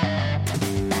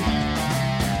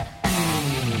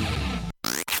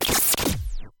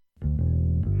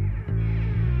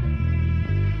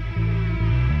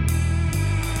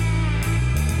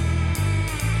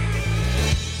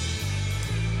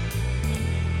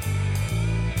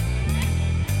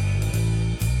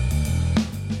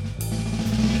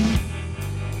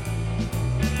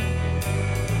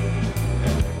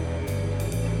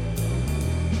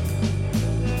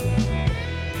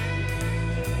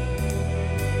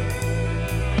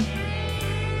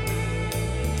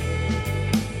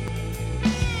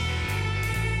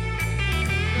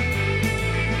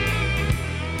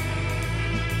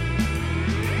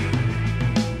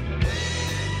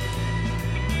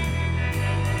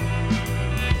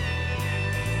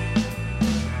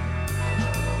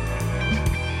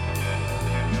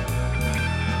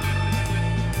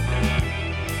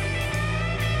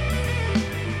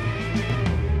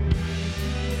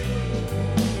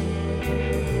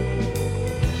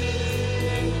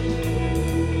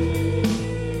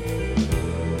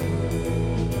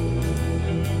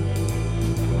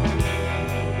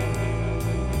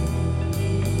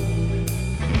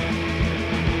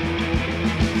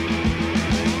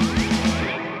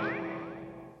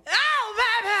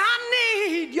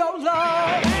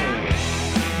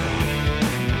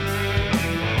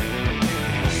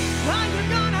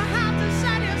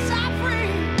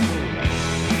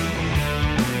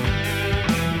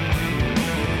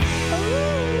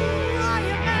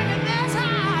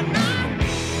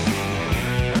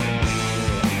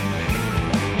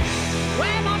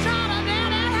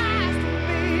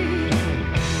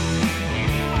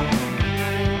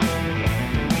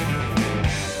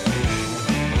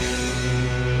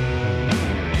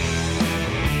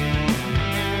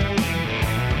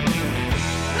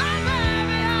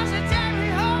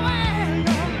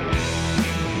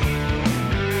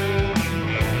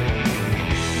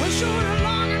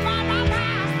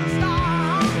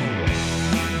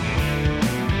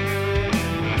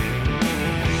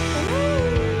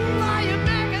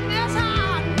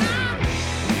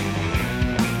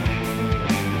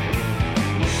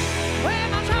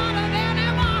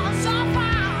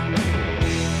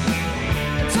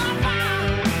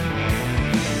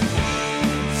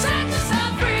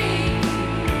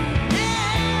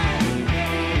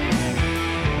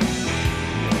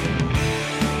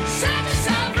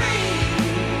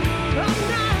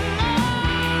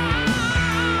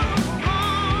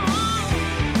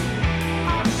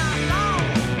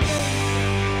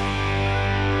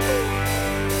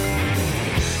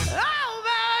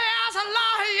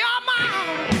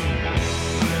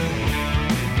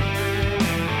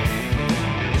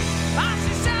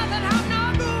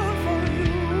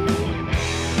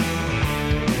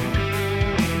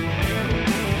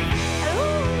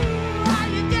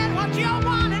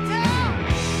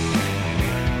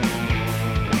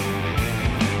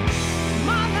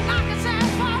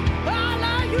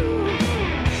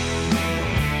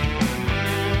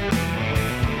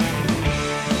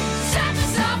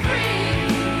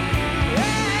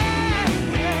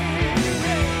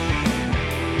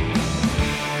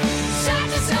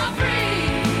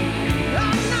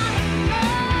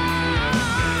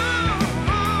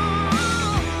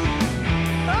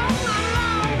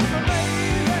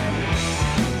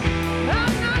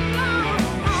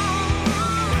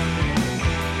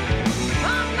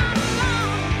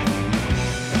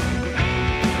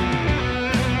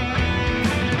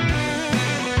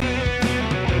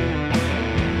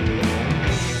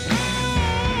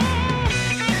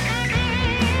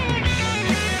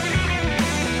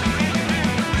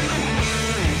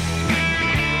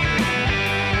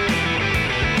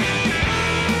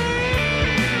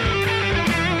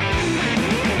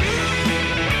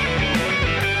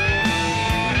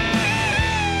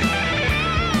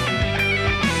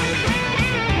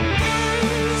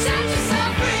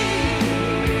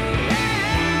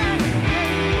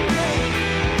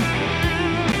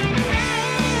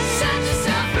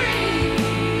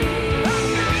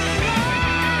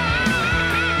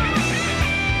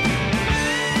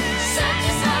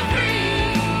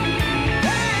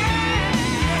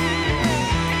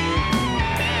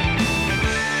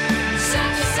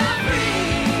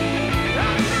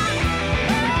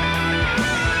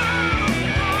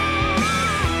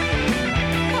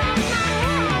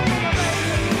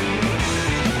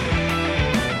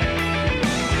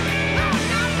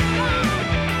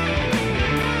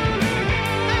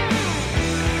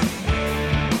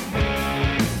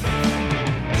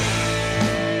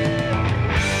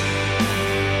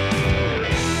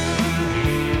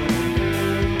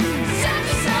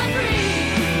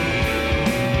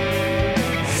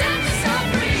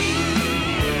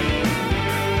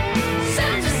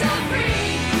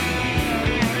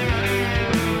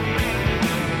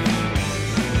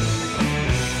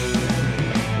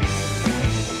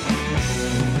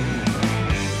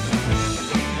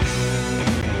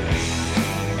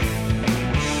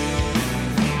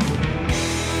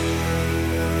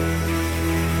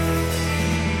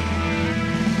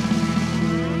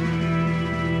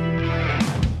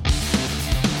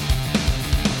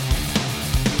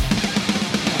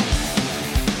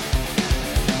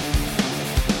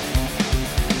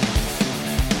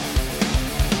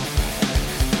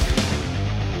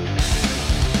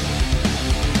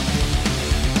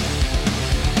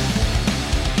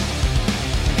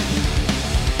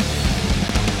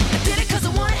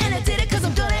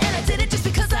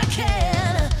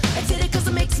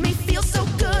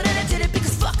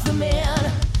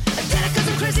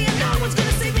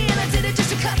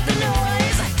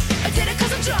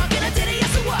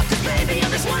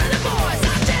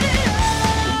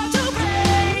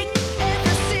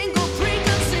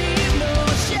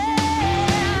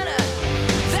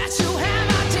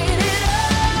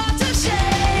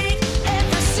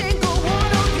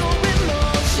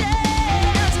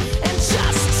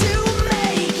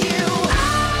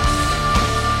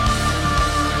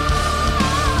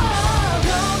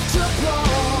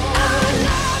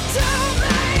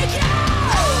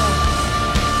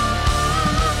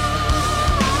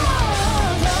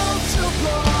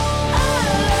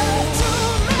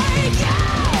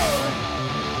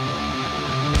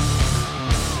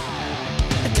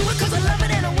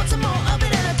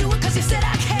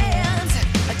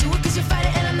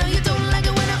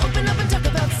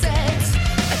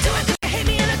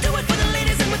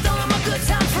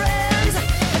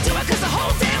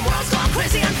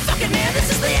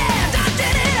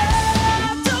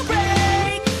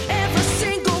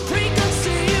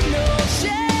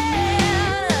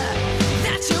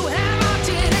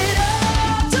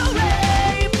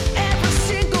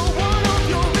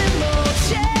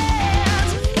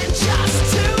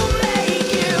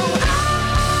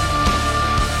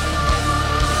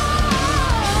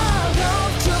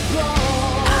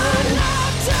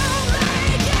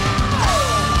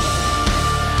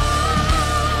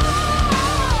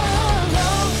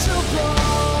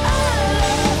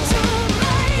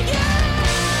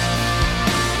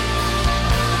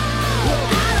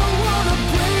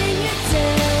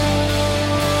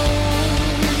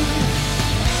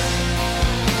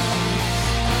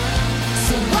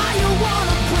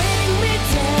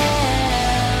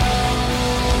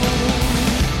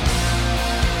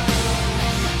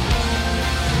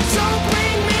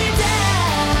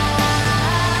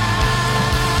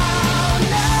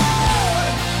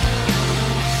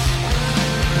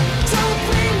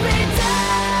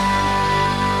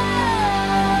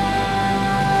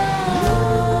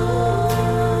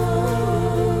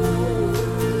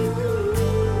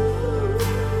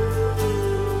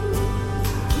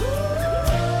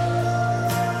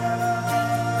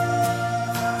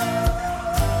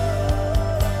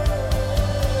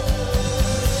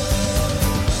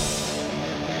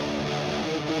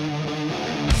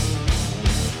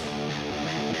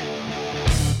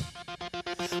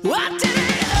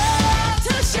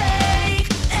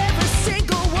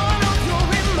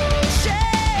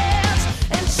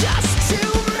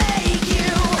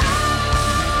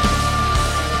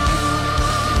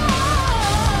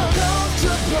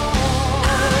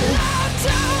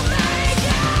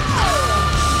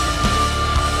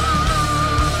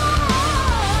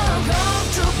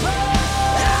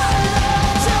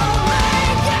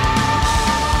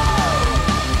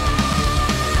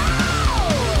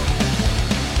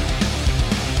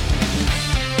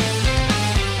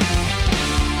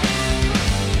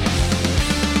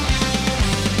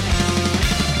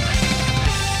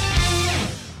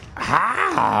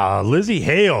 Lizzie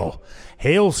Hale,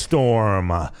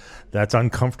 Hailstorm. That's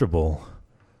uncomfortable.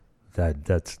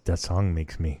 That song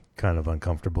makes me kind of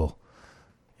uncomfortable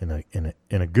in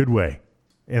a good way.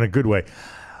 In a good way.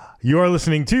 You are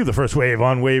listening to The First Wave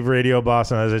on Wave Radio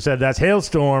Boston. As I said, that's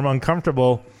Hailstorm,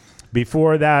 Uncomfortable.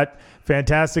 Before that,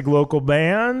 fantastic local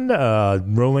band,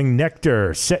 Rolling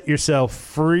Nectar, Set Yourself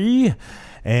Free.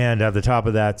 And at the top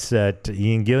of that set,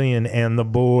 Ian Gillian and the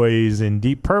Boys in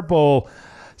Deep Purple,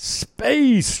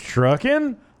 Space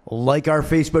Truckin'. Like our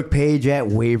Facebook page at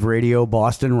Wave Radio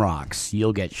Boston Rocks.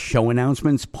 You'll get show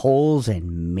announcements, polls,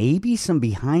 and maybe some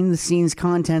behind-the-scenes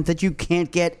content that you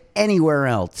can't get anywhere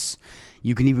else.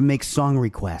 You can even make song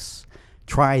requests.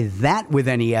 Try that with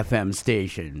any FM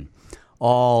station.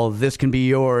 All this can be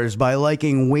yours by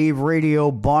liking Wave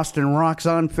Radio Boston Rocks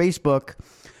on Facebook.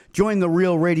 Join the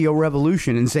real radio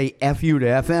revolution and say F you to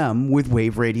FM with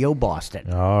Wave Radio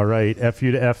Boston. All right, F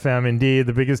you to FM indeed.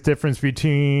 The biggest difference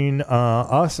between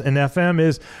us and FM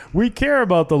is we care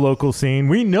about the local scene.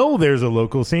 We know there's a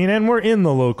local scene, and we're in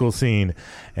the local scene.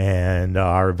 And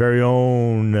our very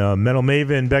own metal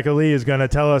maven, Becca Lee, is going to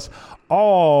tell us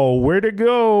all where to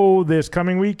go this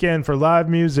coming weekend for live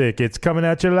music. It's coming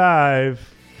at you live.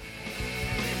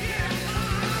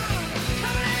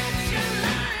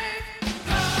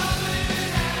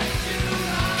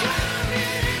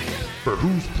 For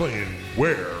who's playing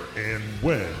where and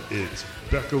when, it's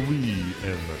Becca Lee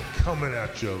and the Coming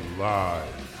At You Live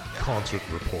concert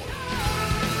report.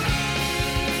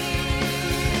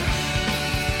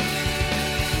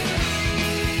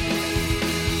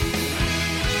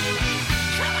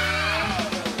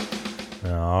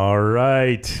 All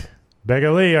right.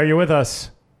 Becca Lee, are you with us?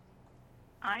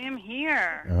 I am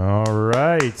here. All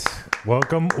right.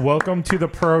 Welcome to the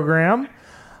program.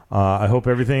 I hope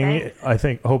everything.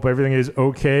 Hope everything is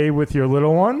okay with your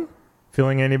little one.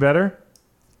 Feeling any better?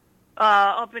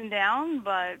 Up and down,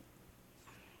 but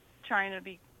trying to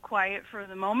be quiet for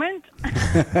the moment.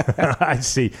 I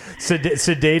see.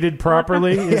 Sedated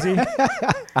properly, is he?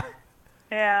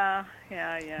 Yeah.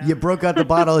 You broke out the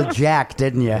bottle of Jack,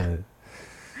 didn't you?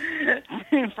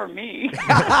 For me.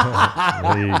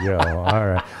 There you go. All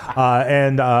right.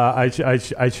 And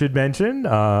I should mention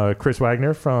Chris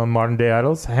Wagner from Modern Day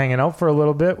Idols hanging out for a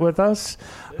little bit with us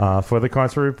for the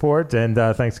concert report. And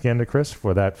thanks again to Chris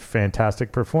for that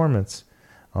fantastic performance.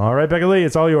 All right, Becca Lee,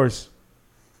 it's all yours.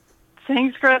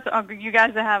 Thanks, Chris. You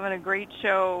guys are having a great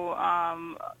show.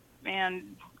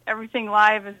 And everything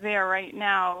live is there right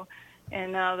now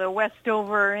in the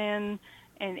Westover Inn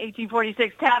and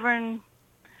 1846 Tavern,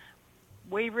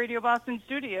 Wave Radio Boston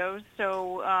Studios,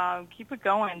 so keep it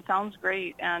going. Sounds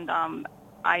great. And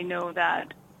I know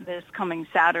that this coming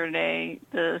Saturday,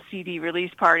 the CD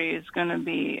release party is going to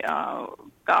be,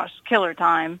 killer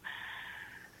time.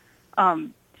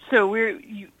 So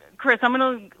Chris, I'm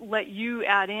going to let you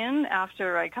add in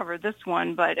after I cover this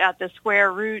one, but at the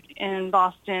Square Root in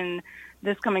Boston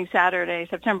this coming Saturday,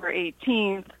 September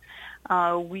 18th,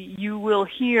 you will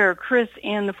hear Chris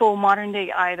and the full Modern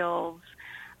Day Idols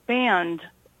band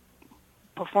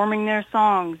performing their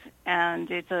songs, and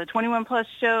it's a 21-plus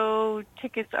show.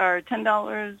 Tickets are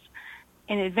 $10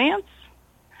 in advance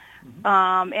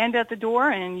and at the door,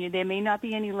 and there may not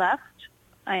be any left.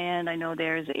 And I know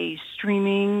there's a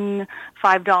streaming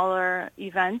 $5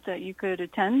 event that you could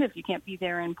attend if you can't be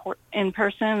there in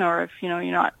person, or if you're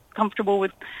not comfortable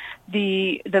with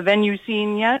the venue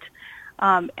scene yet.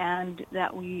 And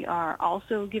that we are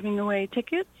also giving away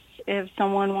tickets if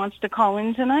someone wants to call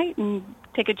in tonight and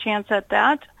take a chance at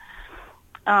that.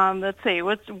 Let's see.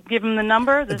 Give them the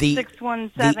number. The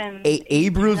 617. The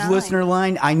Abreu's listener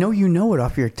line. I know you know it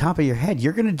off your top of your head.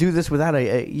 You're going to do this without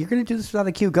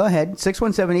a cue. Go ahead.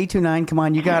 617-829. Come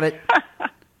on, you got it.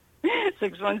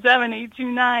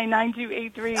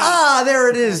 617-829-9283. Ah, there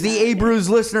it is. The Abreu's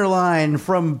listener line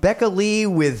from Becca Lee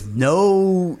with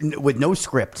no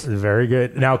script. Very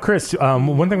good. Now, Chris,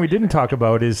 one thing we didn't talk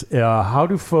about is how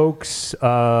do folks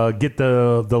get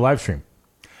the live stream?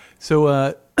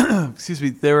 So, excuse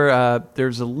me.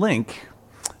 There's a link.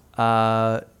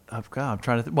 I'm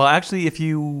trying to. Well, actually, if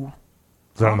you.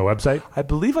 Is that on the website? I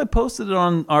believe I posted it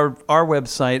on our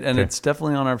website, and it's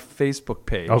definitely on our Facebook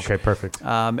page. Okay, perfect.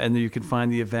 And you can find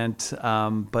the event.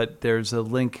 But there's a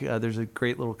link. There's a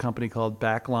great little company called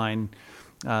Backline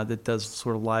that does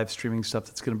sort of live streaming stuff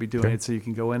that's going to be doing it. So you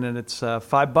can go in, and it's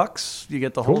 $5. You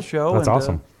get the whole show. That's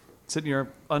awesome. Sit in your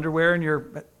underwear in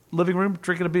your living room,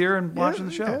 drinking a beer, and watching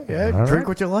the show. Yeah, drink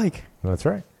what you like. That's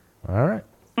right. All right.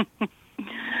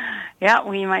 Yeah,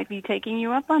 we might be taking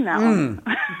you up on that one.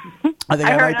 I think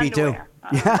I might be too.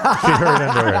 She heard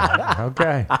underwear.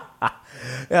 Okay.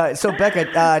 So,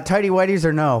 Becca, tidy whities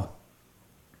or no?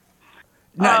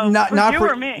 Not you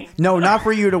for or me? No, not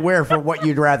for you to wear. For what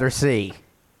you'd rather see.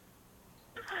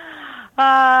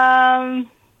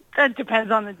 That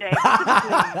depends on the day.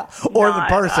 Or the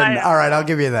person. All right, I'll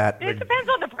give you that. It depends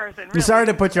on the person. Really. I'm sorry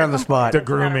to put you on the spot. The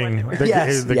grooming.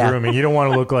 Yes, The grooming. You don't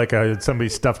want to look like somebody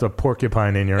stuffed a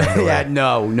porcupine in your underwear. Yeah,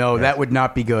 no, that would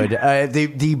not be good.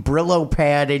 The Brillo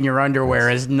pad in your underwear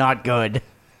is not good.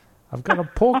 I've got a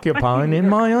porcupine in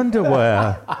my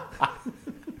underwear.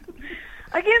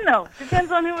 Again, though, depends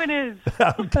on who it is.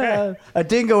 A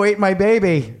dingo ate my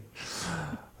baby.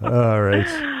 All right.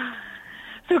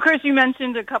 So, Chris, you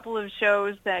mentioned a couple of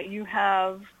shows that you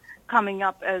have coming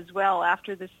up as well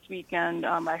after this weekend.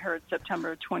 I heard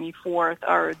September 24th.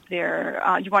 Are there?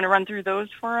 Do you want to run through those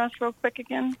for us real quick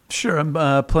again? Sure.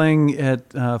 I'm playing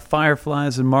at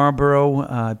Fireflies in Marlboro.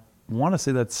 I want to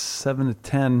say that's 7 to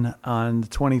 10 on the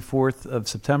 24th of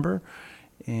September.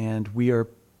 And we are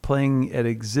playing at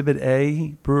Exhibit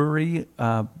A Brewery,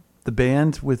 the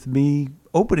band, with me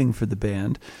opening for the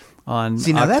band.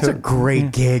 See, now that's a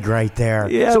great gig right there.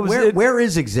 Yeah. So where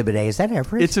is Exhibit A? Is that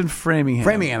Everett? It's in Framingham.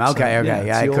 Framingham. Okay. Yeah, I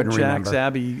it's the couldn't old Jack's remember.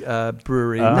 Abbey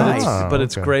Brewery. Nice. But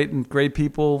it's great, and great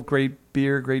people, great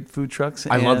beer, great food trucks.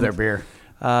 I love their beer.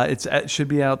 It should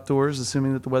be outdoors,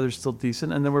 assuming that the weather's still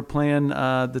decent. And then we're playing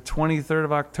the 23rd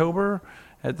of October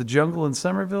at the Jungle in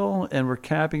Somerville, and we're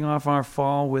capping off our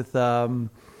fall with November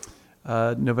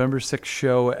 6th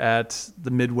show at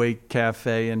the Midway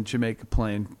Cafe in Jamaica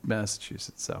Plain,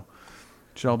 Massachusetts. So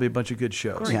should all be a bunch of good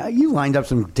shows. Yeah, you lined up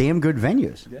some damn good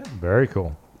venues. Yeah. Very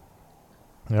cool.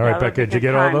 All right, Becca, did you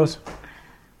get all those?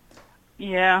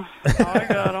 Yeah, I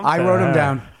got them. I wrote them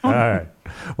down. All right.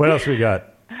 What else we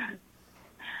got?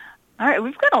 All right,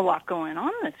 we've got a lot going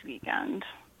on this weekend.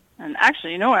 And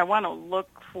actually, I want to look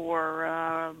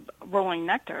for Rolling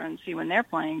Nectar and see when they're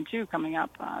playing, too, coming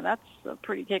up. That's a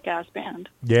pretty kick-ass band.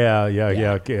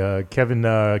 Yeah.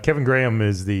 Kevin Graham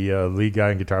is the lead guy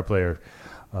and guitar player.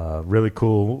 Really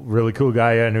cool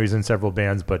guy. I know he's in several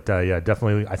bands, but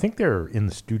definitely. I think they're in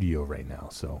the studio right now.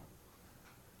 So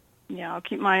yeah, I'll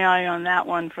keep my eye on that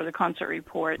one for the concert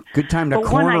report. Good time to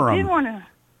corner them.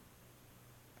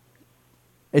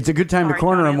 It's a good time to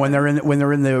corner them when they're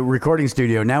in the recording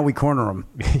studio. Now we corner them.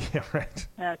 Yeah, right.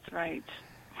 That's right.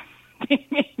 They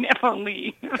may never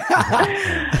leave.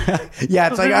 Yeah,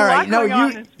 it's like, all right,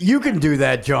 no, you can do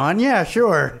that, John. Yeah,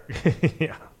 sure.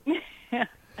 Yeah.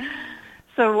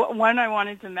 So one I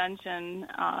wanted to mention,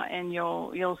 and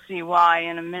you'll see why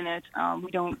in a minute.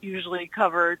 We don't usually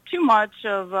cover too much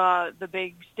of the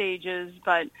big stages,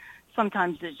 but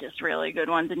sometimes there's just really good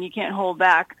ones, and you can't hold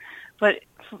back. But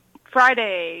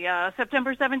Friday,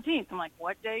 September 17th. I'm like,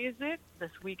 what day is it? This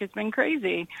week has been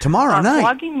crazy. Tomorrow night.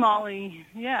 Flogging Molly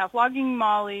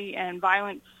and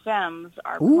Violent Femmes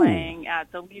are playing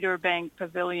at the Leader Bank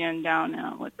Pavilion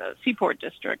down with the Seaport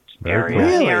District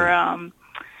area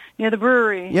near the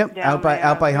brewery. Yep, out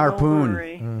by Harpoon.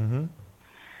 Mm-hmm.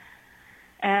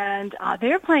 And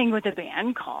they're playing with a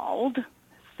band called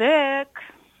Thick.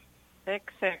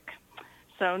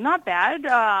 So not bad.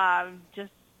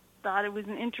 Just thought it was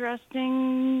an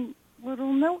interesting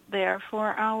little note there for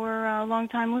our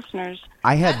longtime listeners.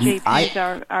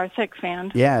 JP's our Thick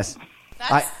fan. Yes,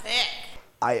 that's Thick.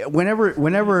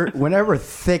 Whenever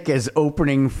Thick is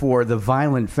opening for the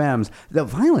Violent Femmes,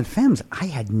 I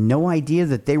had no idea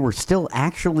that they were still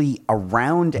actually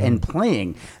around and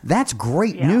playing. That's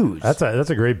great news. That's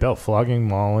a great belt. Flogging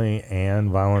Molly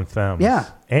and Violent Femmes. Yeah,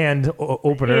 and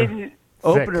opener.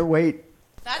 Wait.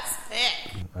 That's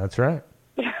Thick. That's right.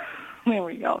 There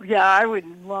we go. Yeah, I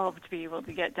would love to be able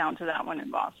to get down to that one in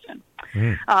Boston.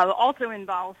 Also in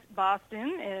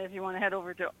Boston, if you want to head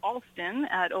over to Alston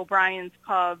at O'Brien's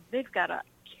Pub, they've got a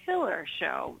killer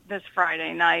show this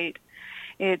Friday night.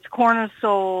 It's Corner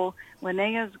Soul,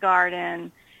 Linnea's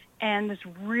Garden, and this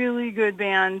really good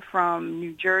band from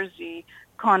New Jersey,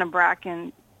 Connor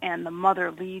Bracken and the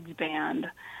Mother Leeds Band.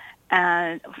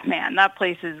 And, man, that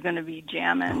place is going to be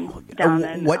jamming down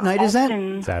in what night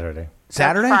Alston. Is that?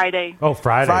 Saturday? Friday. Oh,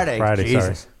 Friday.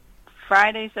 Jesus. Sorry.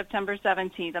 Friday, September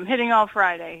 17th. I'm hitting all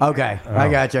Friday. Okay, I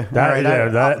got you.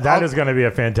 That is going to be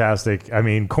a fantastic. I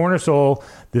mean, Corner Soul.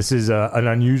 This is an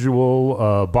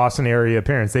unusual Boston area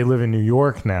appearance. They live in New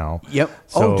York now. Yep.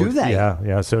 So, do they?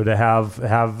 Yeah. So to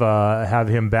have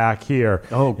him back here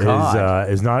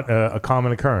is not a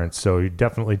common occurrence. So you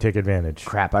definitely take advantage.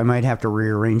 Crap, I might have to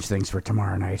rearrange things for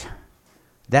tomorrow night.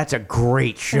 That's a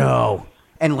great show.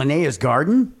 And Linnea's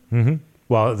Garden. Mm-hmm.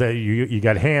 Well, you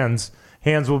got Hands.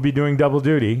 Hands will be doing double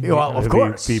duty. Well, of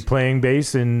course. Be playing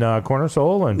bass in Corner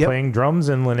Soul and playing drums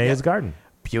in Linnea's Garden.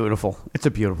 Beautiful. It's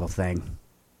a beautiful thing.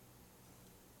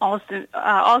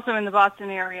 Also in the Boston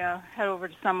area, head over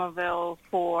to Somerville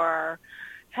for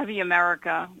Heavy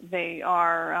America. They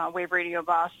are Wave Radio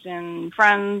Boston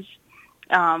friends.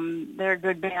 They're a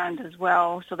good band as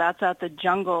well. So that's at the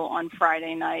Jungle on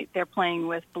Friday night. They're playing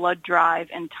with Blood Drive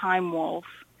and Time Wolf.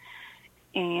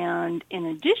 And in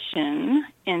addition,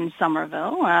 in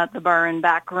Somerville at the Bar and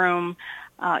Back Room,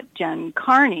 Jen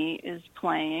Carney is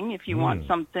playing. If you want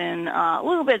something a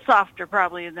little bit softer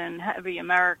probably than Heavy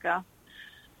America.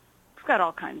 We've got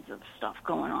all kinds of stuff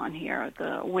going on here at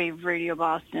the Wave Radio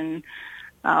Boston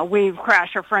Wave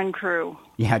Crasher Friend Crew.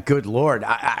 Yeah, good Lord.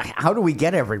 How do we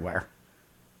get everywhere?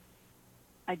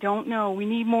 I don't know. We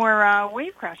need more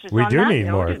Wave Crashers. We on do that need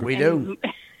note. more. We do.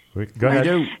 Go ahead.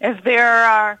 We do. If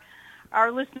there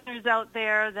are listeners out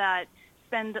there that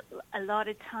spend a lot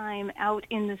of time out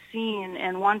in the scene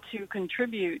and want to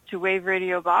contribute to Wave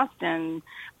Radio Boston,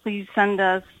 please send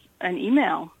us an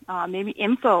email, maybe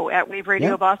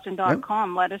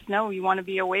info@waveradioboston.com. Let us know you want to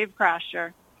be a Wave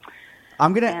Crasher.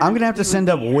 I'm gonna have to send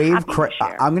up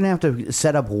I'm gonna have to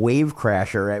set up Wave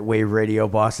Crasher at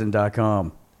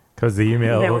waveradioboston.com. Because the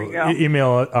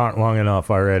email aren't long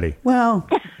enough already. Well,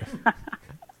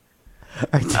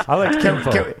 I like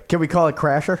can we call it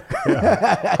Crasher?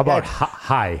 Yeah. How about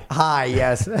hi? Hi,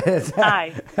 yes.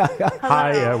 Hi.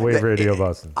 Hi at Wave Radio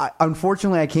Boston.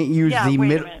 Unfortunately, I can't use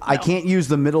I can't use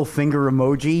the middle finger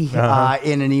emoji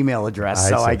in an email address.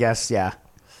 So I guess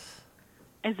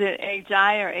Is it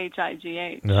HI or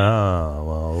HIGH? Oh,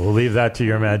 well, we'll leave that to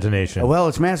your imagination. Well,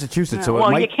 it's Massachusetts, so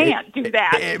it might... you can't do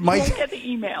that. It might, you won't get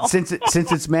the email. Since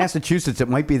it's Massachusetts, it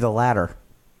might be the latter.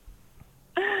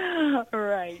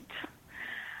 Right.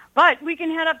 But we can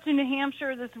head up to New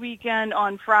Hampshire this weekend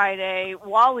on Friday.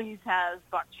 Wally's has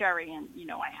Buck Cherry, and,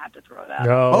 I had to throw that.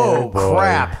 Oh,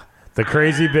 crap. The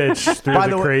crazy bitch threw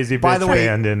the crazy bitch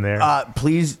band in there.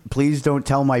 Please don't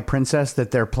tell my princess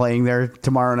that they're playing there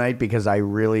tomorrow night because I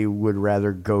really would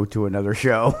rather go to another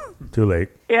show. Too late.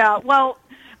 Yeah, well,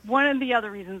 one of the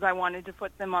other reasons I wanted to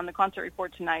put them on the concert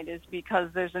report tonight is because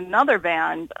there's another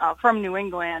band from New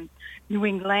England.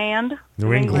 Playing.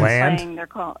 They're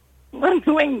called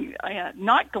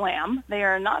not glam. They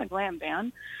are not a glam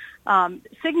band.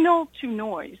 Signal to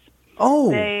Noise.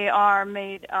 Oh. They are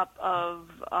made up of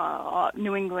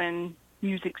New England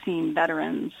music scene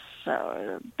veterans. So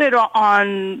a bit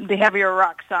on the heavier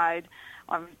rock side.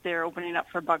 They're opening up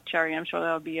for Buck Cherry. I'm sure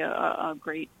that'll be a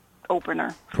great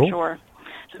opener for sure.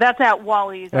 So that's at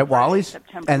Wally's. At Wally's?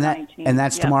 September 19th. And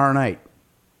that's tomorrow night.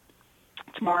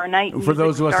 Tomorrow night. For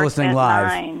those of us listening live.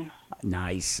 9.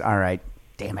 Nice. All right.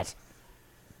 Damn it.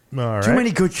 All right. Too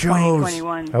many good shows.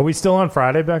 2021. Are we still on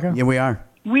Friday, Becca? Yeah, we are.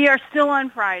 We are still on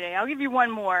Friday. I'll give you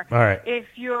one more. All right. If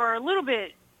you're a little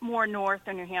bit more north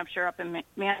of New Hampshire, up in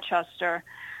Manchester,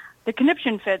 the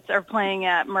Conniption Fits are playing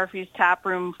at Murphy's Tap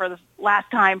Room for the last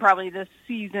time probably this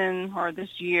season or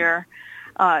this year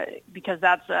because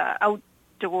that's an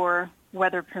outdoor,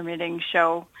 weather permitting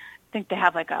show. I think they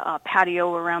have like a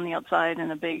patio around the outside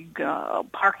and a big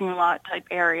parking lot type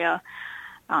area.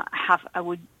 I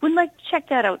would like to check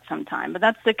that out sometime. But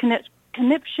that's the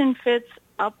Conniption Fits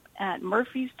up at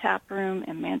Murphy's Tap Room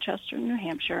in Manchester, New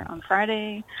Hampshire on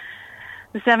Friday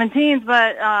the 17th.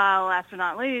 But last but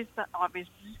not least,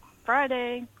 obviously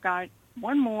Friday, got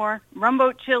one more.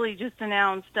 Rumboat Chili just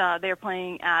announced they're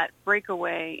playing at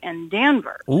Breakaway in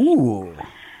Danvers. Ooh.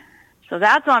 So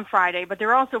that's on Friday, but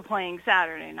they're also playing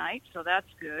Saturday night, so that's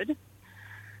good.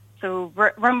 So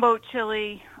Rumboat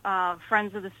Chili,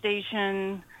 friends of the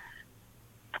station,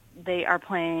 they are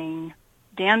playing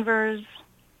Danvers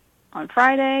on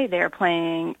Friday. They are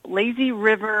playing Lazy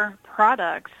River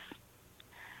Products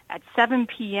at 7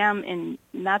 p.m. and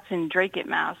that's in Drake,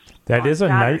 Mass. That is a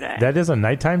Saturday. That is a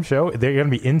nighttime show. They're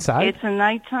going to be inside. It's a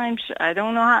nighttime show. I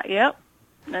don't know how. Yep.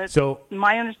 So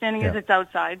my understanding is it's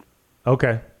outside.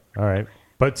 Okay. All right.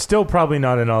 But still probably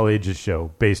not an all ages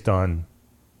show based on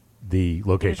the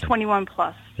location. It's 21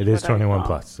 plus. It is 21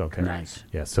 plus. Okay. Nice.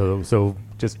 Yeah. So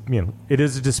just, it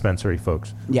is a dispensary,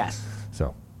 folks. Yes.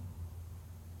 So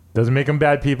doesn't make them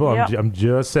bad people. Yep. I'm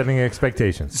just setting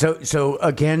expectations. So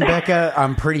again, Becca,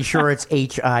 I'm pretty sure it's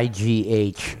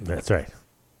HIGH. That's right.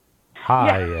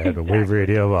 High at Wave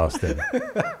Radio Boston.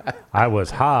 I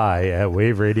was high at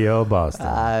Wave Radio Boston.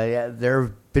 There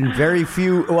have been very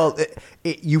few. Well,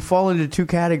 you fall into two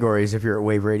categories if you're at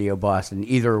Wave Radio Boston: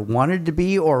 either wanted to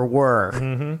be or were.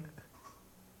 Mm-hmm.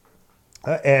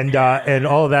 And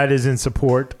all of that is in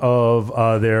support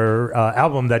of their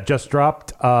album that just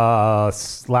dropped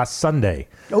last Sunday.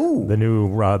 Oh, the new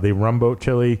the Rumboat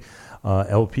Chili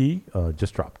LP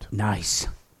just dropped. Nice.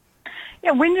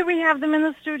 Yeah, when did we have them in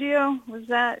the studio? Was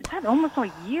that almost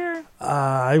a year?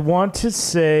 I want to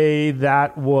say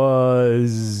that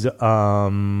was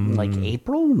like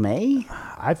April, May.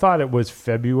 I thought it was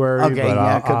February, Okay, but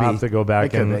yeah, it could I'll be. have to go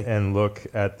back It could be. and look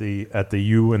at the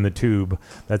U and the tube.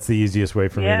 That's the easiest way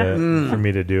for Yeah.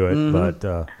 me to do it. Mhm.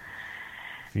 But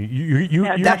you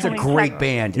that's a great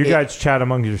band. You guys chat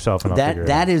among yourself, and I'll figure it out.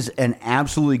 That is an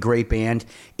absolutely great band.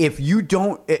 If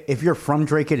you're from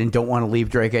Drake It and don't want to leave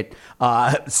Drake It,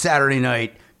 Saturday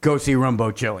night, go see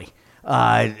Rumbo Chili.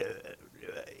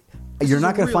 You're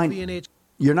not going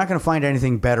to find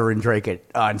anything better in Drake It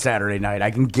on Saturday night.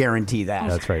 I can guarantee that.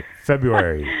 That's right.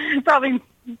 February. Probably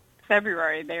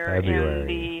February. They're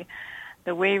in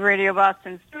the Wave Radio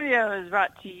Boston studios,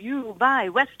 brought to you by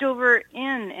Westover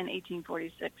Inn and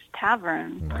 1846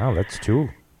 Tavern. Wow, that's two.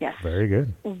 Yes. Very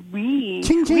good. We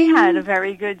Ching, ching. had a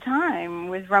very good time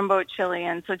with Rumbo Chili,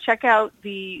 and so check out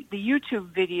the YouTube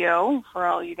video for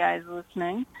all you guys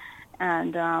listening,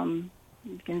 and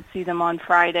you can see them on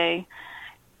Friday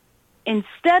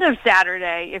instead of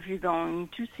Saturday if you're going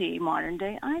to see Modern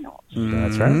Day Idols.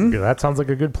 That's right. That sounds like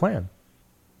a good plan.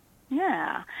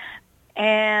 Yeah.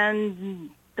 And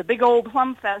the big old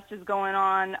Plum Fest is going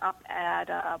on up at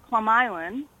Plum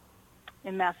Island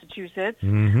in Massachusetts.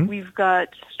 Mhm. We've got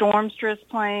Stormstress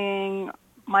playing,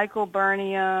 Michael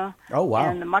Bernia, Oh, wow.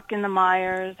 and the Muck and the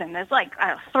Myers, and there's like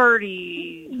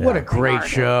 30. What a great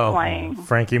artists show. Playing.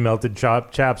 Melted Melted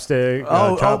Chapstick.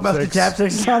 Melted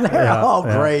Chapstick's on there. Yeah, Oh,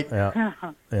 yeah, great. Yeah,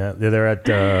 yeah.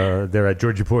 They're at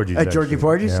Georgie Porgy's. At Georgie actually.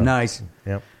 Porgy's? Yeah. Nice.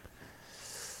 Yep.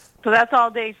 So that's all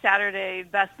day Saturday.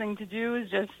 Best thing to do is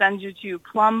just send you to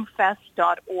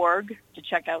plumfest.org to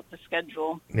check out the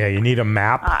schedule. Yeah, you need a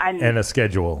map and and a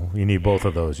schedule. You need both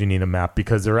of those. You need a map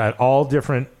because they're at all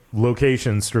different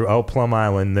locations throughout Plum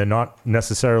Island. They're not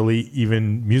necessarily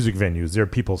even music venues. They're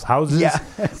people's houses,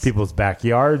 people's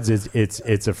backyards.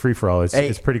 It's a free for all.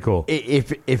 It's pretty cool.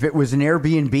 If it was an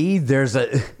Airbnb, there's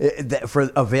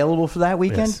available for that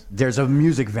weekend. Yes. There's a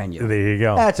music venue. There you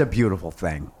go. That's a beautiful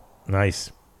thing.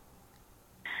 Nice.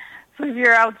 So if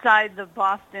you're outside the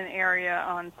Boston area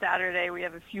on Saturday, we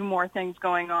have a few more things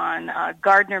going on.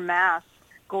 Gardner, Mass.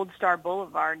 Gold Star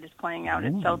Boulevard is playing out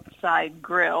at Southside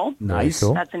Grill. Nice.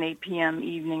 Cool. That's an 8 p.m.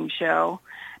 evening show.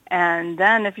 And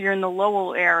then if you're in the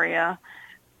Lowell area,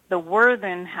 the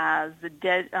Worthen has the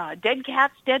Dead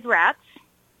Cats, Dead Rats.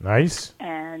 Nice.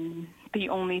 And The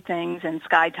Only Things and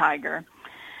Sky Tiger.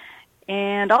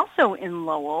 And also in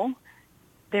Lowell,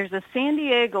 there's a San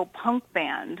Diego punk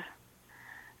band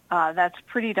that's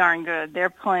pretty darn good. They're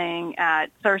playing at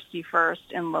Thirsty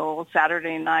First in Lowell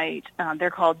Saturday night.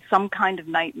 They're called Some Kind of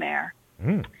Nightmare.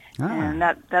 Mm. And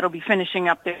that'll be finishing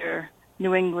up their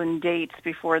New England dates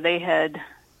before they head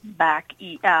back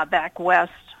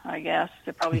west, I guess.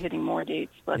 They're probably hitting more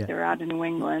dates, but they're out in New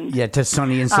England. Yeah, to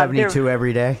sunny and 72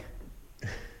 every day.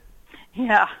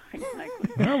 Yeah, exactly.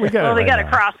 Well, they got to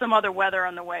cross some other weather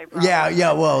on the way. Probably.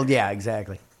 Yeah,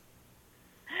 exactly.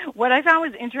 What I found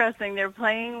was interesting, they're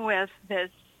playing with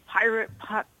this pirate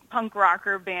punk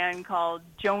rocker band called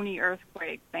Joni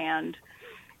Earthquake Band.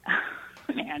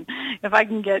 Man, if I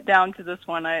can get down to this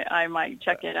one, I might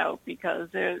check it out because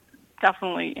they're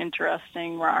definitely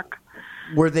interesting rock.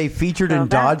 Were they featured in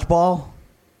Dodgeball?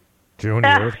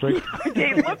 Joni Earthquake?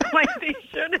 They look like they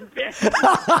should have been.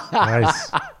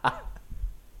 Nice.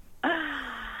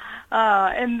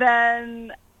 And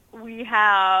then we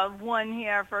have one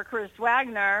here for Chris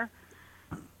Wagner,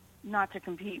 not to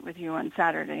compete with you on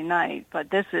Saturday night, but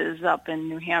this is up in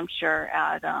New Hampshire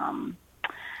at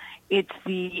it's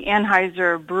the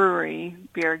Anheuser Brewery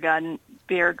Beer Garden.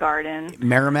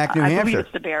 Merrimack, New I believe Hampshire.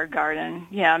 it's the Beer Garden.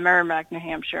 Yeah, Merrimack, New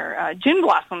Hampshire. Gin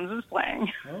Blossoms is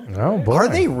playing. Oh boy, are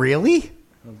they really?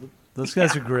 Those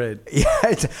guys are great.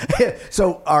 Yeah.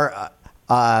 So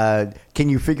can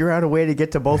you figure out a way to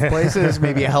get to both places?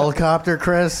 Maybe a helicopter,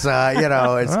 Chris?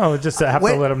 Just have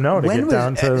to let them know to get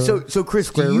down to. So Chris,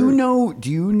 do you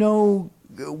know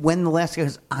when the last?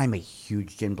 Because I'm a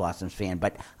huge Gin Blossoms fan,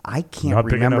 but I can't Not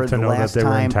big remember enough to the know that last they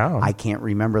were in time. town. I can't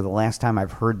remember the last time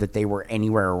I've heard that they were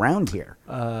anywhere around here.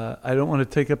 I don't want to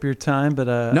take up your time, but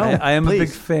No, I am please, a big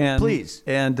fan. please.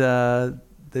 And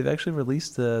they've actually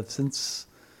released since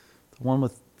the one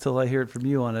with Till I Hear It From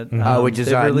You on it. Which is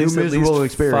they've New released at Miserable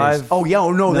least Experience.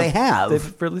 5. They have.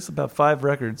 They've released about 5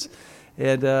 records,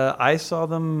 and I saw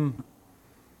them.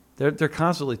 They're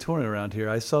constantly touring around here.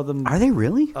 I saw them. Are they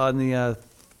really? On the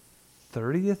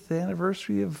 30th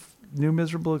anniversary of New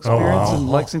Miserable Experience in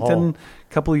Lexington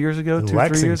a couple of years ago,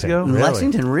 2-3 years ago. Really?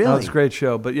 Lexington, really? Oh, it's a great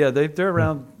show. But yeah, they're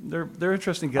around. They're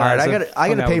interesting guys. All right, I got to I've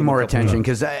hung out pay with them more a couple attention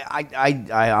times.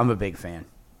 because I'm a big fan.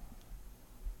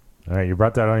 All right, you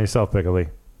brought that on yourself, Piccoli.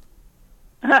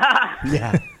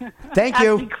 Yeah. Thank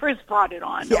you. Actually, Chris brought it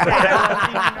on. Okay, I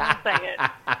wasn't even going to say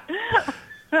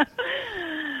it.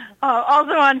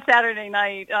 Also on Saturday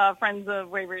night, friends of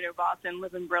Wave Radio Boston,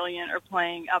 Live and Brilliant, are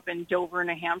playing up in Dover,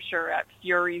 New Hampshire at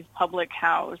Fury's Public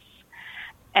House.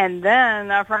 And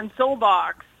then our friends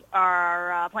Soulbox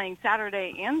are playing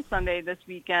Saturday and Sunday this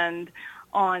weekend.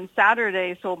 On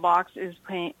Saturday, Soulbox is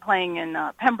playing in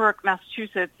Pembroke,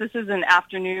 Massachusetts. This is an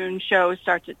afternoon show.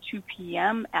 Starts at 2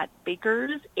 p.m. at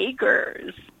Baker's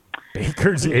Acres.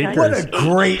 Baker's Acres. What a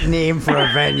great name for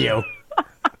a venue.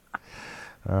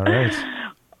 All right.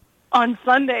 On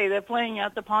Sunday, they're playing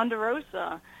at the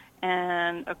Ponderosa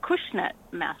and Acushnet,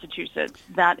 Massachusetts.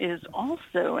 That is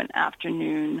also an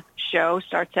afternoon show.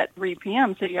 Starts at 3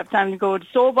 p.m. So you have time to go to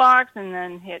Soulbox and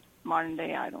then hit Modern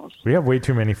Day Idols. We have way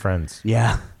too many friends.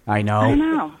 Yeah, I know. I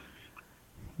know.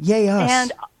 Yay us.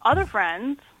 And other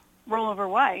friends, Rollover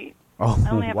White. Oh, I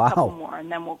only have wow. a couple more, and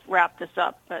then we'll wrap this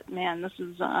up. But, man, this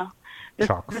is...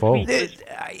 chock full.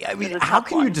 I mean, how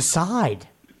can you decide?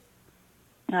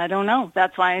 I don't know.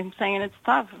 That's why I'm saying it's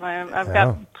tough. I've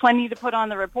got plenty to put on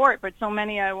the report, but so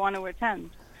many I want to attend.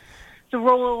 So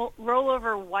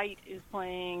Rollover White is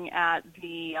playing at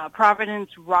the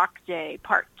Providence Rock Day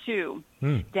Part 2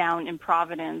 down in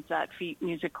Providence at Feet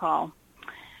Music Hall.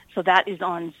 So that is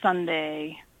on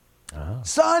Sunday.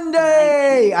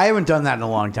 Sunday! I haven't done that in a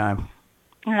long time.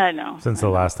 I know. Since the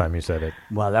last time you said it.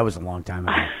 Well, that was a long time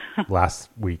ago. Last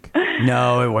week.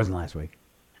 No, it wasn't last week.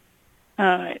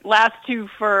 All right. Last two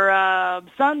for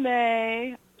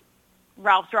Sunday.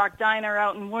 Ralph's Rock Diner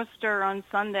out in Worcester on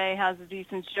Sunday has a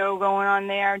decent show going on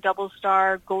there. Double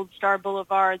Star, Gold Star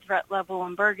Boulevard, Threat Level,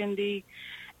 and Burgundy.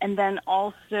 And then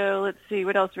also, let's see,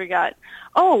 what else we got?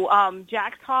 Oh,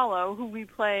 Jack's Hollow, who we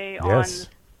play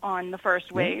on the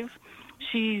first wave.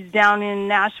 She's down in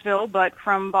Nashville, but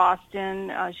from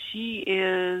Boston. She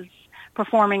is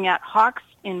performing at Hawks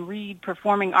in Reed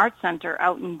Performing Arts Center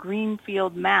out in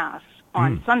Greenfield, Mass.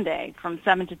 on Sunday from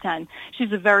 7 to 10.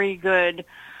 She's a very good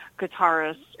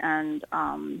guitarist and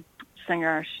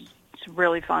singer. She's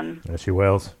really fun. Yeah, she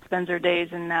wails. Spends her days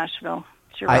in Nashville.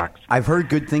 She rocks. I've heard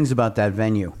good things about that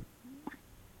venue.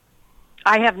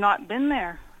 I have not been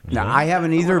there. No, I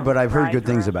haven't either, but I've heard good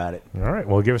things about it. All right.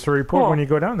 Well, give us a report when you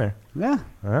go down there. Yeah.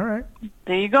 All right.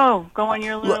 There you go. Go on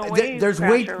your little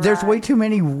There's way too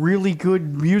many really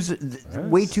good music.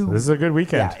 Way too. This is a good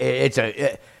weekend.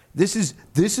 Yeah, this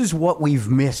is what we've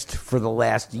missed for the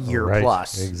last year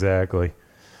plus. Exactly.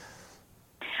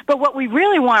 But what we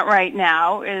really want right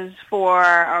now is for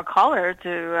our caller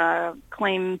to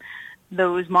claim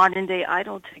those Modern Day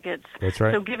Idol tickets. That's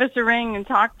right. So give us a ring and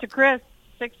talk to Chris.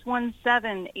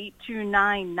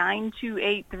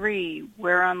 617-829-9283.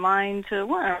 We're online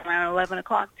to around 11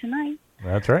 o'clock tonight.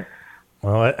 That's right.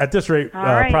 Well, at this rate,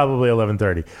 right. probably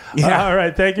 11:30. Yeah. All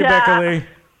right. Thank you, Becca Lee.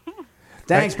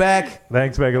 Thanks, Beck.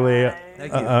 Thanks, Becca Lee.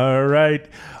 Thank you. All right.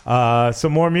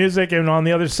 Some more music, and on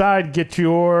the other side, get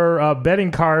your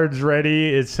betting cards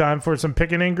ready. It's time for some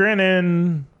picking and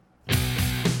grinning.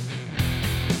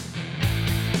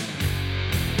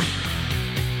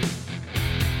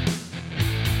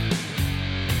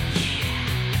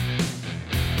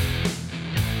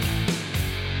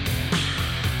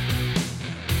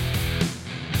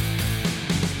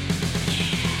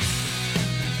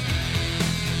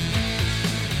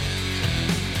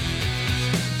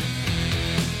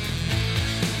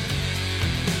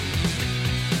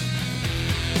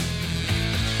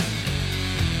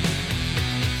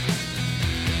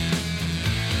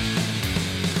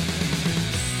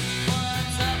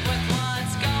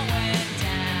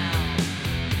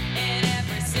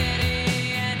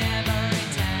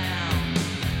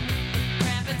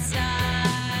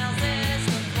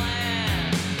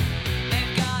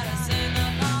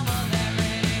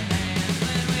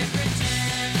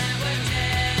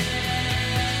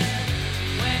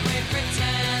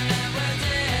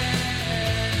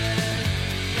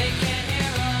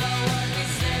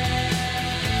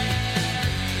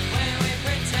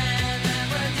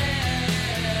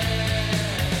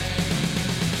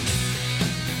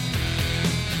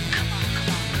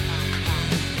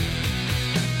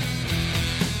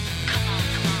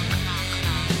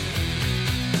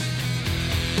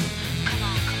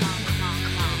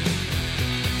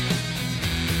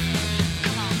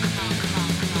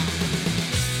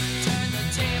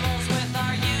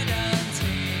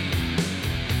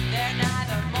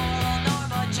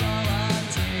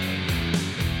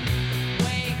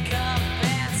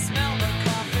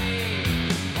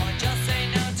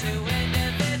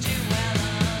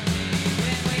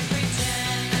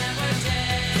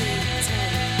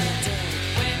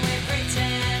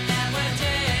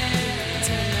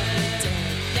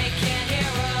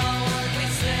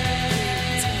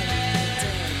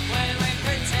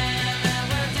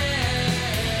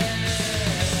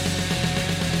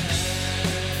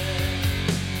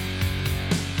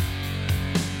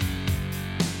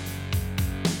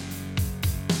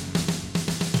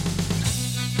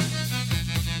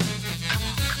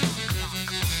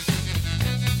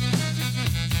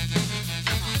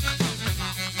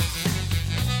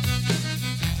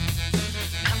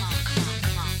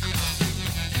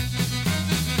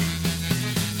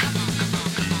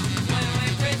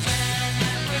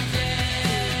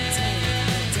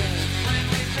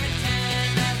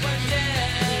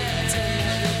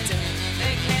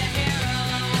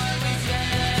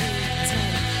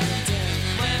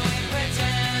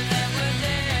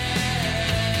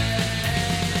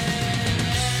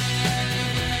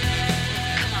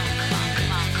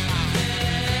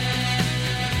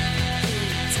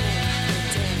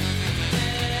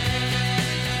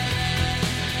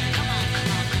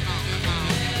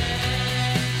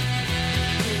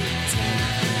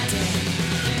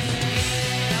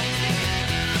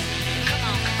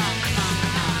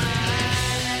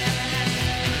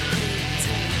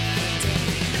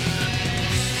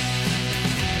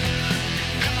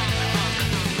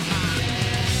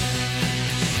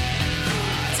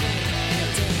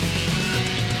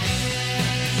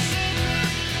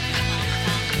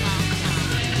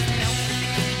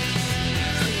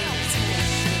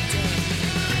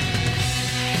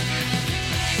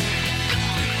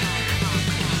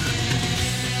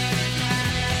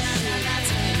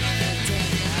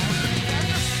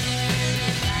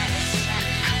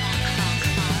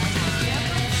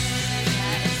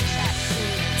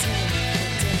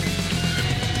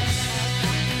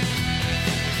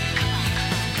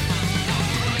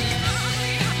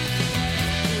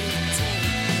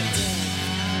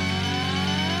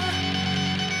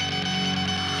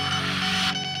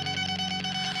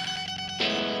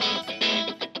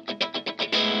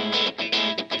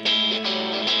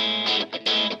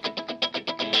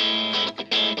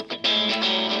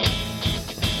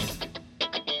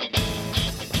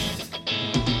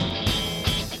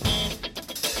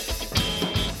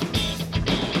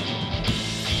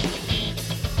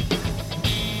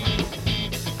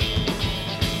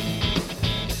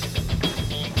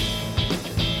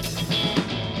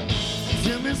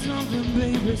 Tell me something,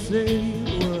 baby, say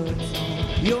what's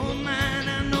on your mind.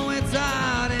 I know it's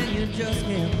hard and you just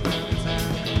can't find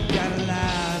time. Got a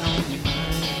light on your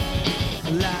mind, a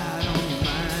light on your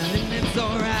mind, and it's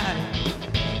alright.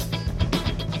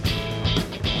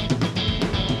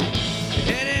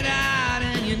 Headed out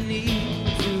and you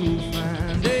need to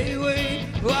find a way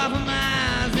off of my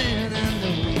eyes, and I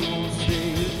know you won't stay.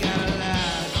 You got a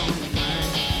light on your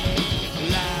mind, a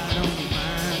light on your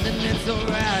mind, and it's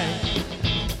alright.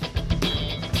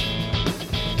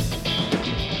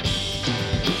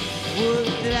 What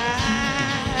I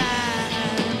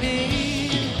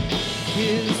need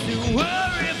is to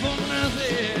worry for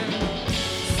nothing.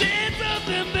 Say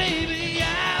something, baby,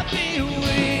 I'll be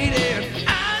waiting. I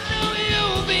know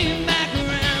you'll be back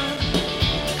around.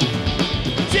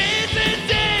 Chasing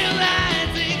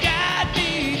taillights, it got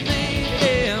me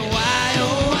thinking. Why,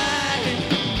 oh,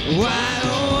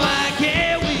 why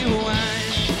can't we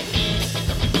whine?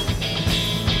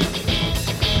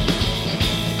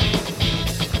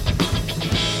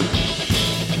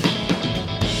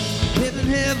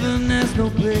 Heaven has no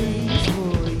place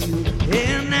for you,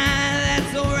 and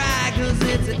that's alright, 'cause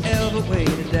it's a hell of a way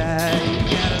to die. You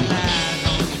got a light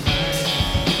on your mind,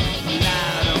 a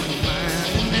light on your mind,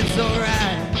 and that's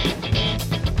alright.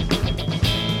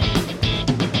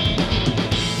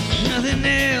 Nothing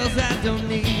else I don't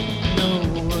need, no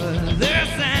other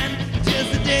sign,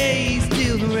 just the days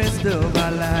till the rest of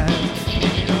our lives.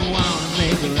 You don't wanna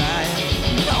make it right,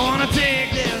 I wanna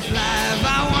take this life,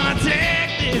 I wanna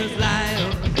take this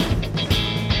life.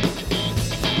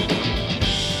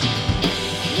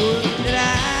 What I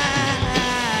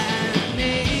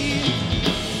need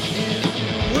is to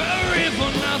worry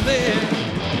for nothing.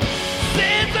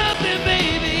 Say something,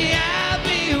 baby, I'll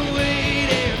be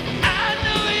waiting. I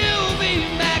know you'll be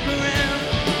back around.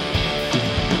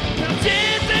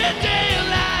 Chasing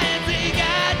taillights, they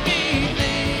got me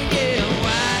thinking.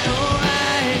 Why, oh,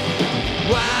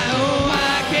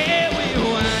 why can't we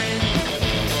whine?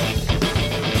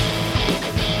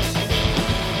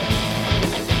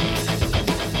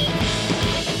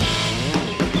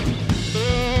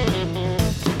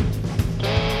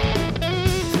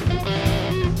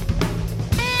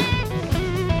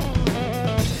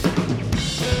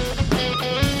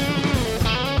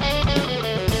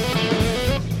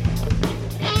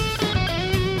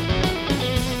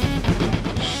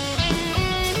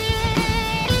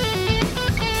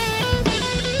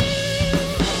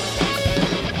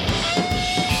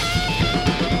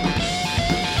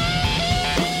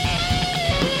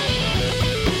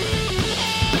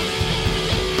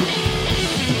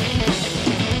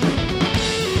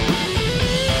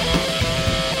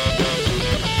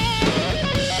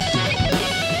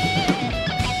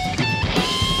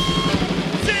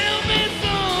 Tell me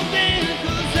something,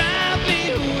 'cause I'll be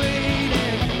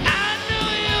waiting. I know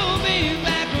you'll be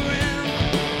back around.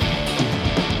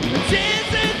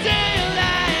 Chasing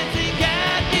taillights, they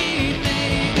got me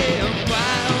thinking.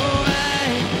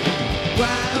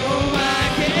 Why,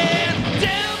 can't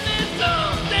tell me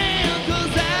something,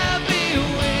 'cause I'll be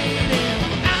waiting.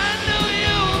 I know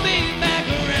you'll be back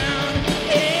around.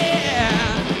 Yeah,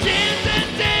 chasing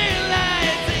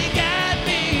taillights, they got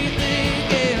me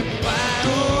thinking. Why,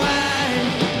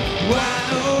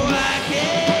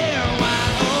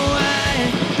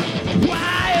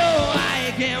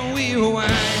 can't we whine?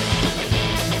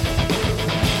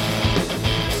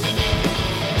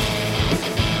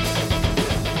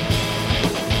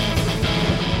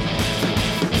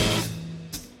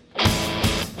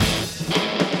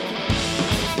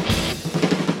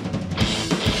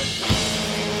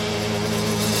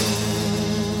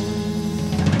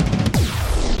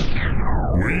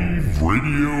 Wave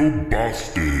Radio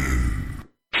Boston.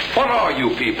 What are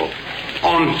you people?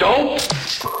 On dope?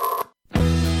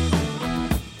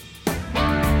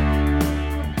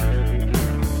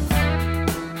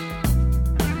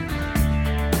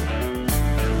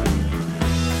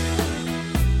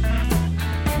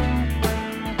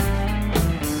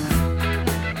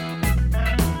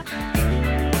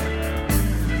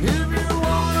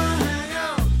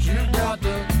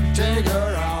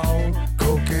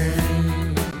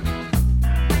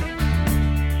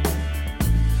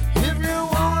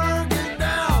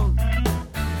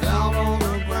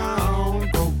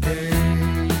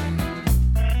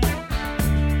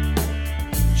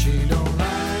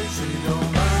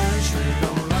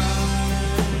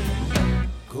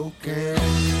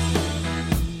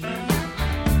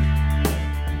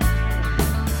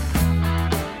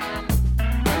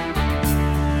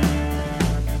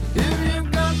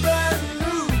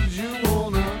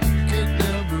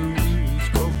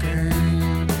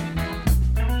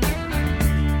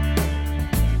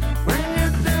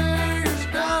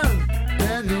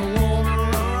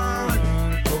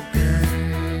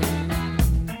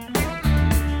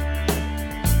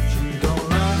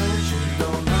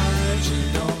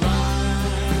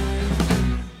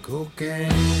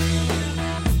 cocaine.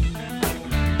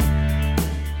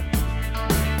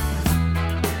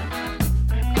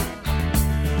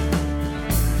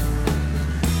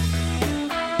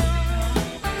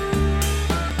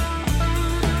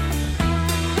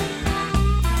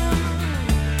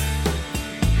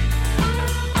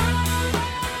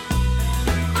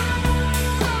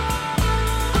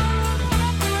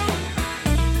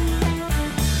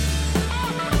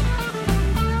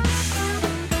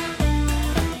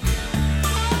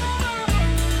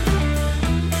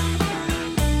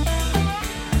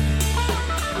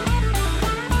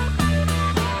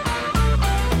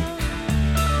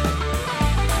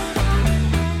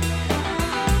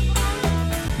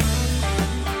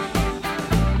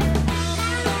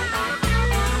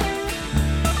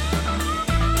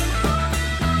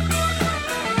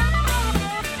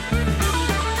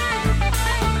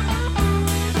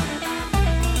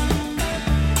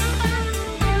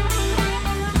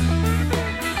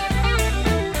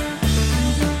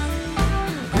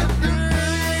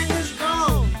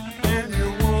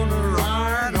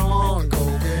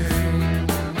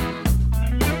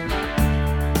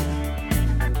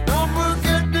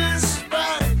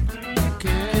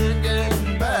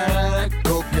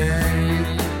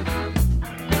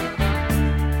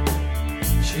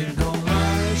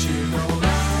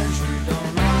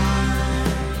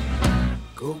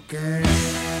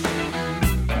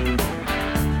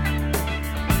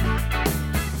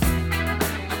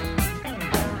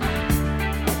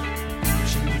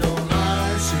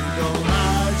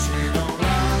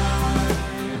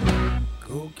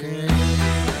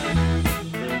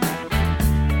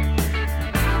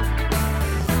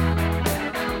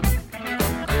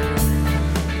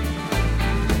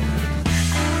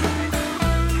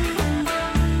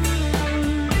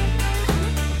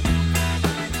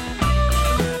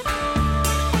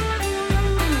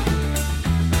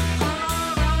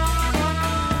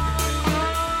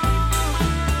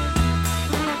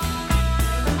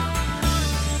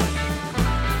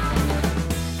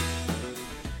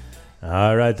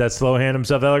 All right, that's slow hand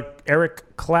himself,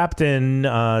 Eric Clapton,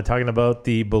 talking about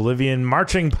the Bolivian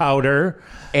marching powder.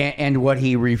 And what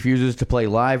he refuses to play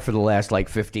live for the last,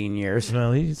 15 years.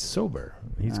 Well, he's sober.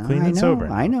 He's clean and sober.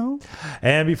 I know.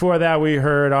 And before that, we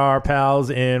heard our pals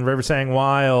in River Sang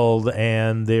Wild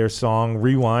and their song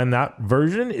Rewind. That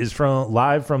version is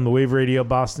live from the Wave Radio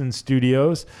Boston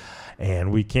studios.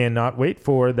 And we cannot wait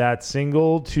for that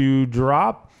single to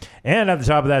drop. And at the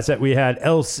top of that set, we had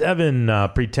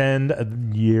L7,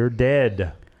 Pretend You're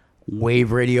Dead.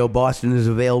 Wave Radio Boston is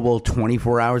available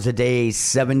 24 hours a day,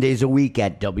 7 days a week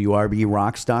at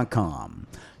WRBRocks.com.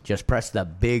 Just press the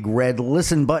big red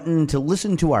listen button to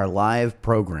listen to our live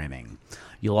programming.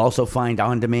 You'll also find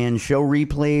on-demand show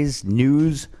replays,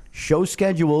 news, show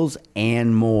schedules,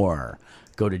 and more.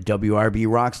 Go to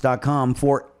WRBRocks.com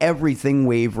for everything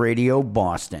Wave Radio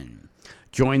Boston.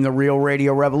 Join the real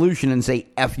radio revolution and say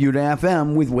F you to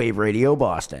FM with Wave Radio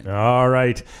Boston. All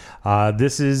right.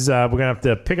 This is, we're going to have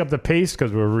to pick up the pace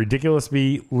because we're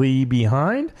ridiculously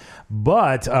behind.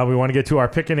 But we want to get to our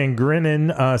Pickin' and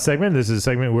Grinnin' segment. This is a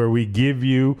segment where we give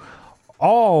you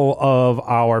all of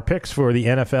our picks for the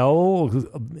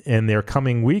NFL in their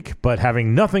coming week, but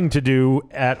having nothing to do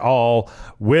at all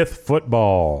with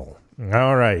football.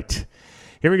 All right.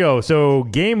 Here we go. So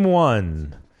game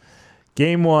one.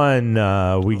 We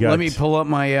got. Let me pull up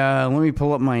my.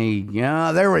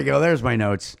 Yeah, there we go. There's my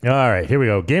notes. All right, here we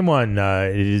go. Game one.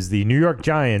 It is the New York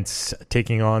Giants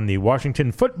taking on the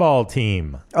Washington football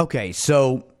team. Okay,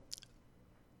 so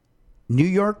New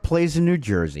York plays in New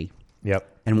Jersey. Yep.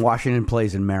 And Washington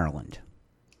plays in Maryland.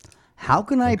 How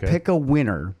can I pick a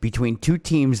winner between two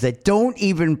teams that don't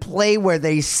even play where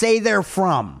they say they're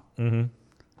from? Mm-hmm.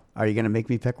 Are you going to make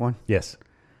me pick one? Yes.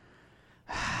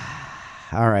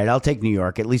 All right, I'll take New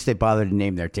York. At least they bothered to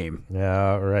name their team.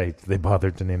 Yeah, right. They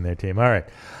bothered to name their team. All right.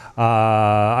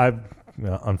 I'm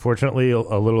unfortunately a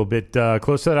little bit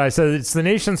close to that. I said it's the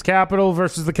nation's capital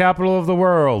versus the capital of the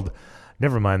world.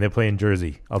 Never mind. They play in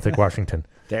Jersey. I'll take Washington.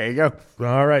 There you go.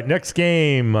 All right. Next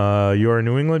game, your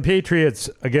New England Patriots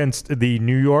against the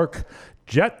New York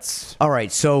Jets. All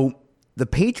right. So the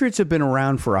Patriots have been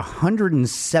around for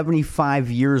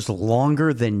 175 years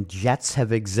longer than Jets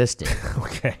have existed.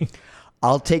 Okay.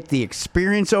 I'll take the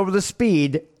experience over the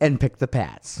speed and pick the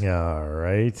Pats. All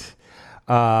right.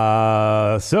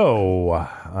 So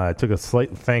I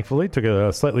thankfully took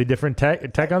a slightly different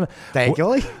tack on it.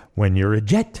 Thankfully? When you're a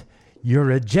Jet,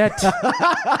 you're a Jet.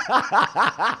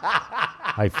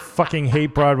 I fucking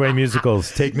hate Broadway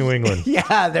musicals. Take New England.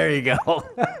 Yeah, there you go. All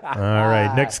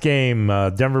right, next game,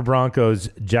 Denver Broncos,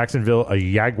 Jacksonville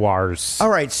Jaguars. All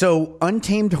right, so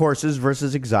untamed horses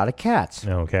versus exotic cats.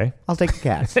 Okay. I'll take the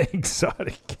cats.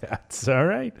 Exotic cats. All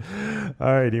right.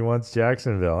 He wants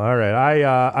Jacksonville. All right.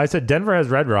 I said Denver has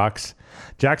Red Rocks.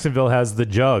 Jacksonville has the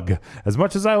Jug. As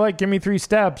much as I like Gimme 3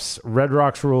 Steps, Red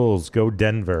Rocks rules. Go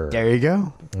Denver. There you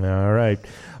go. All right.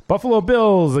 Buffalo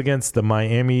Bills against the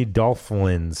Miami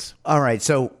Dolphins. All right,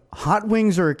 so hot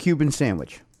wings or a Cuban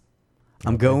sandwich?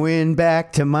 I'm going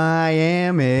back to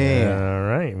Miami. All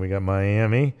right. We got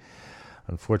Miami.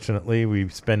 Unfortunately, we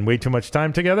spend way too much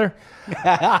time together.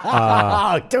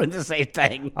 Doing the same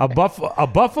thing. A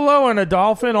buffalo and a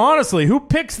dolphin. Honestly, who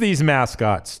picks these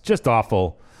mascots? Just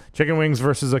awful. Chicken wings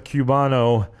versus a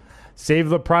Cubano. Save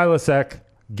the Prilosec.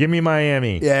 Give me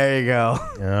Miami. There you go.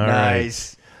 All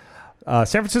nice. Right.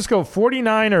 San Francisco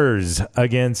 49ers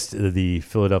against the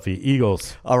Philadelphia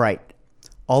Eagles. All right.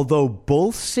 Although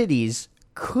both cities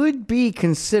could be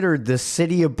considered the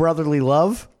city of brotherly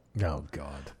love. Oh,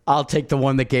 God. I'll take the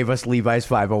one that gave us Levi's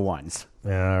 501s.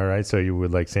 All right. So you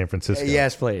would like San Francisco?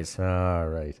 Yes, please. All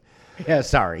right. Yeah,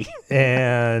 sorry.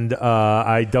 And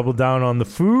I doubled down on the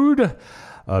food.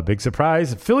 Big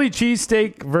surprise. Philly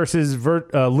cheesesteak versus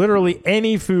literally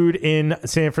any food in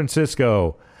San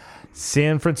Francisco.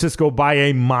 San Francisco by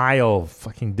a mile.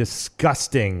 Fucking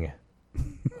disgusting.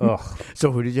 Ugh.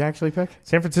 So who did you actually pick?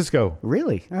 San Francisco.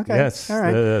 Really? Okay. Yes. All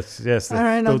right. Yes. All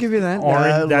right, I'll give you that.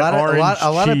 A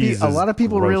lot of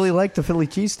people really like the Philly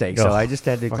cheesesteak, so I just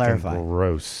had to clarify.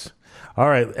 Gross. All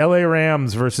right. LA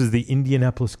Rams versus the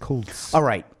Indianapolis Colts. All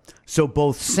right. So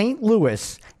both St.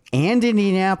 Louis and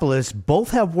Indianapolis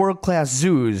both have world-class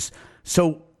zoos.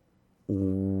 So,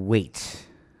 wait.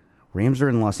 Rams are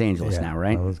in Los Angeles now,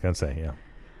 right? I was going to say, yeah.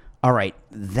 All right.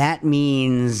 That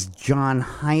means John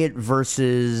Hyatt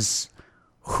versus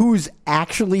who's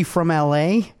actually from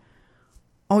L.A.?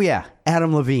 Oh, yeah.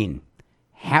 Adam Levine.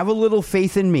 Have a little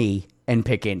faith in me and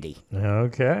pick Indy.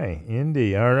 Okay.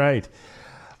 Indy. All right.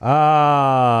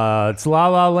 It's La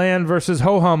La Land versus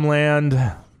Ho Hum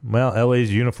Land. Well,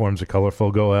 LA's uniforms are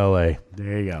colorful. Go LA.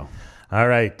 There you go. All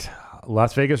right.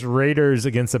 Las Vegas Raiders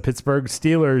against the Pittsburgh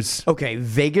Steelers. Okay,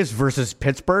 Vegas versus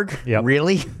Pittsburgh? Yep.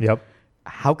 Really? Yep.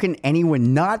 How can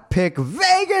anyone not pick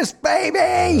Vegas,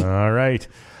 baby? All right.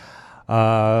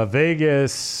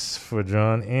 Vegas for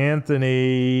John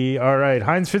Anthony. All right.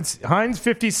 Heinz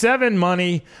 57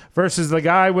 money versus the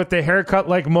guy with the haircut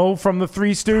like Mo from the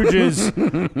Three Stooges.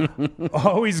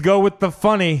 Always go with the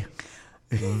funny.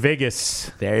 Vegas.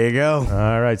 There you go.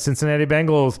 All right. Cincinnati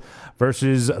Bengals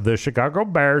versus the Chicago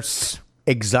Bears.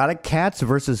 Exotic cats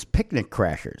versus picnic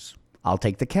crashers. I'll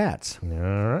take the cats. All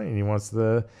right. He wants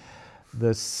the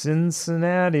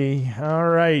Cincinnati. All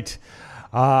right.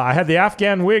 I had the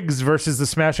Afghan Wigs versus the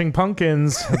Smashing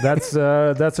Pumpkins. That's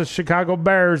a Chicago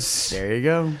Bears. There you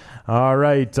go. All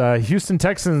right. Houston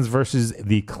Texans versus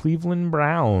the Cleveland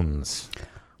Browns.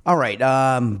 All right.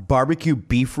 Barbecue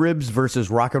beef ribs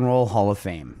versus Rock and Roll Hall of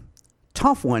Fame.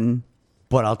 Tough one,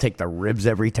 but I'll take the ribs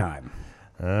every time.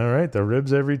 All right, the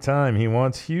ribs every time. He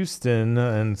wants Houston.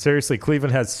 And seriously,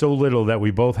 Cleveland has so little that we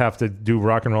both have to do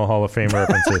Rock and Roll Hall of Fame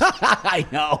references. I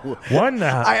know. One,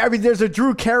 I mean, there's a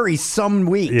Drew Carey some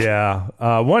week. Yeah.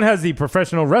 One has the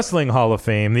Professional Wrestling Hall of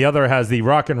Fame. The other has the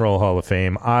Rock and Roll Hall of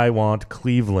Fame. I want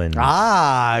Cleveland.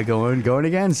 Going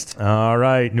against. All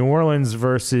right, New Orleans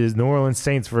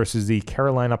Saints versus the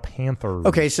Carolina Panthers.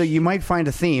 Okay, so you might find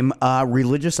a theme.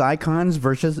 Religious icons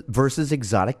versus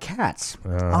exotic cats.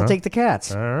 I'll take the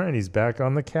cats. All right, he's back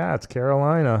on the cats.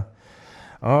 Carolina.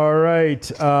 All right.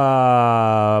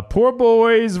 Poor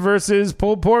boys versus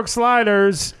pulled pork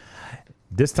sliders.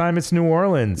 This time it's New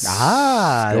Orleans.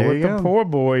 There with you go. The poor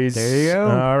boys. There you go.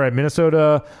 All right,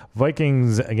 Minnesota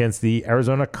Vikings against the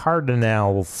Arizona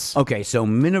Cardinals. Okay, so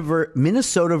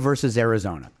Minnesota versus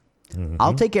Arizona. Mm-hmm.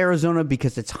 I'll take Arizona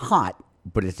because it's hot,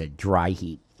 but it's a dry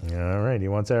heat. All right, he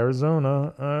wants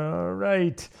Arizona. All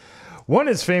right. One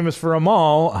is famous for a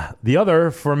mall, the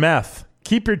other for meth.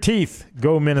 Keep your teeth.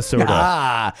 Go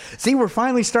Minnesota. See, we're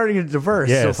finally starting to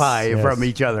diversify from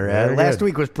each other. Last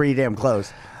week was pretty damn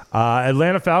close.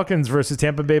 Atlanta Falcons versus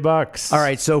Tampa Bay Bucks. All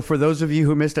right, so for those of you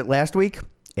who missed it last week,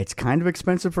 it's kind of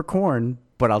expensive for corn,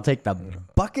 but I'll take the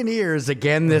Buccaneers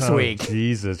again this week.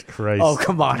 Jesus Christ. Oh,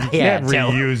 come on. You can't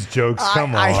reuse jokes.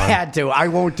 Come on. I had to. I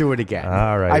won't do it again.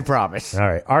 All right. I promise. All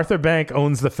right. Arthur Bank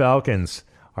owns the Falcons.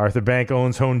 Arthur Bank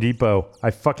owns Home Depot. I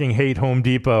fucking hate Home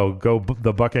Depot. Go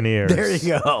the Buccaneers. There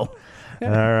you go. All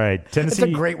right, Tennessee.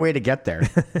 It's a great way to get there.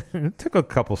 It took a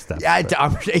couple steps. Yeah,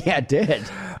 it did.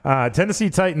 Tennessee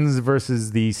Titans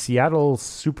versus the Seattle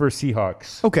Super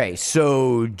Seahawks. Okay,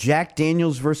 so Jack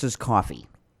Daniels versus coffee.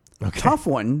 Okay. Tough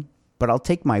one, but I'll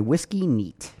take my whiskey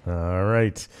neat. All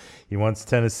right. He wants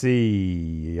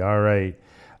Tennessee. All right.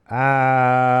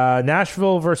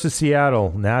 Nashville versus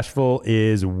Seattle. Nashville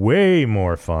is way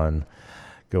more fun.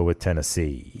 Go with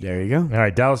Tennessee. There you go. All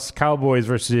right. Dallas Cowboys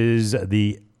versus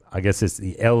I guess it's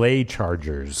the LA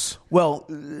Chargers. Well,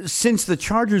 since the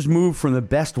Chargers moved from the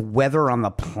best weather on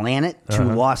the planet to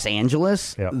Los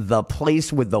Angeles, the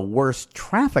place with the worst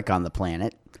traffic on the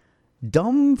planet,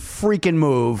 dumb freaking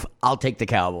move. I'll take the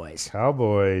Cowboys.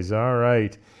 Cowboys. All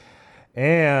right.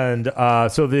 And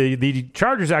so the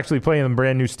Chargers actually play in the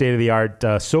brand new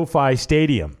state-of-the-art SoFi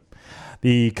Stadium.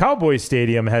 The Cowboys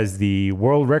Stadium has the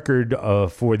world record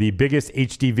for the biggest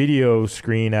HD video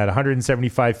screen at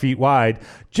 175 feet wide,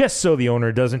 just so the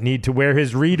owner doesn't need to wear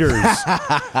his readers.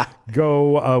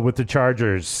 Go with the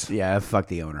Chargers. Yeah, fuck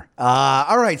the owner.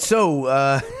 All right, so...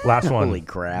 last one. Holy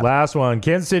crap. Last one.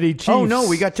 Kansas City Chiefs. Oh, no,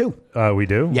 we got two. We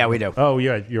do? Yeah, we do. Oh,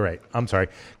 you're right. I'm sorry.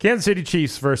 Kansas City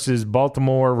Chiefs versus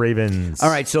Baltimore Ravens. All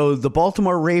right, so the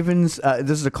Baltimore Ravens,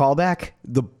 this is a callback.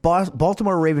 The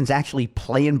Baltimore Ravens actually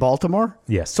play in Baltimore.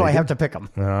 Yes. So I have to pick them.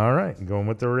 All right, going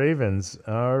with the Ravens.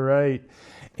 All right.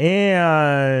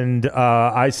 And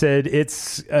I said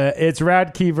it's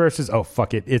Radke versus... Oh,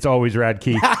 fuck it. It's always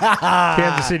Radke.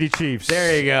 Kansas City Chiefs.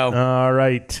 There you go. All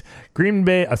right.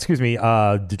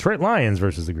 Detroit Lions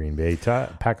versus the Green Bay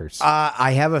Packers.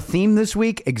 I have a theme this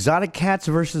week. Exotic cats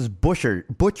versus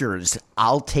butchers.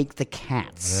 I'll take the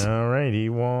cats. All right. He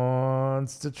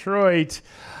wants Detroit.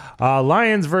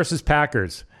 Lions versus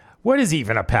Packers. What is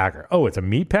even a Packer? Oh, it's a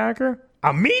meat packer?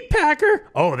 A meat packer?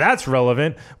 Oh, that's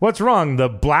relevant. What's wrong? The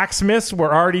blacksmiths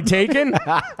were already taken?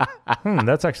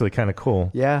 That's actually kind of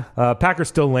cool. Yeah. Packers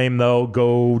still lame, though.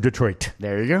 Go Detroit.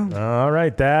 There you go. All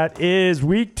right. That is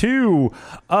week 2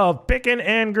 of Pickin'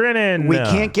 and Grinnin'. We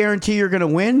can't guarantee you're going to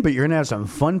win, but you're going to have some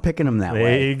fun picking them that way.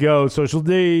 There you go. Social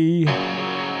D.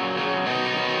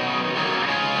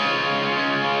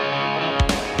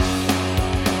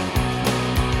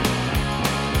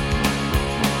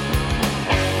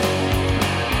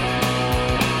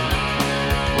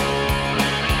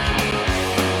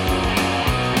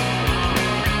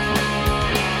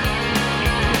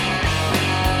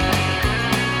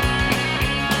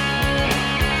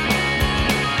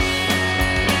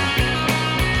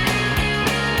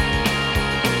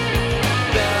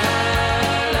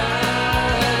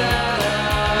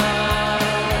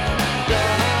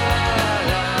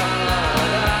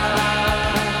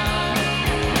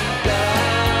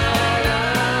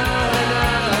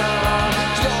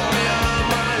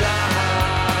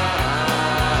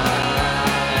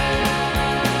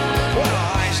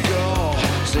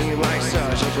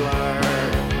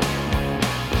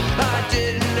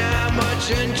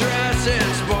 Interest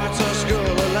in sports or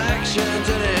school elections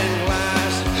and in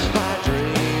class. I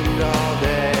dreamed all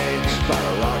day about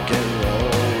a rock and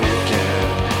roll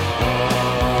weekend.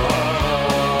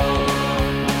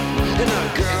 And a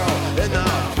girl in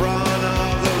the front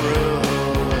of the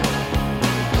room,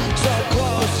 so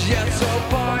close yet so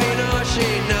far, you know, she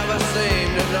never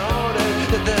seemed to notice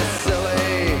that this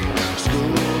silly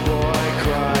schoolboy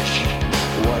crush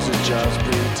wasn't just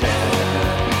pretend.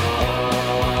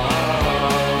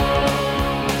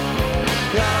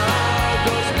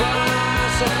 Goes by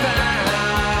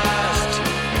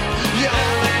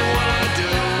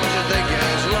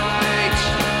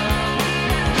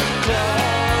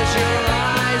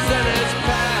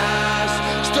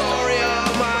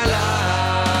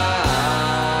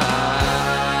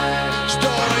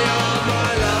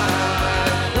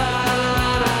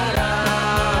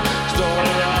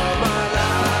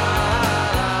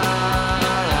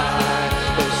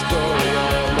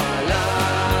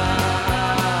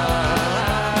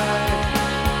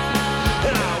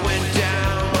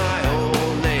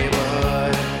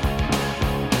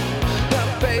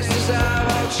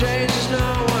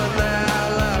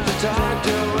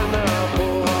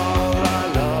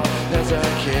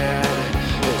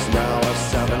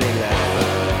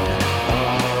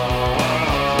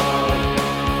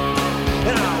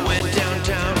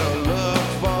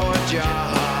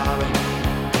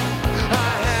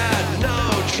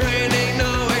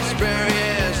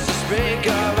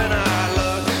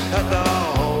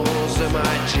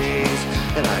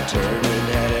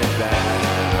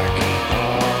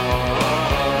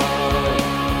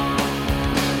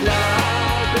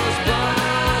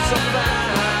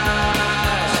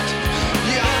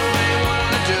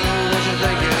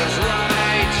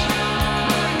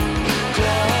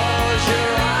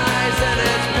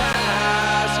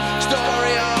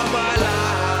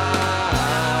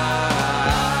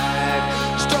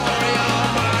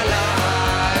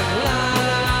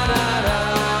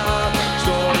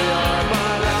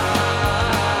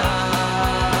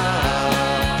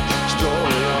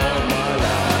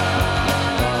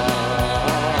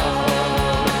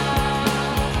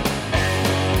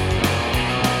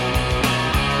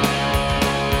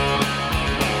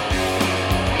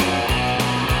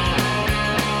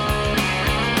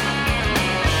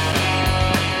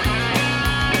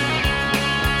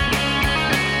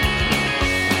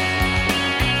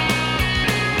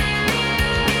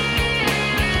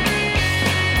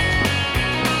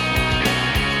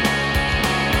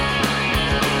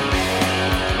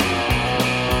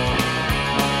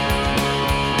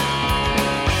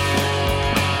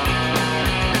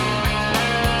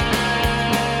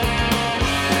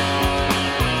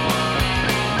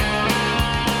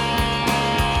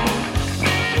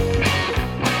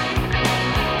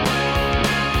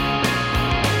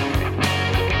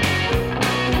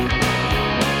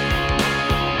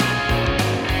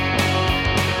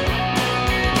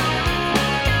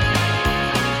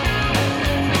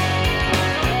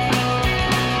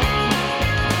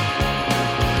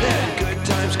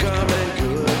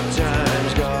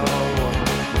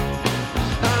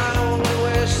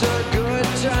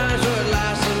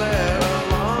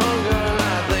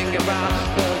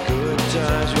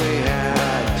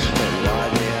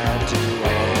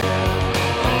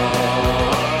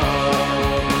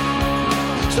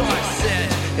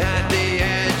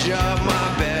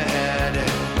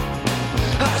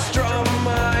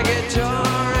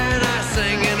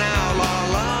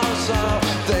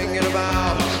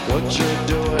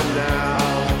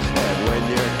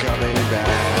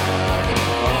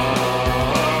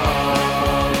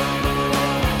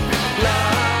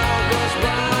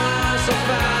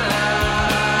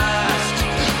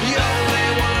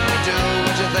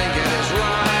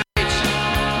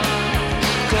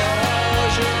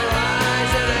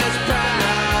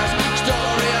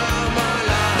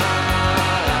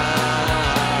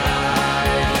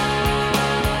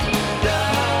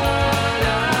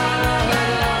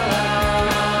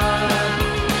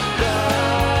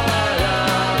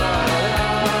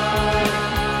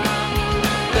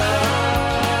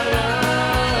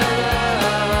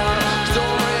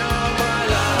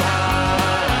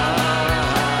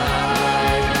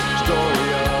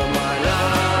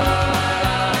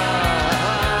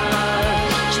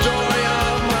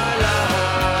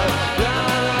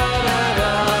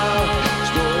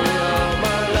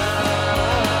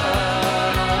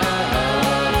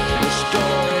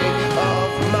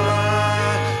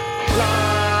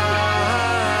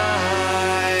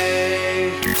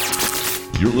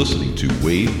You're listening to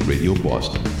Wave Radio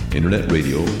Boston, internet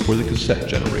radio for the cassette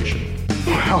generation.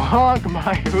 Honk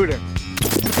my hooter.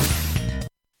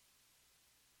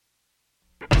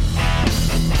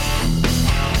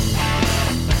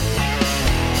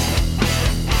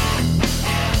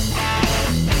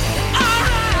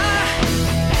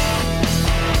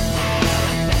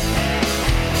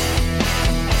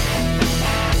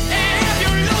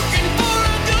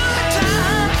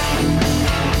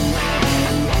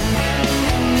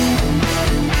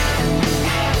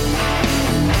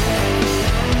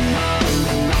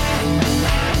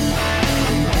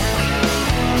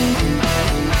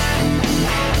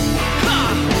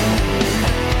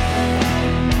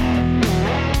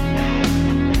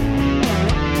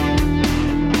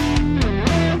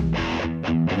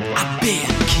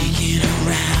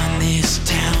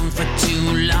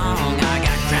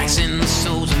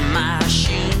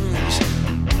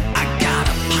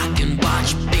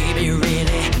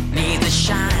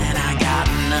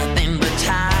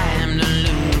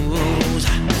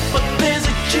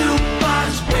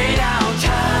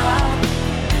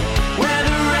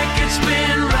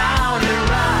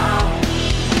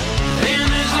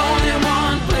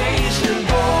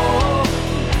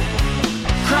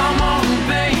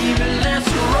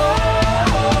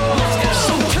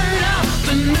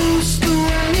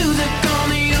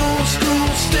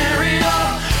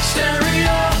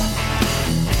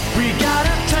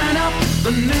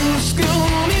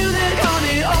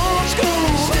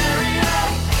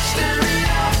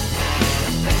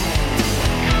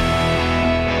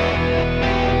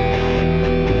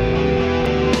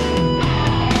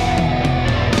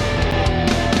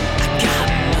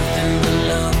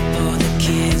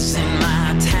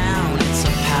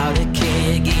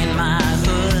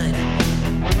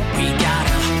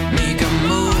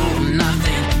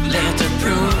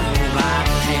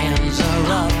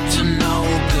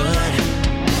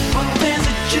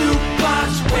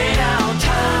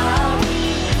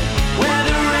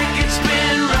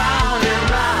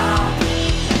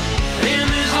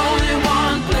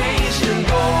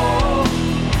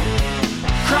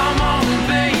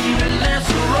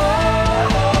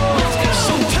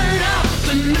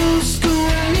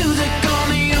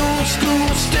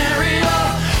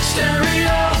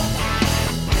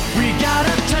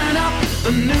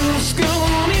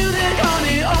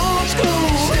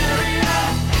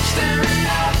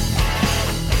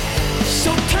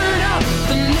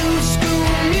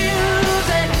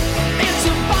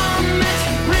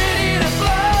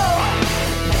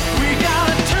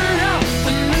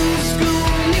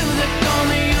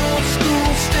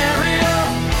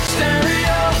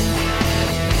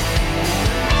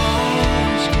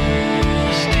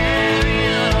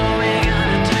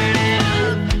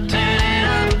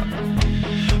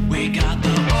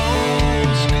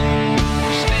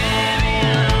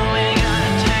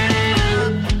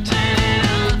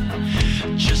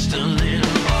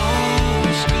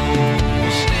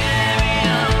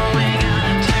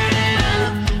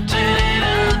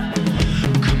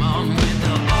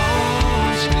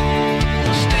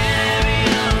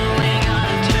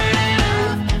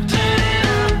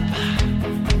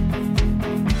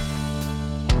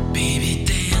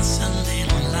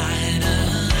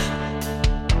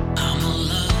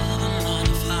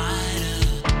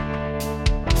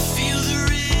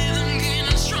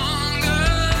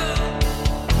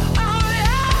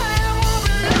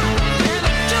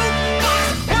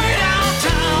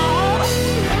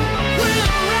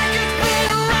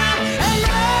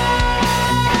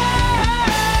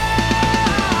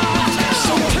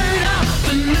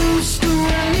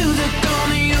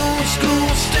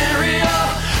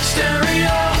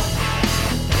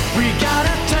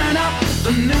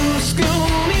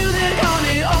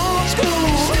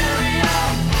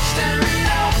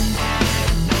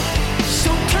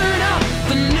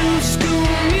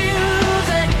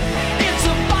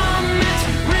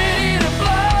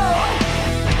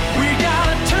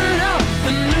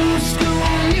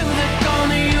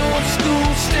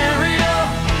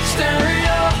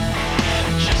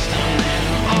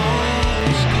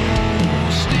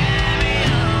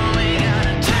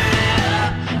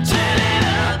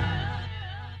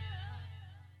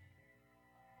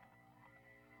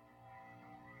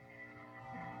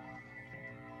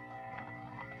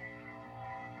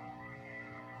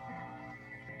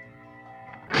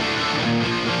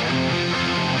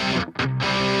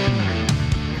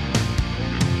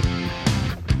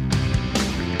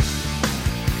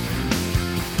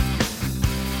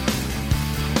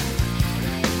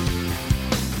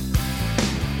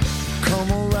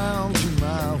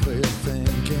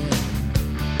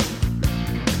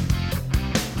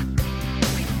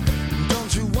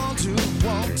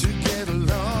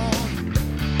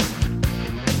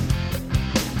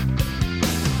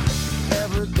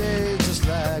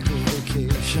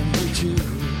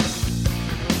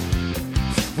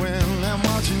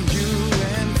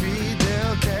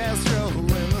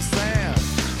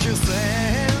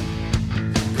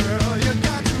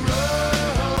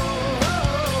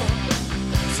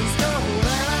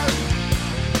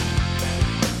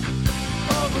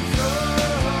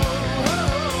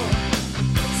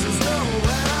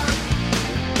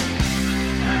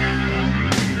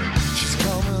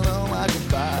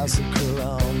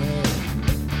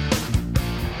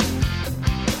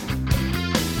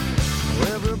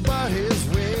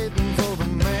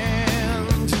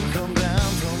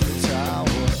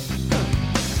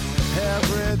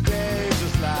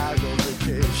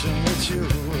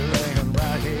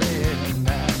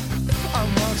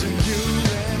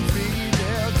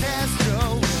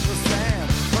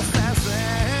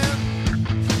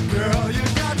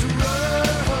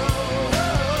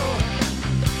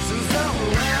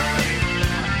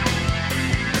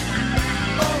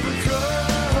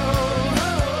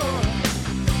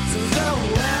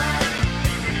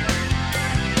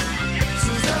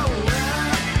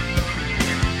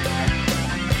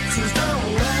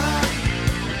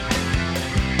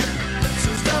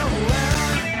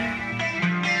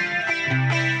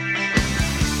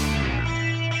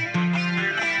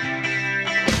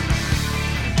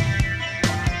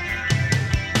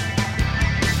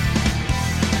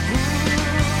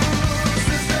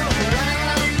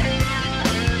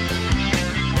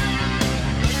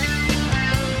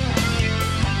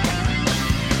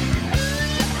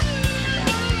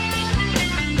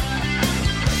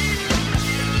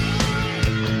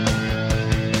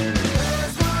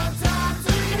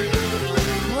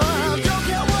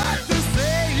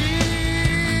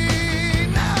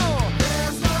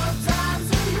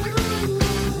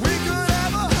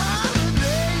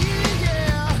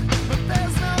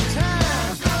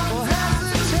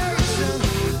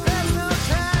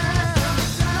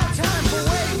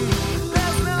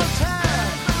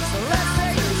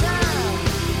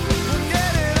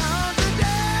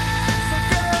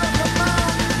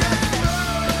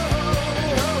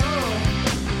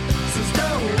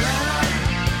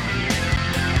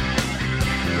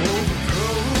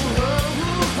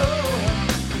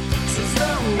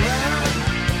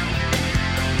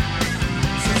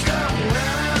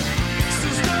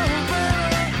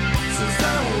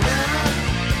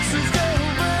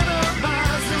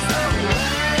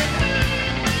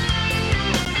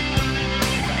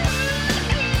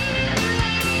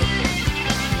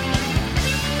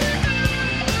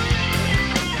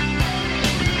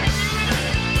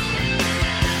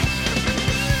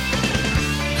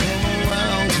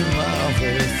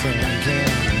 thinking.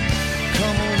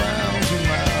 Come around to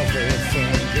my way of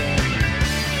thinking.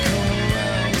 Come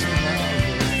around to my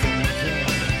way of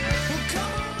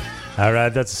thinking. All right,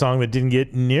 that's a song that didn't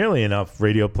get nearly enough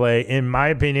radio play. In my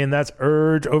opinion, that's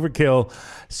Urge Overkill,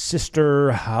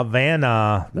 Sister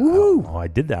Havana. Woo! Oh, I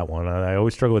did that one. I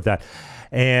always struggle with that.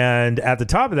 And at the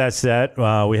top of that set,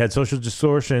 we had Social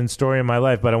Distortion, Story of My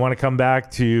Life. But I want to come back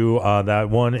to that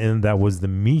one, and that was the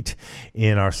meat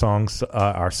in our song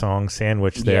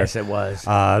sandwich there. Yes, it was.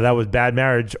 That was Bad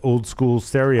Marriage, Old School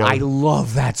Stereo. I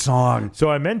love that song. So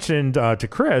I mentioned to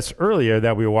Chris earlier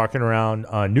that we were walking around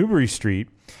Newbury Street,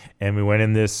 and we went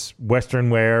in this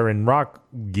Western wear and rock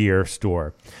gear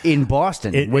store in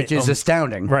Boston, which is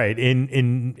astounding. Right,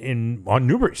 on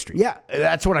Newbury Street. Yeah,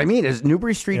 that's what I mean. Is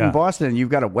Newbury Street in Boston, and you've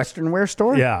got a Western wear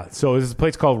store? Yeah, so this is a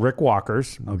place called Rick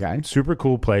Walker's. Okay. Super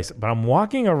cool place. But I'm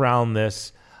walking around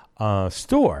this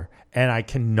store, and I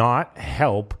cannot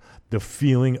help the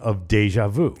feeling of deja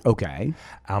vu. Okay.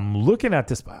 I'm looking at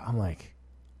this, I'm like,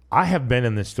 I have been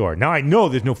in this store. Now I know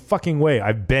there's no fucking way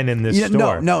I've been in this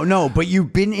store. No. But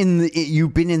you've been in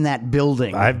that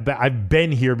building. I've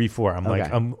been here before. I'm like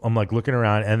I'm like looking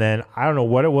around, and then I don't know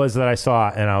what it was that I saw,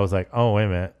 and I was like, oh wait a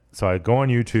minute. So I go on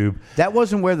YouTube. That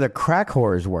wasn't where the crack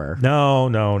whores were.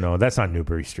 No. That's not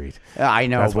Newbury Street. I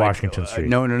know. That's Washington Street.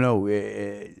 No.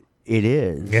 It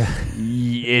is. Yeah.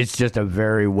 It's just a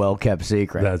very well kept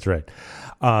secret. That's right.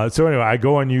 So anyway, I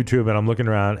go on YouTube and I'm looking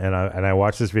around, and I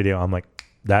watch this video. I'm like,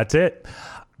 that's it.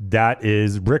 That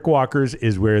is Rick Walker's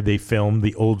is where they filmed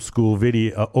the old school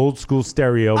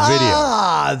stereo video.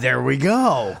 Ah, there we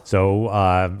go. So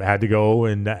I had to go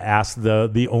and ask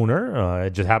the owner.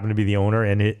 It just happened to be the owner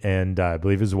and I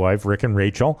believe his wife, Rick and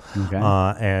Rachel. Okay.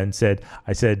 I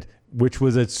said, which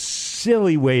was a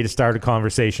silly way to start a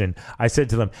conversation. I said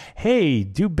to them, "Hey,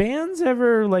 do bands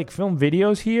ever like film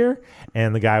videos here?"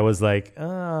 And the guy was like,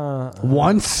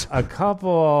 "Once, a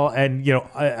couple." And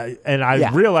I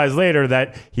realized later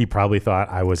that he probably thought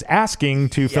I was asking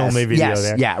to film a video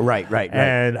there. Yeah, right.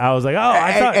 And I was like, "Oh,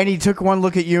 I thought." And he took one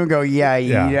look at you and go,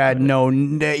 "No,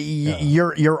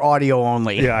 you're audio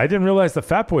only." Yeah, I didn't realize the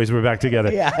Fat Boys were back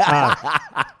together.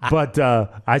 But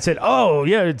I said, "Oh,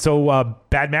 yeah, so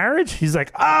Bad Marriage?" He's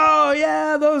like, "Oh,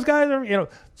 yeah, those guys are,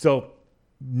 So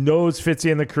knows Fitzy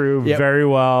and the crew very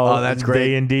well. Oh, that's great.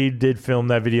 They indeed did film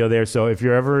that video there. So if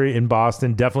you're ever in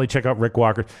Boston, definitely check out Rick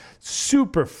Walker.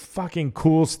 Super fucking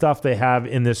cool stuff they have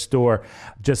in this store.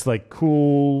 Just like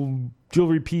cool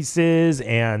jewelry pieces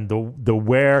and the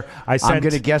wear. I'm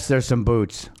going to guess there's some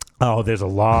boots. Oh, there's a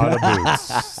lot of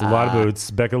boots.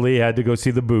 Becca Lee had to go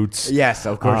see the boots. Yes,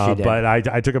 of course she did. But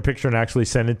I took a picture and actually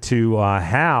sent it to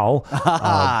Hal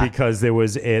because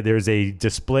there's a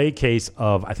display case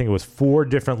of, I think it was 4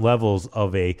 different levels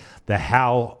of the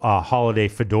Hal holiday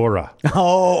fedora.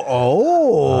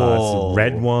 Oh. Some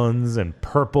red ones and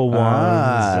purple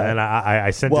ones. And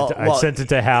I sent it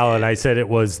to Hal, and I said it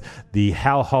was the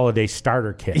Hal holiday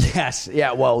starter kit. Yes.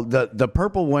 Yeah. Well, the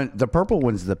purple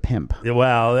one's the pimp.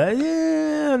 Well,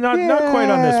 not quite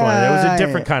on this one. It was a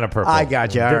different kind of purple. I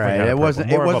got you. All right. It wasn't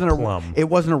a plum. It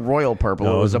wasn't a royal purple.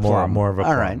 No, it was a plum. More of a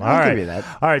plum. All right. I'll give you that.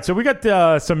 All right. So we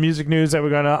got some music news that we're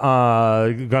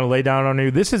gonna lay down on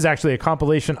you. This is actually a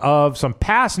compilation of some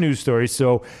past news stories.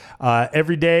 So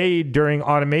every day during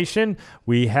automation,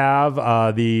 we have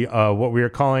what we are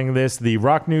calling the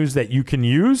rock news that you can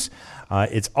use.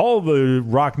 It's all the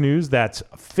rock news that's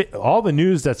fit, all the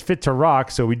news that's fit to rock.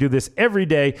 So we do this every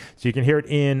day, so you can hear it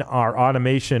in our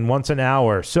automation once an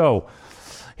hour. So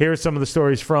here are some of the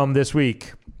stories from this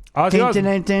week. Ozzy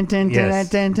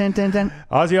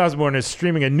Osbourne is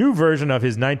streaming a new version of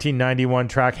his 1991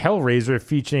 track Hellraiser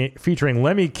featuring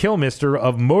Lemmy Kilmister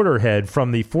of Motorhead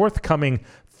from the forthcoming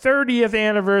 30th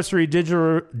anniversary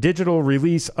digital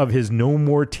release of his No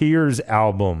More Tears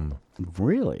album.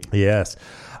 Really? Yes.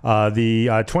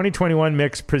 The 2021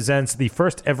 mix presents the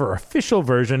first ever official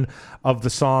version of the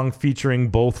song featuring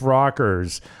both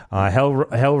rockers.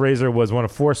 Hellraiser was one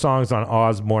of 4 songs on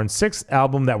Osbourne's 6th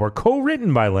album that were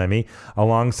co-written by Lemmy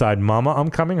alongside Mama, I'm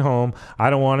Coming Home,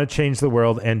 I Don't Want to Change the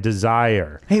World, and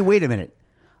Desire. Hey, wait a minute.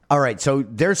 All right, so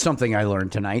there's something I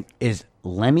learned tonight is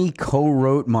Lemmy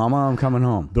co-wrote Mama, I'm Coming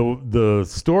Home. The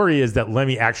story is that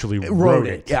Lemmy actually wrote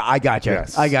it. Yeah, I got you.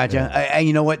 Yes. I got you. Yeah. And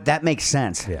you know what? That makes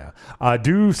sense. Yeah.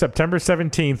 Due September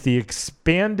 17th, the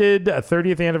expanded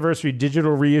 30th anniversary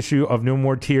digital reissue of No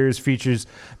More Tears features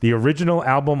the original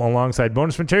album alongside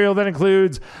bonus material that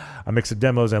includes a mix of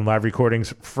demos and live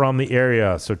recordings from the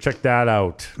area. So check that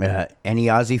out. Any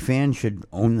Ozzy fan should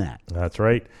own that. That's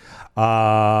right.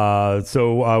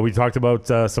 So we talked about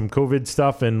some COVID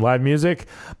stuff and live music.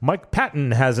 Mike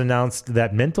Patton has announced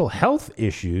that mental health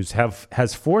issues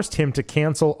has forced him to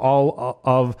cancel all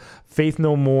of Faith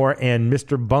No More and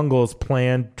Mr. Bungle's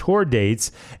planned tour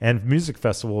dates and music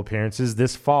festival appearances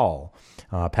this fall.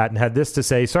 Patton had this to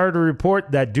say: "Sorry to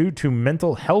report that due to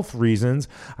mental health reasons,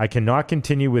 I cannot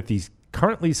continue with these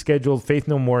currently scheduled Faith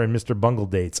No More and Mr. Bungle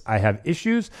dates. I have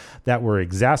issues that were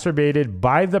exacerbated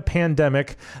by the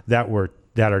pandemic that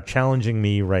are challenging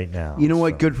me right now." You know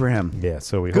what? Good for him. Yeah.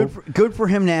 So we hope good for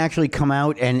him to actually come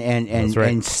out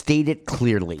and state it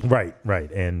clearly. Right.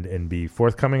 And be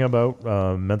forthcoming about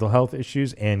mental health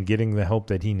issues and getting the help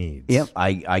that he needs. Yep.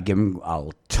 I give him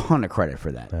a ton of credit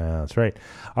for that. That's right.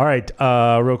 All right.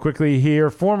 Real quickly here,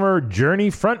 former Journey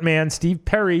frontman Steve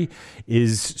Perry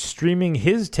is streaming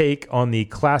his take on the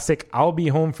classic "I'll Be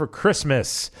Home for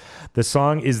Christmas." The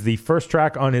song is the first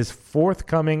track on his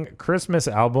forthcoming Christmas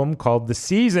album called The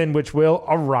Season, which will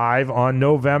arrive on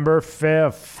November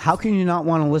 5th. How can you not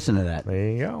want to listen to that? There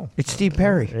you go. It's Steve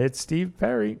Perry. It's Steve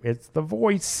Perry. It's the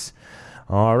voice.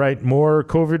 All right, more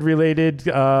COVID-related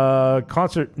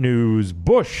concert news.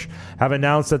 Bush have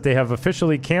announced that they have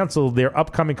officially canceled their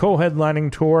upcoming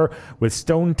co-headlining tour with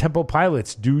Stone Temple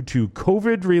Pilots due to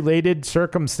COVID-related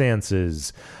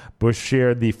circumstances. Bush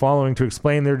shared the following to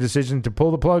explain their decision to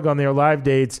pull the plug on their live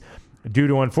dates. Due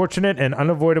to unfortunate and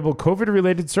unavoidable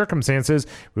COVID-related circumstances,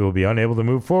 we will be unable to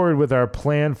move forward with our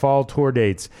planned fall tour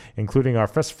dates, including our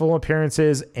festival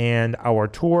appearances and our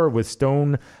tour with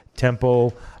Stone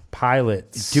Temple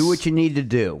Pilots. Do what you need to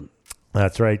do.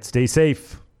 That's right. Stay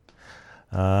safe.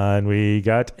 And we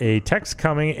got a text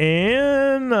coming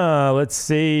in. Let's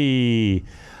see.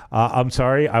 I'm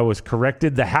sorry, I was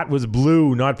corrected. The hat was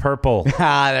blue, not purple.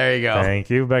 There you go. Thank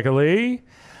you, Becca Lee.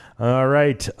 All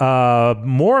right.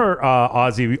 More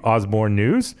Ozzy Osbourne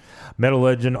news. Metal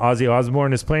legend Ozzy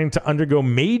Osbourne is planning to undergo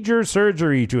major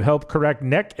surgery to help correct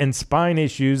neck and spine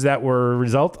issues that were a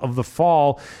result of the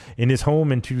fall in his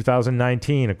home in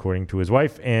 2019, according to his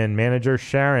wife and manager,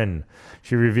 Sharon.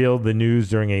 She revealed the news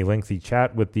during a lengthy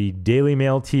chat with the Daily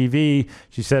Mail TV.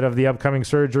 She said of the upcoming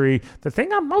surgery, "The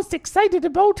thing I'm most excited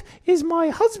about is my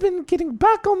husband getting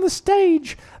back on the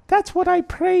stage. That's what I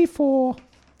pray for."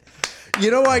 You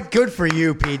know what? Good for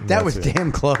you, Pete. That was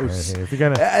damn close. If you're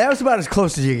gonna, that was about as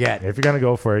close as you get. If you're gonna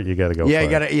go for it, you gotta go. Yeah, for you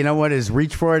gotta. it. You know what? Is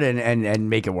reach for it and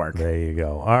make it work. There you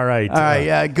go. All right. All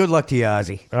right. Good luck to you,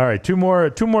 Ozzy. All right. Two more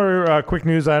quick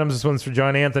news items. This one's for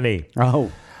John Anthony.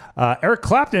 Oh. Eric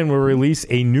Clapton will release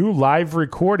a new live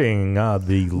recording.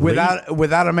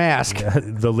 Without a mask.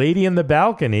 The Lady in the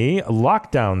Balcony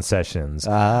lockdown sessions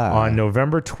on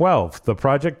November 12th. The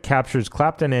project captures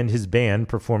Clapton and his band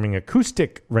performing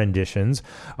acoustic renditions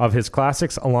of his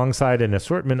classics alongside an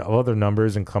assortment of other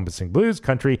numbers encompassing blues,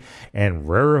 country, and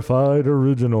rarefied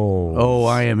originals. Oh,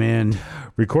 I am in.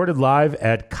 Recorded live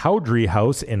at Cowdrey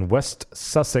House in West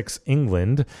Sussex,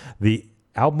 England, the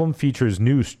album features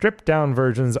new stripped-down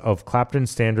versions of Clapton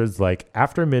standards like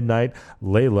After Midnight,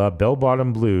 Layla, Bell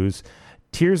Bottom Blues,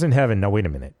 Tears in Heaven. Now, wait a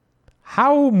minute.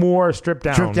 How more stripped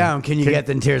down can you get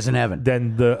than Tears in Heaven?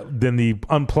 Than the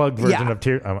unplugged version of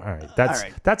Tears? All right.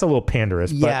 That's a little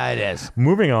panderous. But yeah, it is.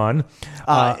 Moving on.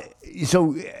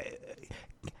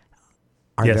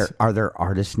 Are there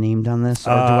artists named on this,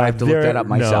 or do I have to look that up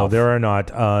myself? No, there are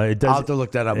not. I'll have to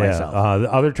look that up myself.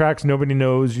 The other tracks, Nobody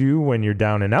Knows You, When You're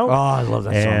Down and Out. Oh, I love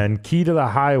that song. And Key to the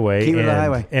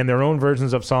Highway. And their own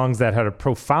versions of songs that had a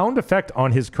profound effect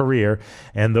on his career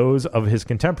and those of his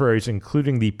contemporaries,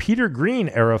 including the Peter Green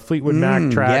era Fleetwood Mac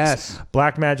tracks,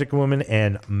 Black Magic Woman,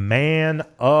 and Man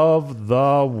of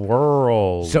the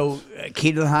World. So,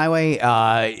 Key to the Highway,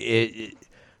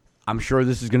 I'm sure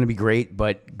this is going to be great,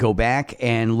 but go back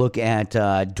and look at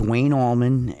Duane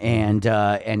Allman and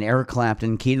Eric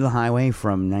Clapton, Key to the Highway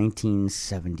from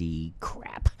 1970.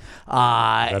 Crap.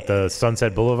 At the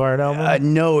Sunset Boulevard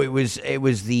album? No, it was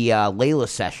the Layla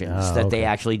sessions that they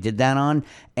actually did that on,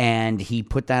 and he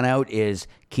put that out as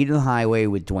Key to the Highway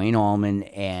with Duane Allman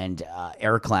and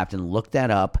Eric Clapton. Look that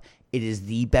up. It is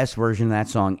the best version of that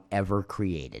song ever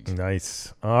created.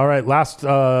 Nice. All right, last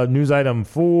news item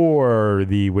for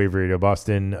the Wave Radio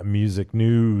Boston Music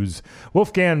News.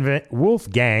 Wolfgang Van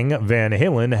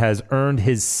Halen has earned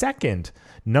his second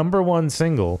 #1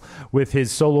 single with his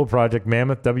solo project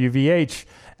Mammoth WVH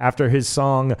after his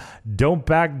song Don't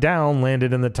Back Down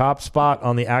landed in the top spot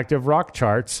on the active rock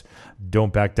charts.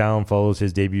 Don't Back Down follows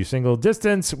his debut single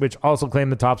Distance, which also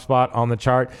claimed the top spot on the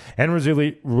chart and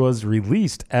was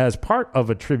released as part of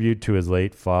a tribute to his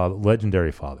late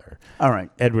legendary father. All right.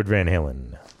 Edward Van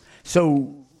Halen.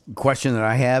 So, question that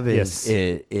I have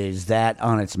is that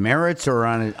on its merits or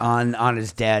on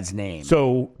his dad's name?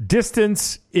 So,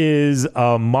 Distance is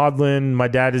Maudlin, My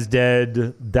Dad Is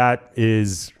Dead. That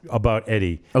is about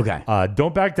Eddie. Okay.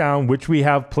 Don't Back Down, which we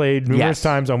have played numerous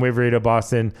times on Wave Radio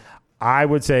Boston, I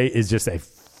would say is just a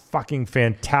fucking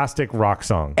fantastic rock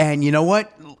song. And you know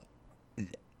what?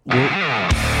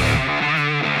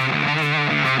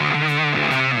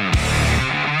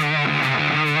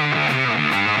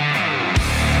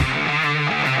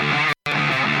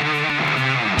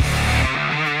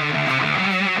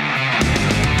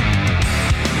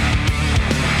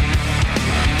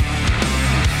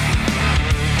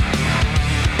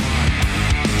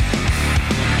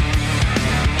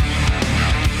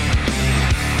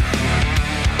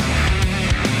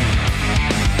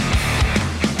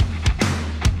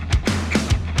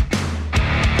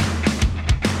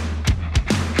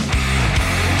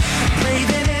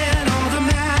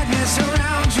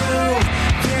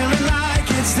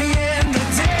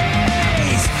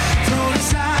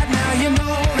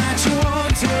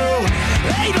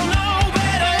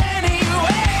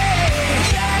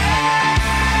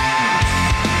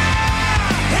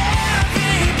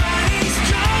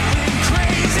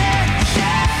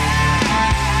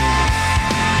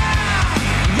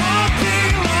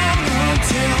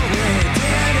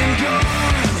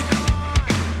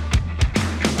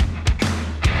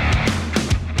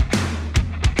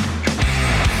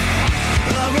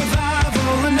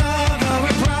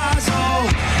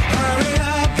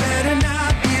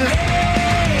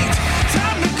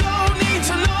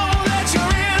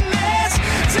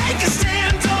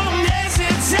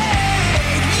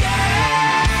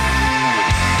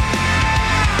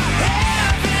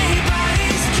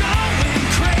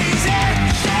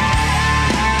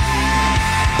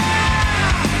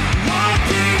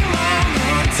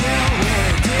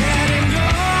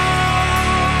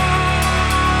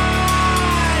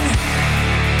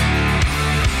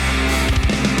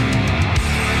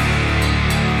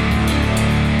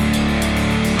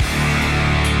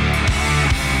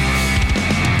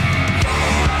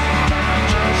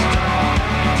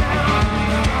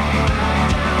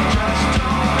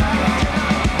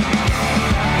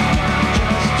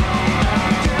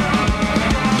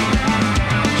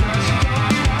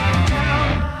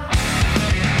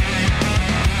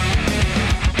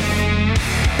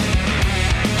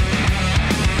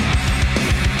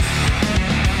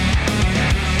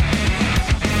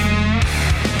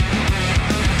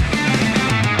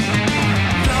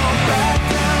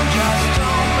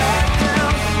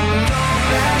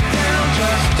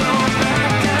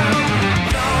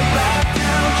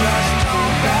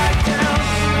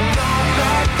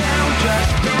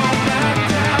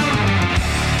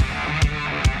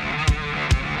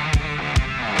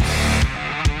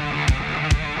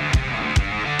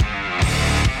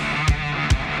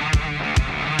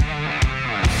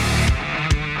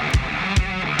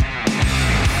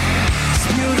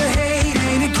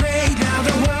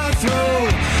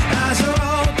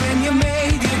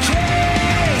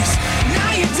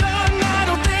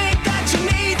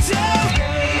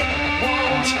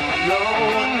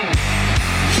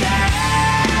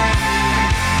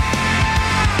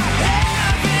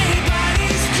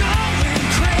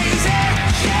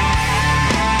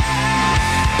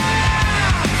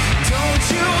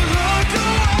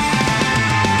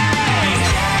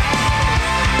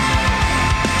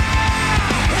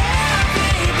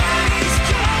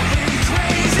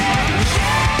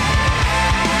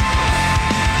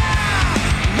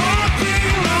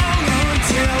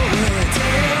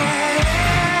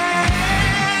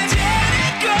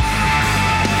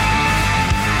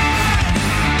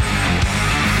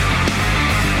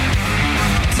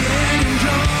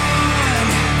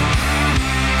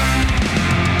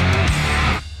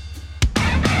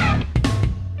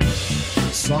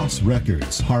 Sauce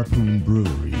Records, Harpoon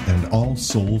Brewery, and All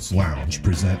Souls Lounge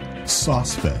present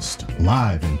Sauce Fest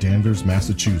live in Danvers,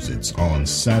 Massachusetts on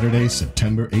Saturday,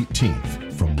 September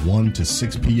 18th from 1 to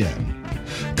 6 p.m.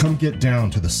 Come get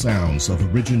down to the sounds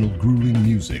of original grooving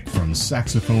music from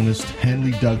saxophonist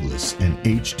Henley Douglas and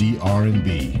HD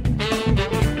R&B.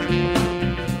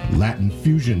 Latin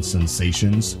fusion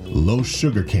sensations, Los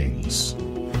Sugar Kings.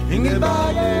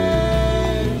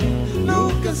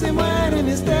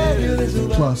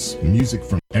 Plus, music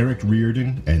from Eric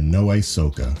Riordan and Noe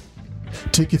Soka.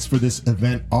 Tickets for this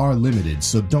event are limited,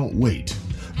 so don't wait.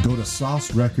 Go to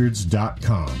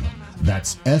saucerecords.com.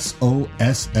 That's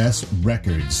SOSS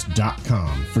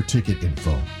records.com for ticket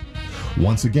info.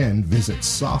 Once again, visit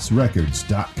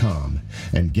saucerecords.com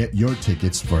and get your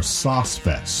tickets for Sauce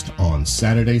Fest on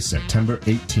Saturday, September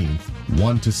 18th,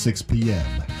 1 to 6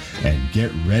 p.m. And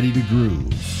get ready to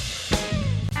groove.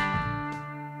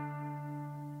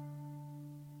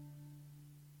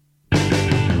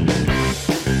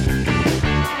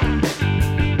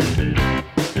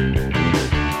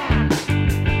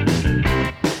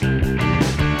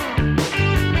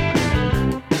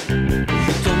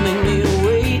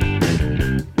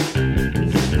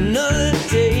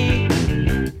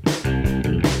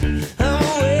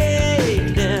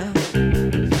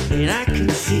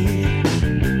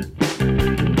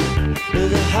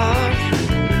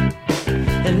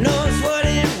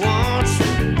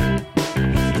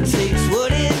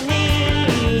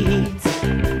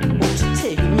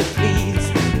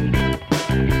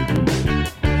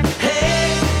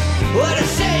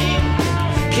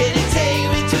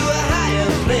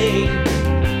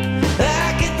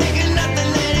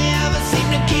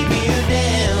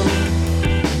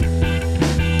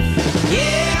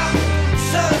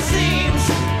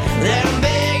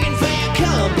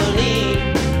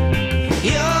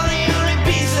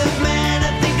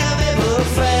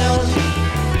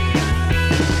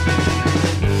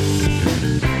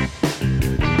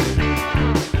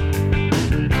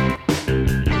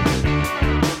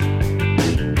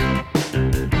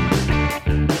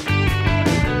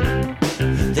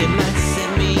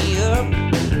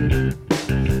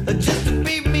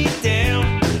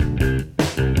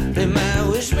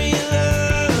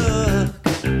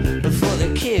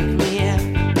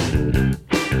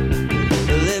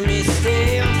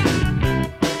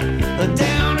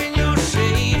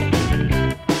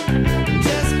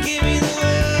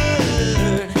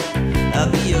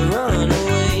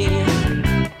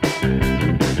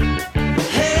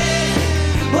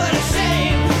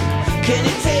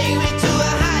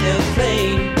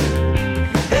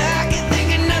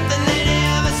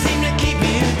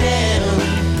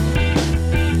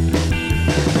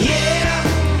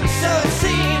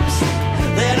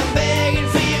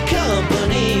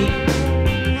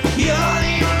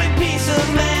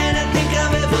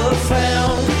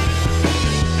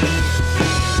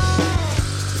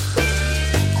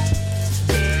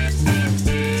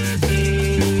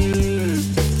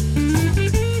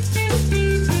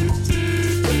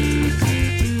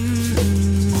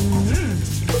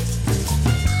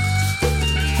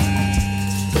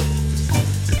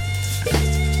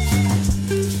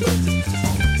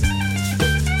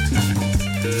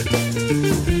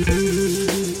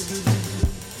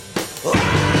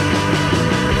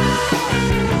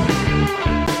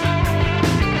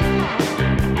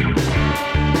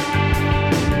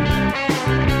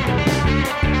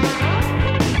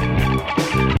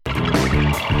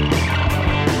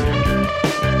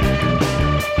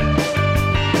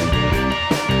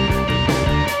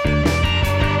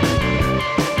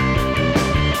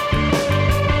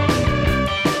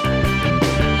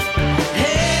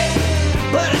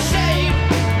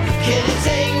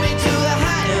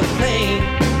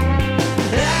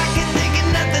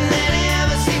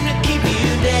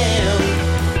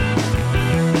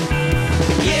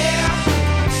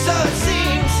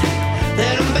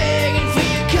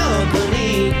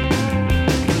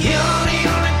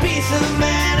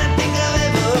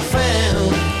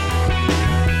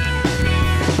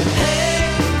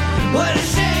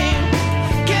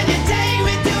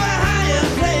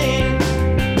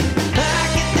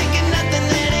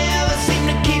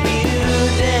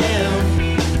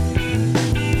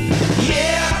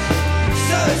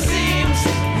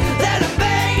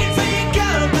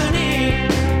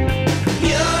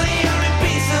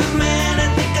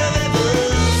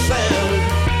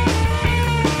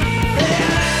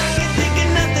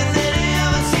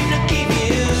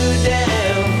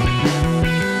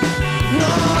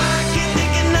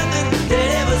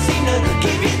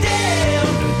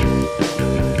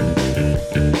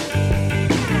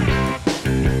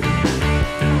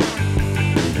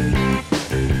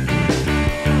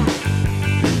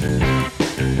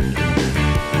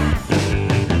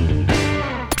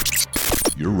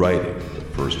 riding the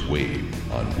first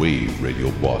wave on Wave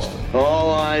Radio Boston. All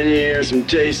I need are some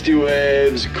tasty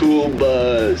waves, cool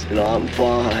buzz, and I'm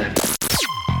fine.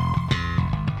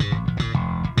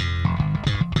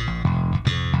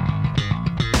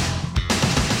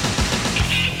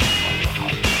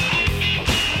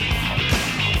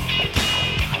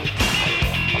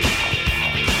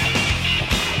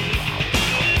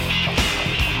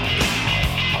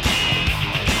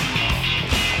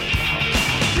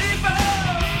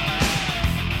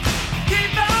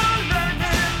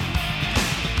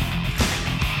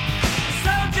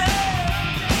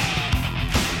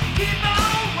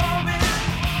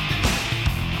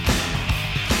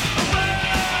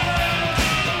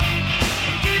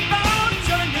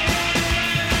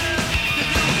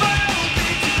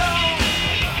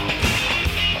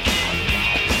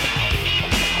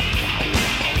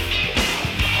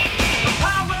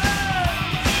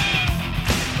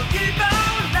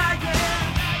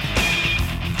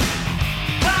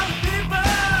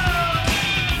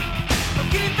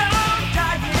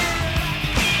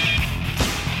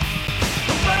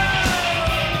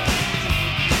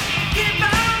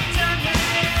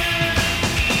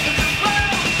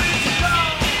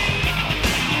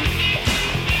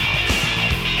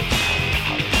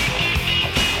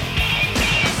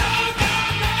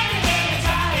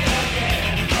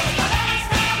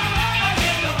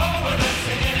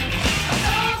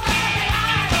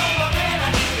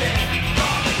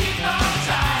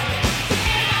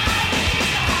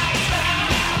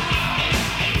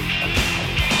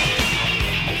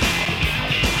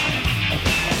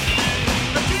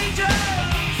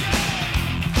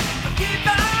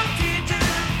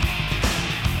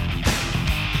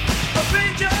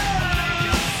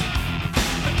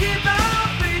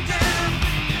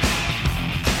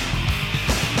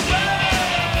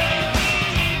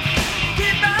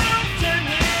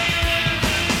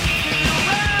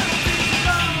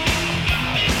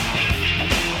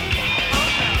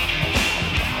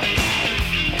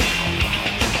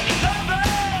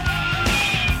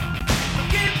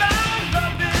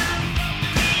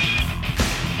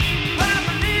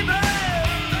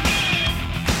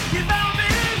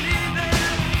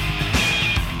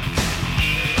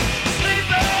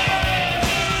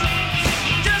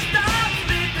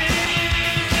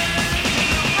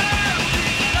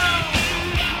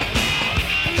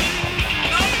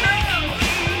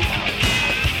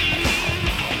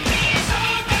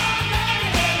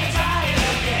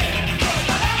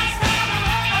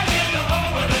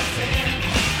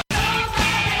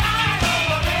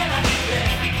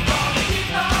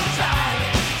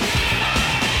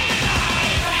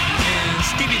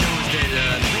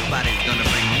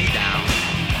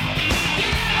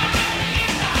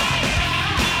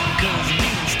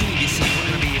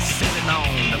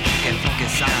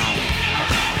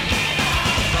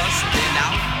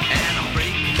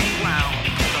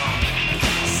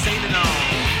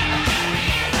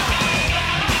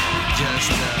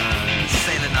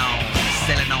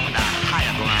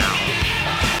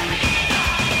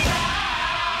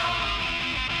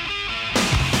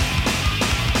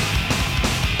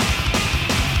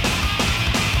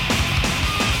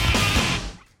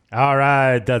 All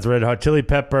right, that's Red Hot Chili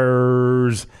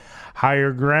Peppers,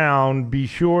 Higher Ground. Be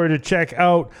sure to check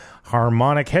out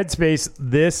Harmonic Headspace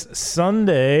this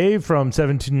Sunday from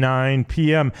 7 to 9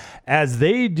 p.m. as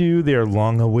they do their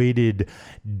long-awaited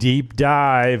deep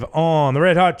dive on the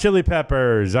Red Hot Chili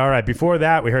Peppers. All right, before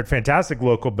that, we heard fantastic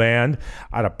local band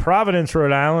out of Providence,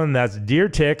 Rhode Island. That's Deer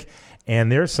Tick, and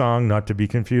their song, not to be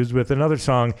confused with another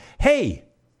song, Hey!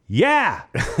 Yeah.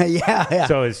 yeah.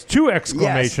 So it's 2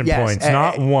 exclamation points,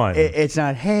 not one. It's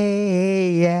not,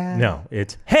 hey, yeah. No,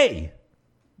 it's, hey,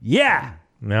 yeah.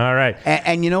 All right.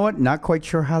 And you know what? Not quite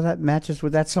sure how that matches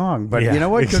with that song, but you know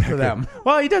what? Good for them.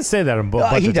 Well, he does say that a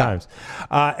bunch of times.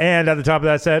 And at the top of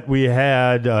that set, we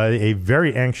had a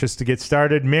very anxious to get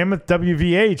started Mammoth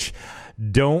WVH.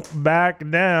 Don't back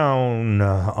down.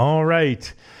 All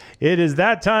right. It is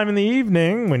that time in the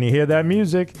evening when you hear that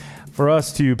music for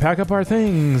us to pack up our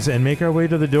things and make our way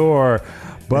to the door.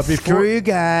 But Screw you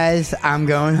guys, I'm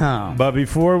going home. But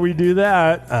before we do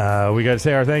that, we got to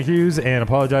say our thank yous and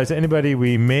apologize to anybody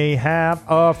we may have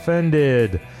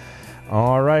offended.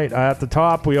 All right, at the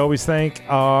top, we always thank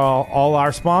all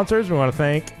our sponsors. We want to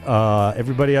thank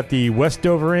everybody at the West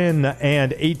Dover Inn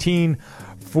and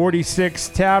 1846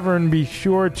 Tavern. Be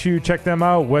sure to check them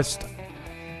out,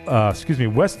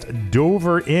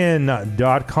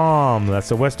 westdoverin.com. That's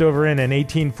the West Dover Inn and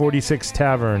 1846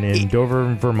 Tavern in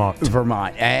Dover,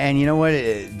 Vermont. And you know what?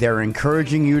 They're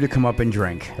encouraging you to come up and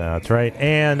drink. That's right.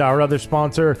 And our other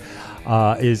sponsor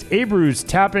is Abreu's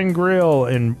Tap and Grill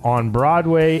on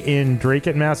Broadway in Drake,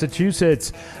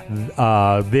 Massachusetts.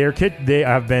 They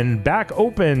have been back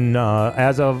open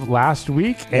as of last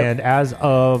week, and as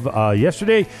of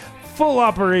yesterday, full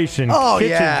operation.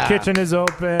 Kitchen is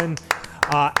open.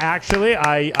 Actually,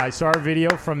 I saw a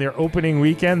video from their opening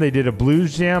weekend. They did a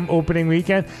blues jam opening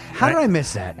weekend. How did I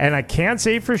miss that? And I can't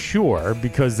say for sure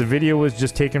because the video was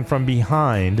just taken from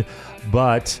behind,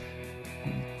 but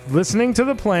listening to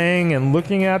the playing and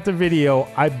looking at the video,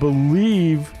 I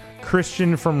believe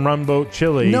Christian from Runboat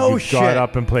Chili got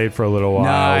up and played for a little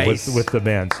while with the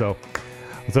band. So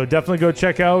definitely go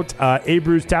check out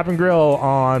Abreu's Tap and Grill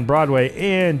on Broadway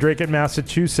in Drake,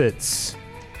 Massachusetts.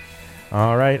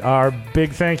 All right, our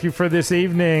big thank you for this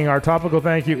evening. Our topical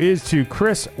thank you is to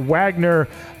Chris Wagner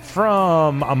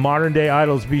from Modern Day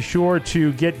Idols. Be sure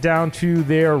to get down to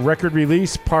their record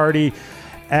release party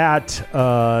at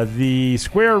the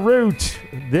Square Root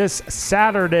this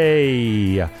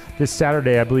Saturday. I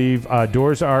believe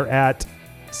doors are at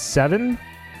 7.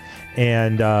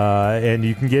 And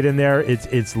you can get in there.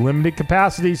 It's limited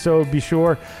capacity, so be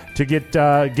sure to get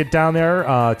down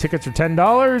there. Tickets are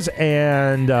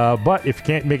 $10, but if you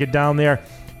can't make it down there,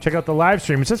 check out the live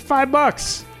stream. It says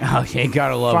 $5. Oh, you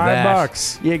gotta love that.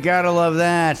 $5. You gotta love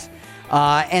that.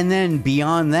 And then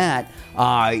beyond that,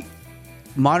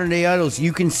 Modern Day Idols.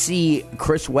 You can see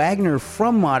Chris Wagner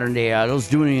from Modern Day Idols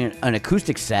doing an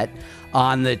acoustic set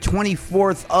on the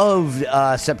 24th of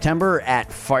September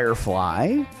at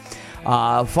Firefly.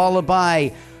 Followed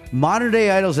by Modern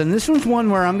Day Idols, and this one's one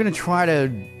where I'm going to try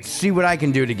to see what I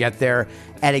can do to get there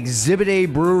at Exhibit A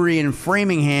Brewery in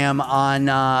Framingham on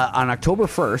October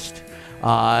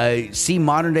 1st. See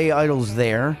Modern Day Idols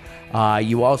there.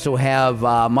 You also have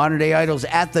Modern Day Idols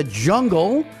at the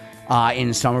Jungle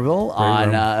in Somerville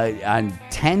on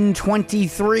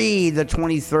 10/23, the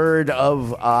 23rd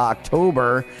of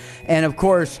October. And, of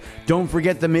course, don't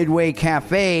forget the Midway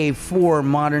Cafe for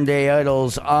Modern Day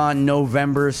Idols on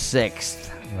November 6th.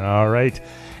 All right.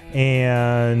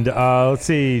 And let's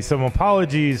see. Some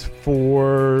apologies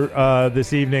for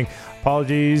this evening.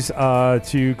 Apologies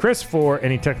to Chris for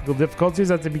any technical difficulties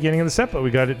at the beginning of the set, but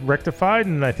we got it rectified,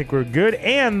 and I think we're good.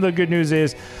 And the good news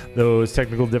is those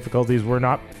technical difficulties were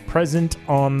not present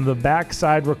on the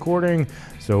backside recording.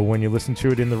 So when you listen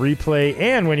to it in the replay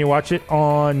and when you watch it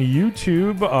on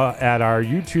YouTube at our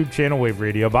YouTube channel, Wave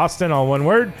Radio Boston, all one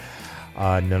word,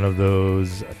 none of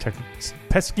those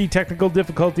pesky technical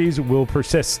difficulties will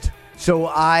persist. So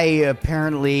I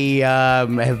apparently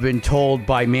have been told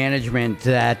by management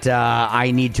that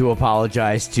I need to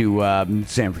apologize to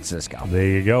San Francisco. There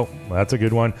you go. That's a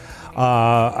good one.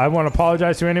 I want to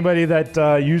apologize to anybody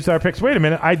that used our picks. Wait a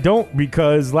minute. I don't,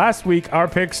 because last week our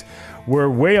picks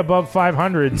were way above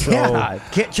 500. So. Yeah,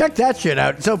 check that shit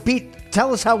out. So, Pete,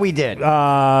 tell us how we did.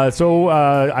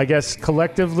 I guess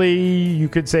collectively you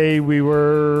could say we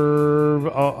were...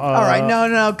 all right,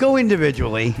 no, go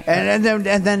individually. And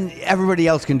then everybody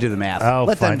else can do the math. Oh,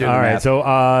 Let them do the math. All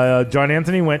right, so John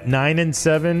Anthony went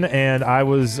 9-7, and I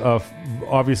was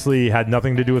obviously had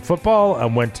nothing to do with football. I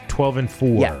went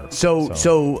 12-4. Yeah, so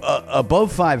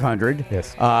above 500.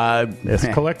 Yes. Yes,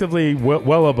 collectively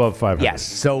well above 500. Yes,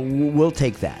 so we'll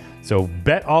take that. So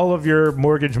bet all of your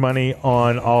mortgage money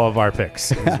on all of our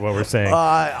picks, is what we're saying.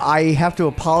 I have to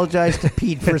apologize to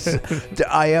Pete for.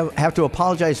 I have to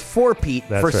apologize for Pete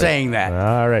That's for right. saying that.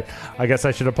 All right. I guess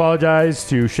I should apologize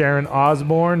to Sharon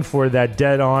Osbourne for that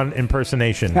dead-on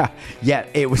impersonation. Yeah,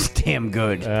 it was damn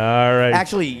good. All right.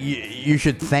 Actually, you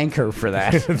should thank her for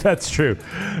that. That's true.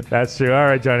 That's true. All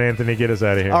right, John Anthony, get us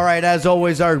out of here. All right, as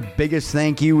always, our biggest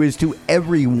thank you is to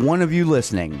every one of you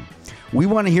listening. We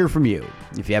want to hear from you.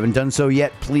 If you haven't done so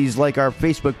yet, please like our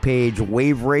Facebook page,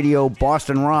 Wave Radio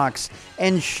Boston Rocks,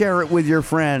 and share it with your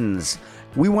friends.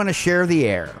 We want to share the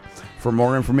air. For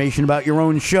more information about your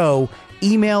own show,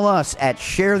 email us at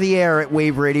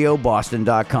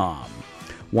sharetheair@waveradioboston.com.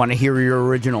 Want to hear your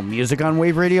original music on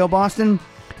Wave Radio Boston?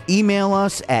 Email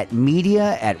us at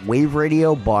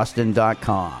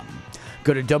media@waveradioboston.com.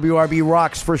 Go to WRB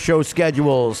Rocks for show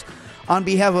schedules. On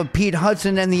behalf of Pete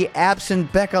Hudson and the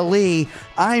absent Becca Lee,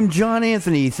 I'm John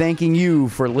Anthony, thanking you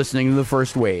for listening to The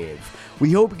First Wave.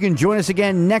 We hope you can join us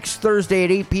again next Thursday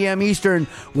at 8 p.m. Eastern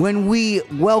when we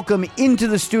welcome into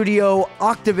the studio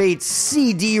Octavate's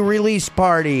CD release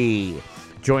party.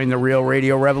 Join the real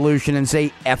radio revolution and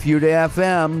say F you to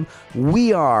FM.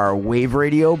 We are Wave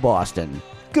Radio Boston.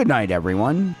 Good night,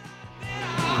 everyone.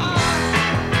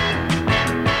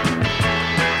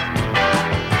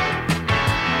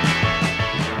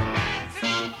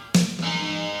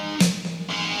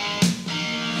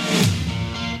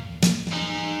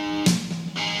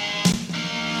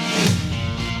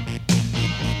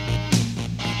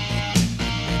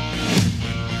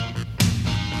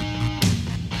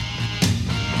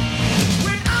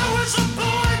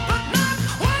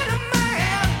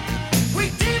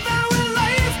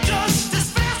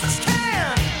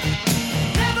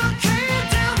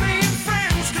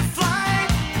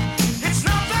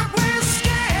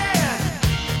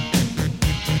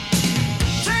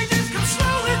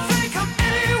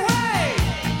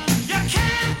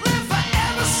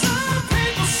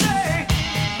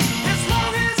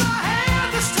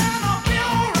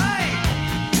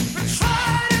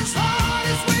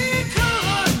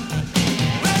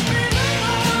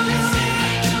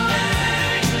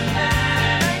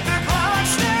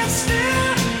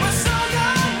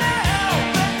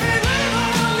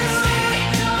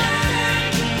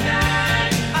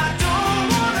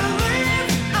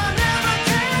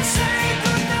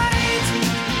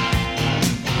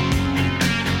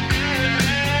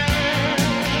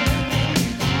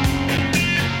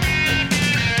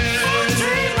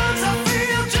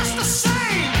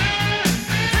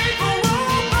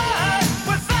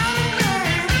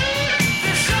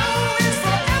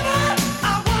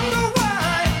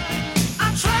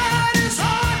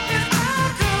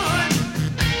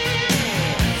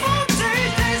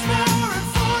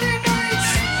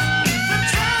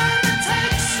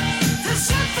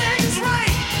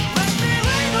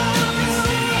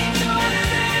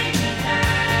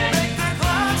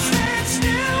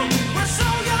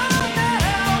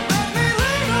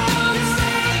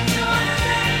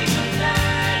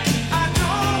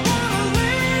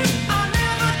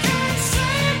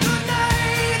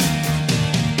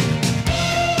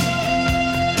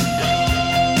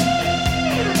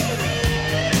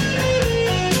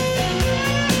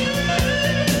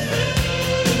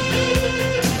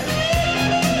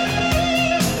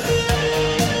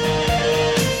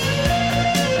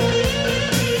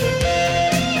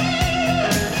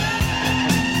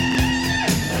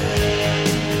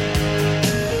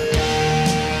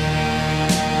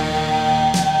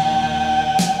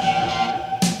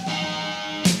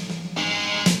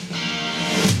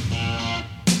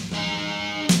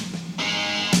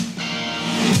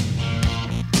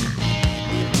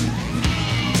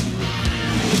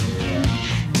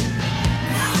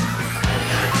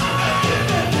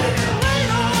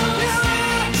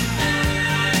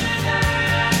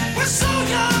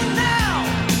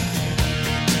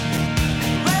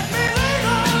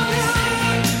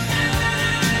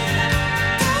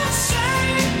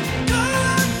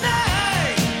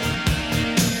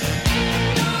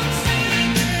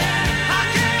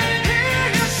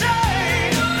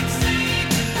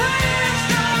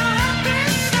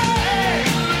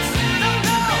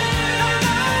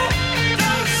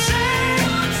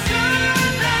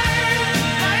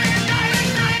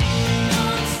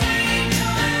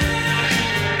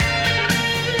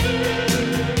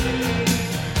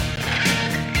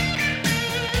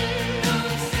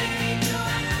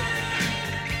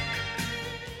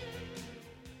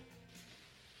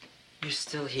 You're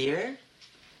still here?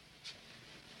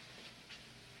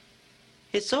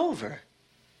 It's over.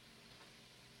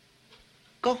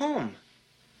 Go home.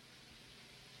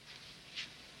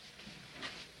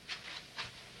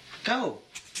 Go.